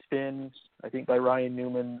 There was a spin, I think, by Ryan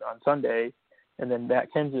Newman on Sunday, and then Matt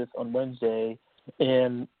Kenseth on Wednesday.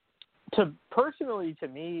 And personally, to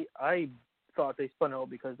me, I thought they spun out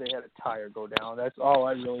because they had a tire go down. That's all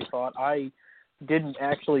I really thought. I didn't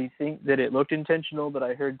actually think that it looked intentional, but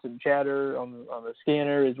I heard some chatter on the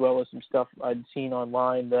scanner as well as some stuff I'd seen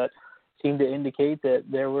online that seemed to indicate that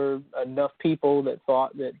there were enough people that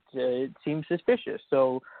thought that it seemed suspicious.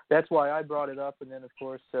 So that's why I brought it up. And then, of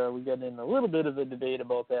course, we got in a little bit of a debate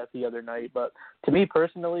about that the other night. But to me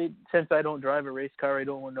personally, since I don't drive a race car, I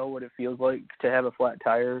don't know what it feels like to have a flat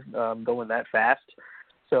tire going that fast.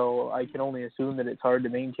 So I can only assume that it's hard to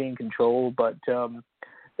maintain control. But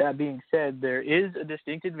that being said, there is a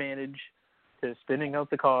distinct advantage to spinning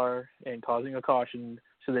out the car and causing a caution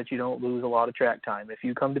so that you don't lose a lot of track time. If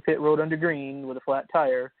you come to pit road under green with a flat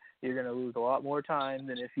tire, you're going to lose a lot more time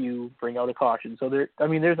than if you bring out a caution. So there's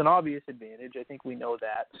an obvious advantage. I think we know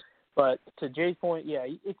that. But to Jay's point,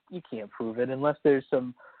 you can't prove it unless there's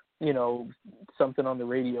some, something on the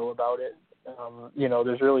radio about it.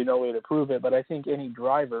 There's really no way to prove it. But I think any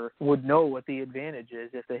driver would know what the advantage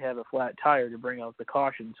is if they have a flat tire to bring out the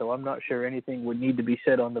caution. So I'm not sure anything would need to be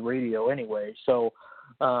said on the radio anyway. So,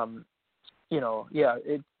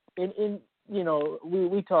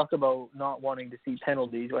 we talk about not wanting to see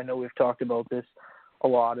penalties. I know we've talked about this a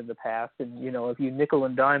lot in the past. And, if you nickel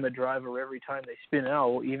and dime a driver every time they spin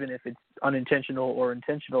out, even if it's unintentional or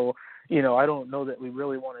intentional, I don't know that we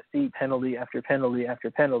really want to see penalty after penalty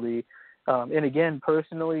after penalty. And again,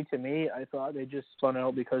 personally, to me, I thought they just spun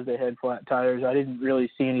out because they had flat tires. I didn't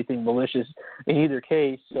really see anything malicious in either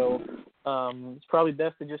case. So it's probably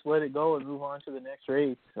best to just let it go and move on to the next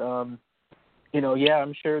race.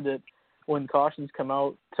 I'm sure that when cautions come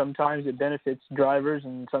out, sometimes it benefits drivers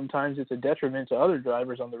and sometimes it's a detriment to other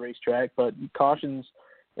drivers on the racetrack. But cautions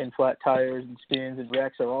and flat tires and spins and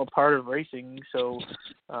wrecks are all part of racing. So,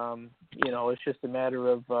 it's just a matter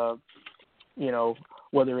of,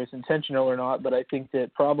 whether it's intentional or not. But I think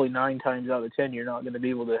that probably 9 times out of 10, you're not going to be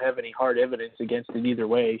able to have any hard evidence against it either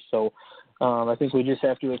way. So I think we just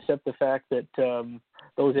have to accept the fact that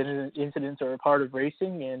those incidents are a part of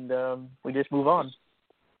racing, and we just move on.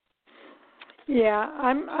 Yeah,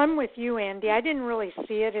 I'm with you, Andy. I didn't really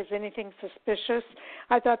see it as anything suspicious.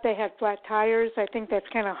 I thought they had flat tires. I think that's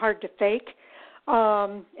kind of hard to fake.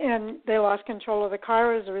 And they lost control of the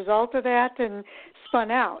car as a result of that and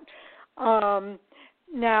spun out.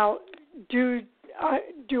 Now, do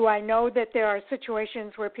I know that there are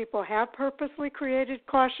situations where people have purposely created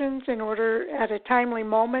cautions in order at a timely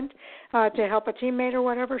moment to help a teammate or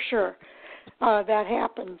whatever? Sure, that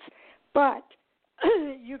happens. But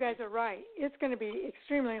you guys are right. It's going to be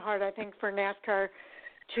extremely hard, I think, for NASCAR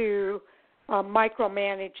to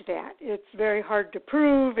micromanage that. It's very hard to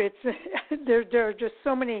prove. There are just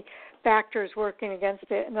so many factors working against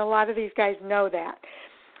it, and a lot of these guys know that.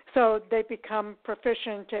 So they become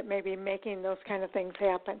proficient at maybe making those kind of things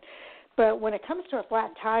happen. But when it comes to a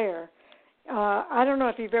flat tire, I don't know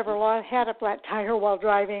if you've ever had a flat tire while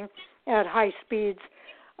driving at high speeds,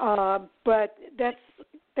 but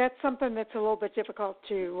that's something that's a little bit difficult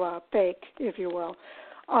to fake, if you will.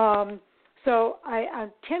 So I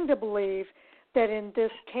tend to believe that in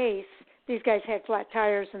this case, these guys had flat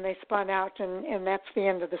tires and they spun out, and that's the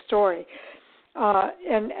end of the story.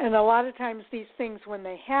 And a lot of times these things, when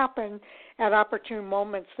they happen at opportune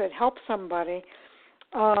moments that help somebody,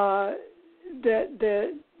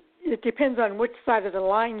 it depends on which side of the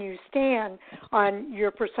line you stand on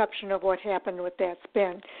your perception of what happened with that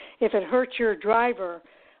spin. If it hurts your driver,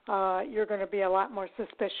 you're going to be a lot more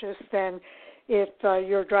suspicious than if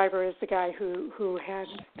your driver is the guy who had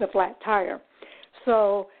the flat tire.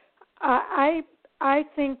 So I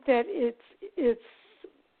think that it's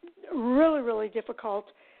really, really difficult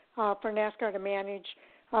for NASCAR to manage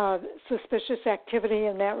suspicious activity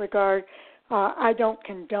in that regard. I don't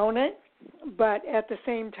condone it, but at the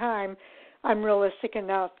same time, I'm realistic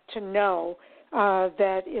enough to know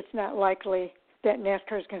that it's not likely that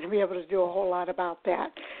NASCAR is going to be able to do a whole lot about that.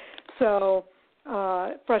 So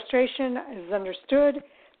frustration is understood,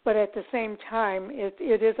 but at the same time,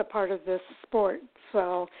 it is a part of this sport.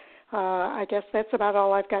 So I guess that's about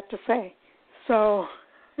all I've got to say. So,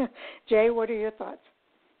 Jay, what are your thoughts?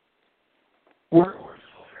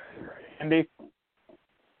 Andy?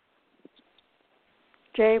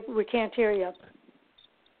 Jay, we can't hear you.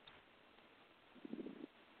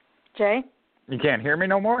 Jay? You can't hear me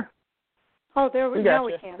no more? Oh, now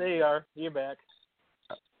we can. There you are. You're back.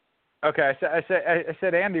 Okay, I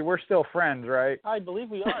said, Andy, we're still friends, right? I believe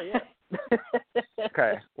we are, yeah.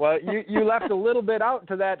 Okay. Well, you left a little bit out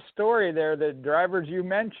to that story there. The drivers you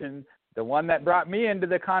mentioned, the one that brought me into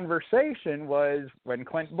the conversation was when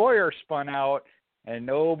Clint Boyer spun out and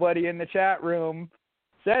nobody in the chat room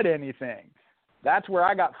said anything. That's where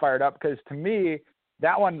I got fired up because to me,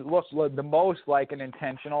 that one looked the most like an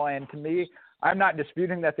intentional. And to me, I'm not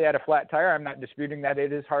disputing that they had a flat tire. I'm not disputing that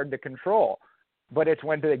it is hard to control. But it's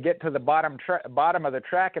when they get to the bottom of the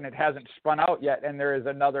track and it hasn't spun out yet, and there is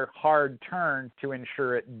another hard turn to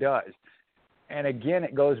ensure it does. And again,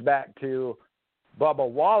 it goes back to Bubba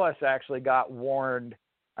Wallace actually got warned,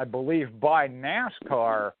 I believe, by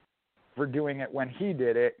NASCAR for doing it when he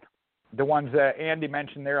did it. The ones that Andy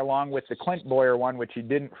mentioned there, along with the Clint Boyer one, which he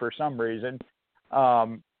didn't for some reason,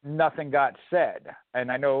 nothing got said.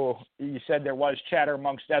 And I know you said there was chatter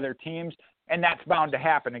amongst other teams. And that's bound to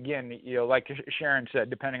happen. Again, like Sharon said,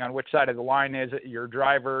 depending on which side of the line is it, your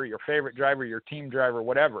driver, your favorite driver, your team driver,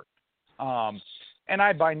 whatever. And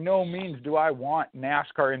I by no means do I want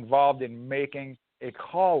NASCAR involved in making a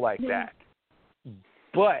call like that.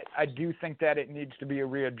 But I do think that it needs to be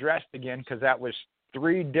readdressed again because that was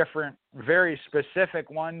 3 different, very specific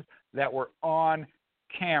ones that were on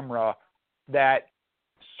camera that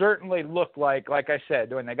certainly looked like I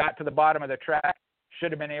said, when they got to the bottom of the track,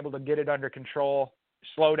 should have been able to get it under control,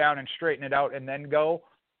 slow down and straighten it out and then go.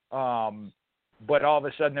 But all of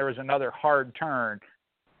a sudden there was another hard turn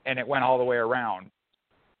and it went all the way around.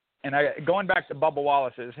 And going back to Bubba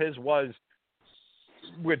Wallace's, his was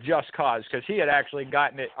with just cause because he had actually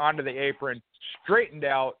gotten it onto the apron, straightened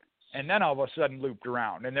out, and then all of a sudden looped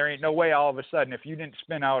around. And there ain't no way all of a sudden if you didn't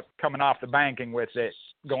spin out coming off the banking with it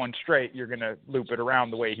going straight, you're going to loop it around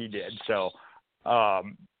the way he did. So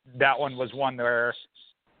that one was one where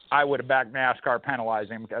I would have backed NASCAR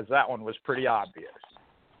penalizing him because that one was pretty obvious.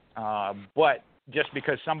 But just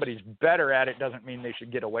because somebody's better at it doesn't mean they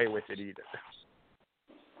should get away with it either.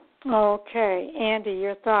 Okay. Andy,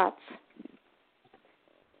 your thoughts?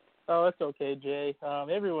 Oh, it's okay, Jay.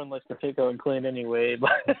 Everyone likes to pick on Clint anyway.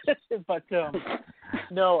 But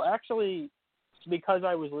no, actually, because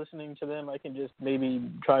I was listening to them, I can just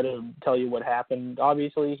maybe try to tell you what happened.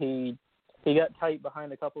 Obviously, he got tight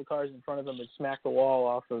behind a couple of cars in front of him and smacked the wall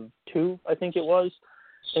off of 2, I think it was.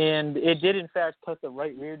 And it did, in fact, cut the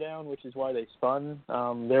right rear down, which is why they spun.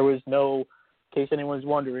 There was no, in case anyone's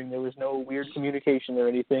wondering, there was no weird communication or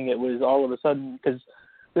anything. It was all of a sudden, because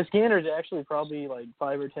the Gander is actually probably like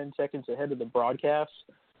 5 or 10 seconds ahead of the broadcast.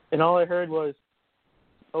 And all I heard was,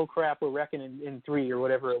 oh, crap, we're wrecking in 3 or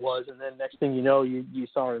whatever it was. And then next thing you know, you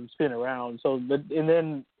saw him spin around. And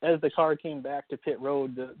then as the car came back to pit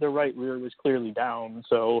road, the right rear was clearly down.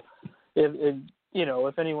 So,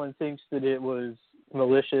 if anyone thinks that it was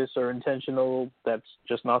malicious or intentional, that's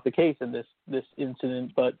just not the case in this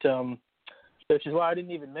incident. But which is why I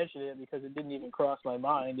didn't even mention it because it didn't even cross my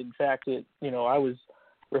mind. In fact, I was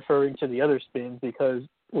referring to the other spins because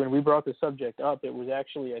when we brought the subject up, it was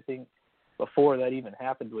actually, I think, before that even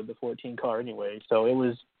happened with the 14 car anyway. So it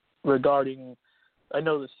was regarding, I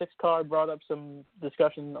know the 6 car brought up some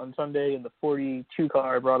discussion on Sunday and the 42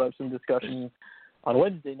 car brought up some discussion on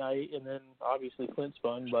Wednesday night, and then obviously Clint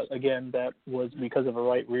spun. But again, that was because of a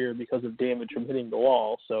right rear because of damage from hitting the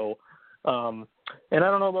wall. So And I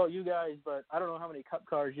don't know about you guys, but I don't know how many Cup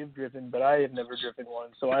cars you've driven, but I have never driven one,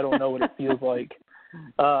 so I don't know what it feels like.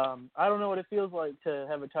 I don't know what it feels like to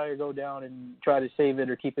have a tire go down and try to save it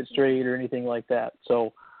or keep it straight or anything like that.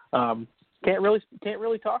 So can't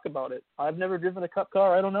really talk about it. I've never driven a Cup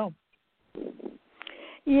car. I don't know.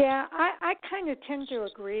 Yeah, I kind of tend to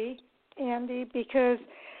agree, Andy, because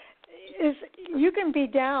you can be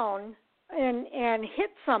down and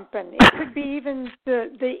hit something. It could be even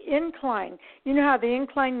the incline. You know how the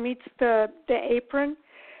incline meets the apron?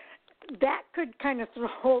 That could kind of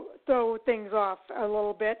throw things off a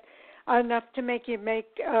little bit, enough to make you make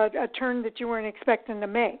a turn that you weren't expecting to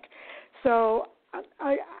make. So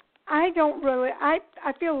I don't really, I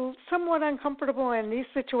feel somewhat uncomfortable in these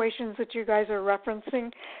situations that you guys are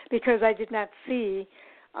referencing because I did not see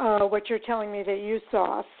what you're telling me that you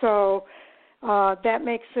saw. So that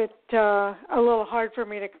makes it a little hard for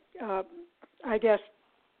me to, I guess,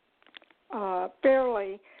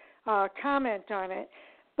 fairly comment on it.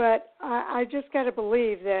 But I just got to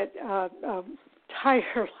believe that a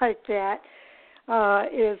tire like that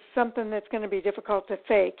is something that's going to be difficult to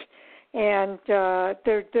fake. And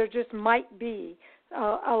there just might be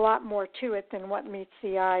a lot more to it than what meets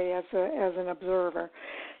the eye as an observer.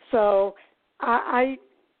 So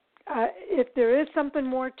if there is something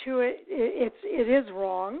more to it, it is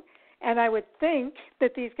wrong. And I would think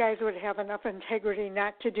that these guys would have enough integrity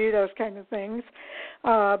not to do those kind of things.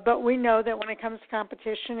 But we know that when it comes to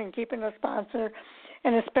competition and keeping a sponsor,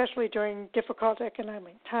 and especially during difficult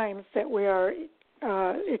economic times that we are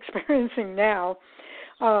experiencing now,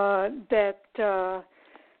 that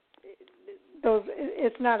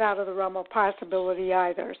it's not out of the realm of possibility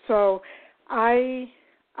either. So I'm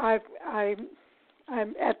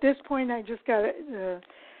at this point, I just got to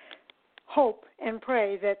hope and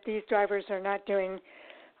pray that these drivers are not doing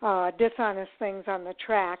dishonest things on the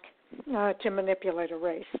track to manipulate a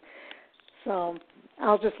race. So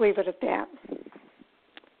I'll just leave it at that.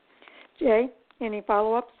 Jay, any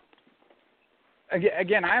follow-ups?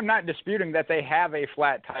 Again, I'm not disputing that they have a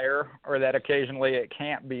flat tire or that occasionally it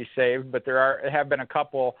can't be saved, but there have been a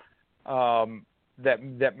couple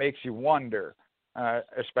that makes you wonder,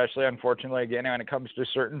 especially, unfortunately, again, when it comes to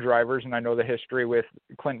certain drivers, and I know the history with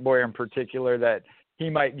Clint Boyer in particular, that he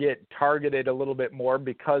might get targeted a little bit more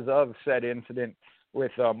because of said incident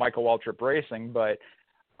with Michael Waltrip Racing. But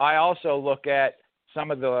I also look at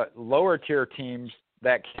some of the lower tier teams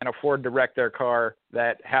that can afford to wreck their car,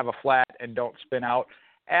 that have a flat and don't spin out,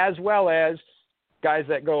 as well as guys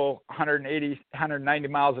that go 180, 190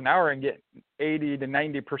 miles an hour and get 80 to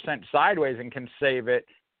 90% sideways and can save it,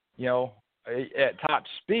 at top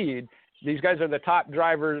speed. These guys are the top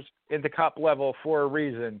drivers in the Cup level for a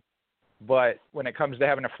reason. But when it comes to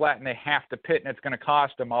having a flat and they have to pit and it's going to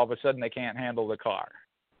cost them, all of a sudden they can't handle the car.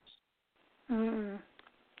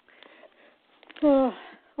 Well,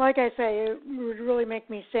 like I say, it would really make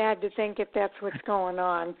me sad to think if that's what's going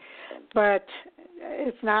on. But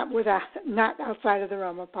it's not outside of the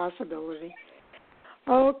realm of possibility.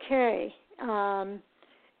 Okay.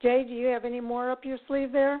 Jay, do you have any more up your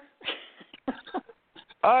sleeve there?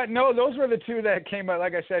 No, those were the two that came up,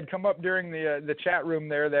 like I said, come up during the chat room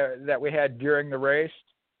there that we had during the race.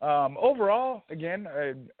 Overall, again,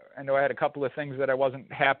 I know I had a couple of things that I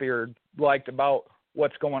wasn't happy or liked about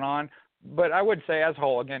what's going on, but I would say as a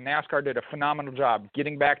whole, again, NASCAR did a phenomenal job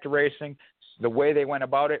getting back to racing, the way they went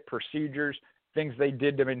about it, procedures, things they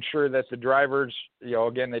did to ensure that the drivers,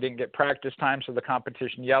 again, they didn't get practice time, so the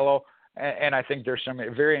competition yellow. And I think there's some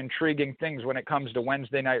very intriguing things when it comes to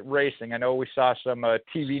Wednesday night racing. I know we saw some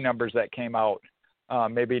TV numbers that came out,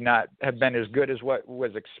 maybe not have been as good as what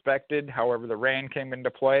was expected. However, the rain came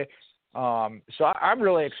into play. So I'm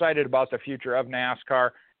really excited about the future of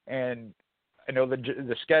NASCAR. And I know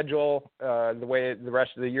the schedule, the way the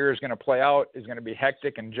rest of the year is going to play out is going to be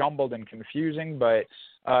hectic and jumbled and confusing, but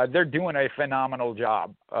they're doing a phenomenal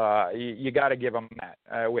job. You got to give them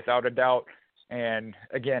that, without a doubt. And,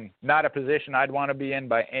 again, not a position I'd want to be in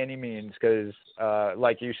by any means because,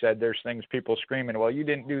 like you said, there's things people screaming, well, you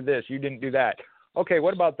didn't do this, you didn't do that. Okay,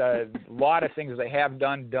 what about the lot of things they have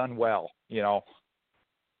done well,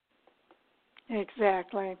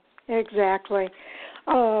 Exactly. And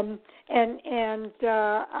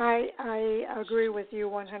I agree with you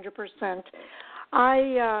 100%. I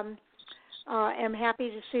am happy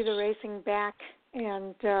to see the racing back,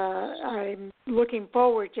 and I'm looking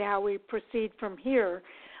forward to how we proceed from here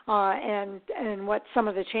and what some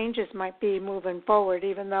of the changes might be moving forward,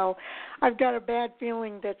 even though I've got a bad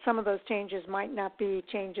feeling that some of those changes might not be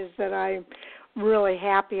changes that I'm really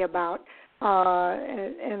happy about.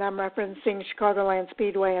 And I'm referencing Chicagoland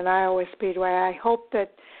Speedway and Iowa Speedway. I hope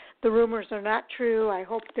that the rumors are not true. I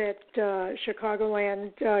hope that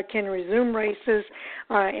Chicagoland can resume races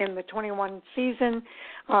in the 21 season,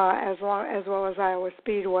 as well as Iowa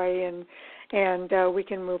Speedway, and we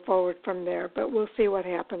can move forward from there. But we'll see what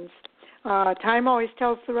happens. Time always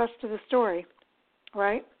tells the rest of the story,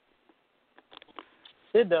 right?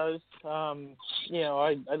 It does.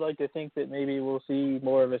 I'd like to think that maybe we'll see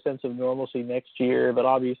more of a sense of normalcy next year, but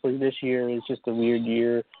obviously this year is just a weird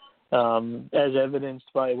year, as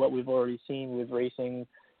evidenced by what we've already seen with racing.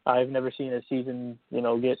 I've never seen a season,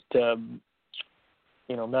 get,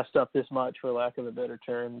 messed up this much, for lack of a better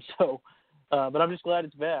term. So, but I'm just glad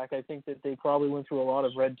it's back. I think that they probably went through a lot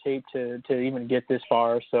of red tape to even get this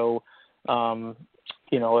far. So,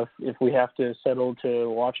 if we have to settle to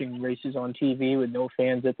watching races on TV with no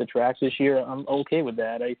fans at the tracks this year, I'm okay with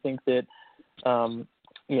that. I think that,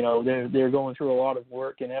 they're going through a lot of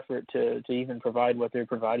work and effort to even provide what they're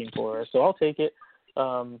providing for us. So I'll take it.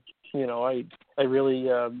 I really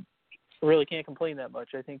can't complain that much.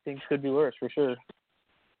 I think things could be worse for sure.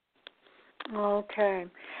 Okay.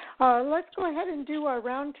 Let's go ahead and do our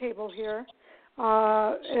roundtable here.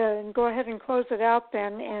 And go ahead and close it out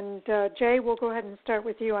then. And, Jay, we'll go ahead and start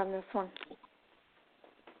with you on this one.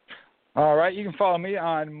 All right. You can follow me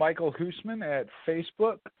on Michael Husmann at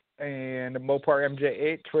Facebook and Mopar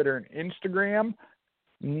MJ8, Twitter and Instagram.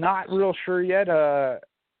 Not real sure yet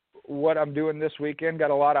what I'm doing this weekend.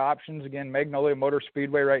 Got a lot of options. Again, Magnolia Motor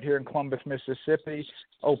Speedway right here in Columbus, Mississippi,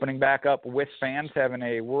 opening back up with fans, having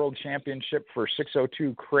a world championship for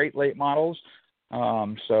 602 crate late models.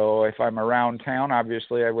 So if I'm around town,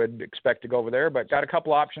 obviously I would expect to go over there, but got a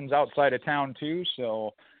couple options outside of town too,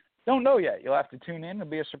 so don't know yet. You'll have to tune in. It'll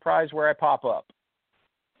be a surprise where I pop up.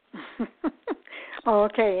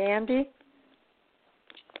 Okay, Andy?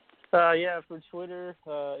 For Twitter,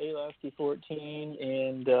 Laskey14,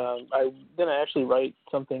 and I'm going to actually write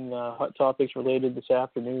something, hot topics related this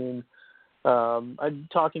afternoon. I'm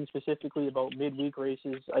talking specifically about midweek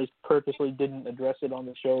races. I purposely didn't address it on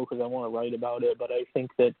the show because I want to write about it, but I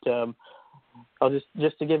think that I'll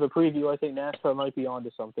just to give a preview, I think NASCAR might be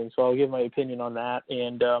onto something, so I'll give my opinion on that.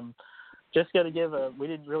 And just got to give we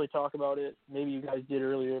didn't really talk about it, maybe you guys did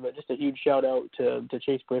earlier, but just a huge shout out to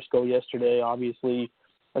Chase Briscoe yesterday. Obviously,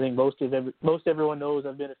 I think most everyone knows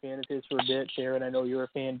I've been a fan of his for a bit. Sharon, I know you're a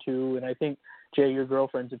fan too, and I think, Jay, your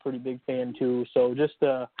girlfriend's a pretty big fan too. So just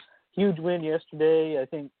huge win yesterday. I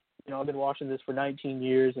think, I've been watching this for 19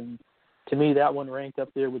 years, and to me, that one ranked up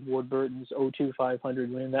there with Ward Burton's 02 500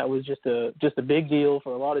 win. That was just a big deal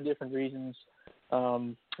for a lot of different reasons,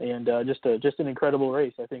 and just an incredible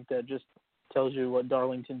race. I think that just tells you what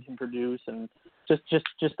Darlington can produce, and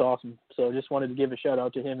just awesome. So I just wanted to give a shout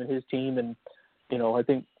out to him and his team, and I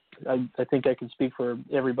think I can speak for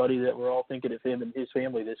everybody that we're all thinking of him and his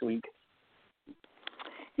family this week.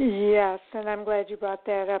 Yes, and I'm glad you brought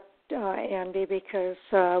that up, Andy, because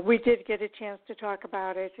we did get a chance to talk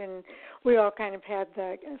about it, and we all kind of had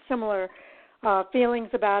the similar feelings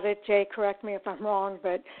about it. Jay, correct me if I'm wrong,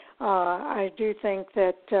 but I do think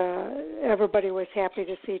that everybody was happy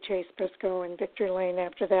to see Chase Briscoe in victory lane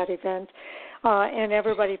after that event, and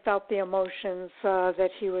everybody felt the emotions that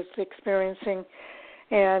he was experiencing.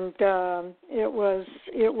 And it was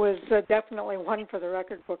definitely one for the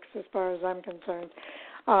record books as far as I'm concerned.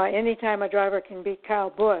 Anytime a driver can beat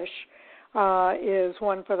Kyle Busch is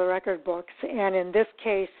one for the record books. And in this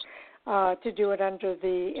case, to do it under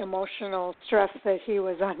the emotional stress that he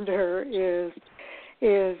was under is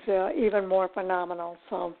even more phenomenal.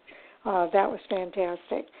 So that was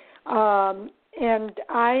fantastic. And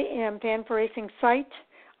I am Fan4Racing site.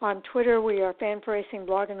 On Twitter, we are Fan4Racing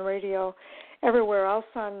blog and radio. Everywhere else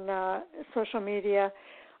on social media.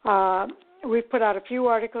 We've put out a few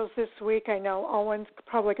articles this week. I know Owen's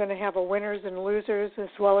probably going to have a winners and losers as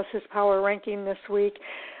well as his power ranking this week.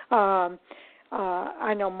 I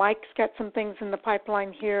know Mike's got some things in the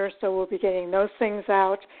pipeline here, so we'll be getting those things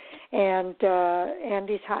out. And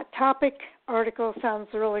Andy's hot topic article sounds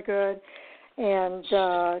really good. And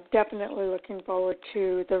definitely looking forward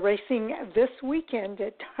to the racing this weekend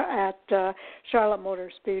at Charlotte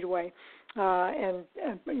Motor Speedway. And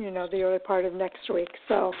the early part of next week.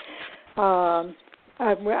 So a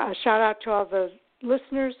shout out to all the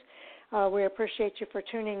listeners. We appreciate you for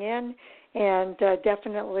tuning in, and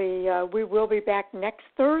definitely we will be back next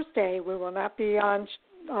Thursday. We will not be on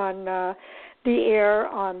the air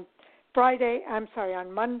on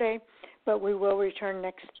Monday, but we will return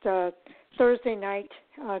next Thursday night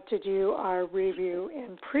to do our review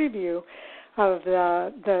and preview of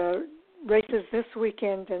the races this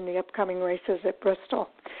weekend and the upcoming races at Bristol.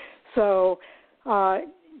 So,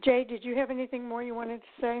 Jay, did you have anything more you wanted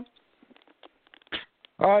to say?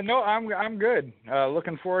 No, I'm good.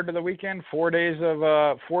 Looking forward to the weekend. 4 days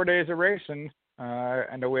of racing.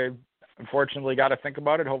 And we unfortunately got to think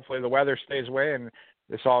about it. Hopefully the weather stays away and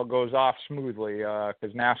this all goes off smoothly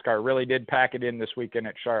because NASCAR really did pack it in this weekend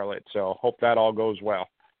at Charlotte. So hope that all goes well.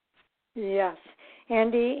 Yes.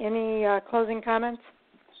 Andy, any closing comments?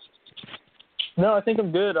 No, I think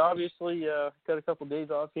I'm good. Obviously, got a couple days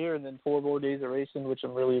off here and then 4 more days of racing, which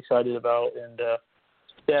I'm really excited about. And,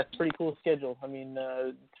 yeah, it's a pretty cool schedule. I mean,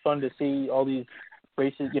 it's fun to see all these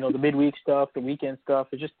races, the midweek stuff, the weekend stuff.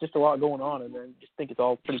 It's just a lot going on, and I just think it's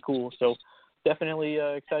all pretty cool. So definitely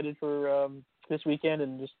excited for this weekend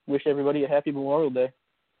and just wish everybody a happy Memorial Day.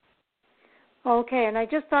 Okay, and I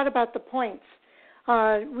just thought about the points.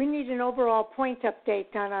 We need an overall point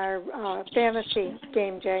update on our fantasy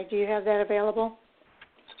game, Jay. Do you have that available?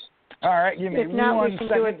 All right. Give me if not, one we can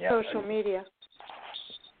second. do it social media.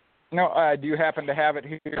 No, do you happen to have it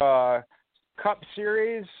here? Cup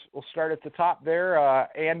Series, we'll start at the top there.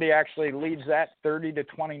 Andy actually leads that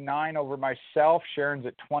 30-29 over myself. Sharon's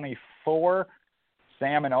at 24.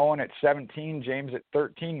 Sam and Owen at 17. James at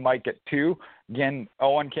 13. Mike at 2. Again,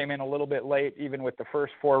 Owen came in a little bit late, even with the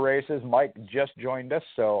first 4 races. Mike just joined us,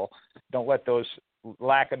 so don't let those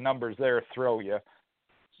lack of numbers there throw you.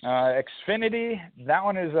 Xfinity, that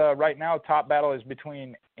one is right now, top battle is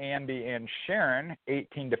between Andy and Sharon,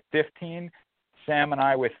 18-15. Sam and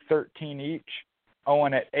I with 13 each.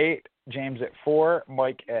 Owen at 8. James at 4.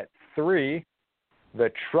 Mike at 3. The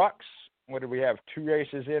trucks, what do we have? 2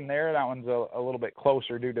 races in there. That one's a little bit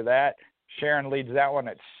closer due to that. Sharon leads that one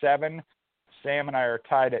at 7. Sam and I are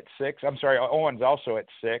tied at 6. I'm sorry, Owen's also at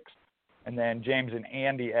 6. And then James and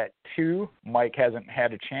Andy at 2. Mike hasn't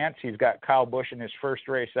had a chance. He's got Kyle Busch in his first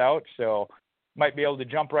race out, so might be able to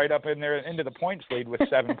jump right up in there into the points lead with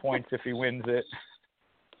 7 points if he wins it.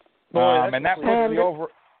 And that puts the over.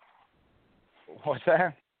 What's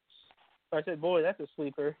that? I said, boy, that's a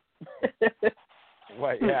sleeper.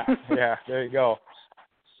 Well, yeah, there you go.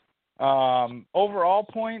 Overall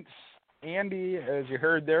points, Andy, as you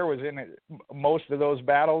heard there, was in most of those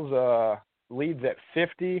battles, leads at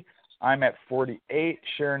 50. I'm at 48.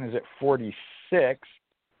 Sharon is at 46.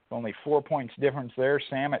 Only 4 points difference there.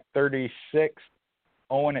 Sam at 36.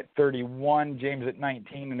 Owen at 31. James at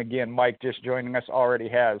 19. And again, Mike just joining us already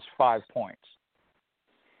has 5 points.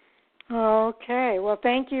 Okay. Well,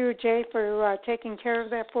 thank you, Jay, for taking care of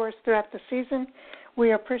that for us throughout the season.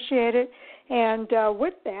 We appreciate it. And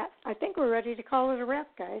with that, I think we're ready to call it a wrap,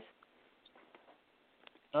 guys.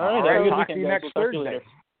 All right. Talk to you next Thursday.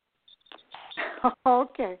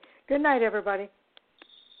 Okay. Good night, everybody.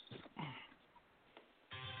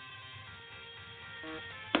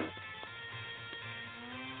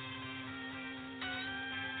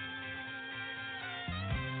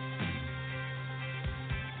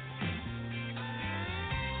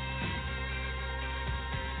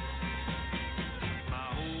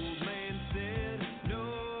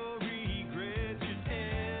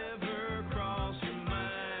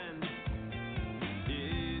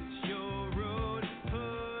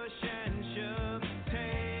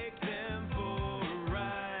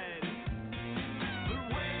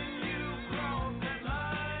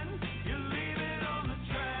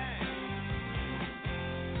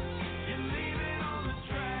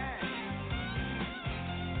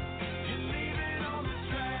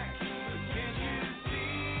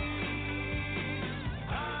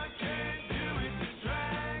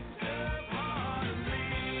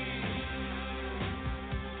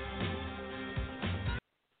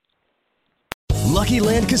 Lucky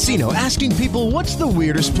Land Casino, asking people, what's the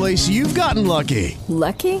weirdest place you've gotten lucky?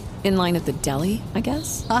 Lucky? In line at the deli, I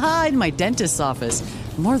guess? Aha, in my dentist's office.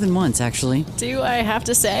 More than once, actually. Do I have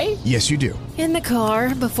to say? Yes, you do. In the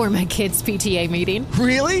car before my kids' PTA meeting.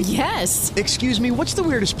 Really? Yes. Excuse me, what's the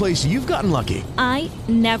weirdest place you've gotten lucky? I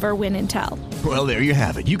never win and tell. Well, there you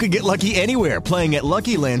have it. You can get lucky anywhere, playing at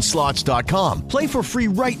LuckyLandSlots.com. Play for free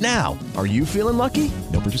right now. Are you feeling lucky?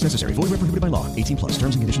 No purchase necessary. Void where prohibited by law. 18+.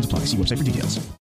 Terms and conditions apply. See website for details.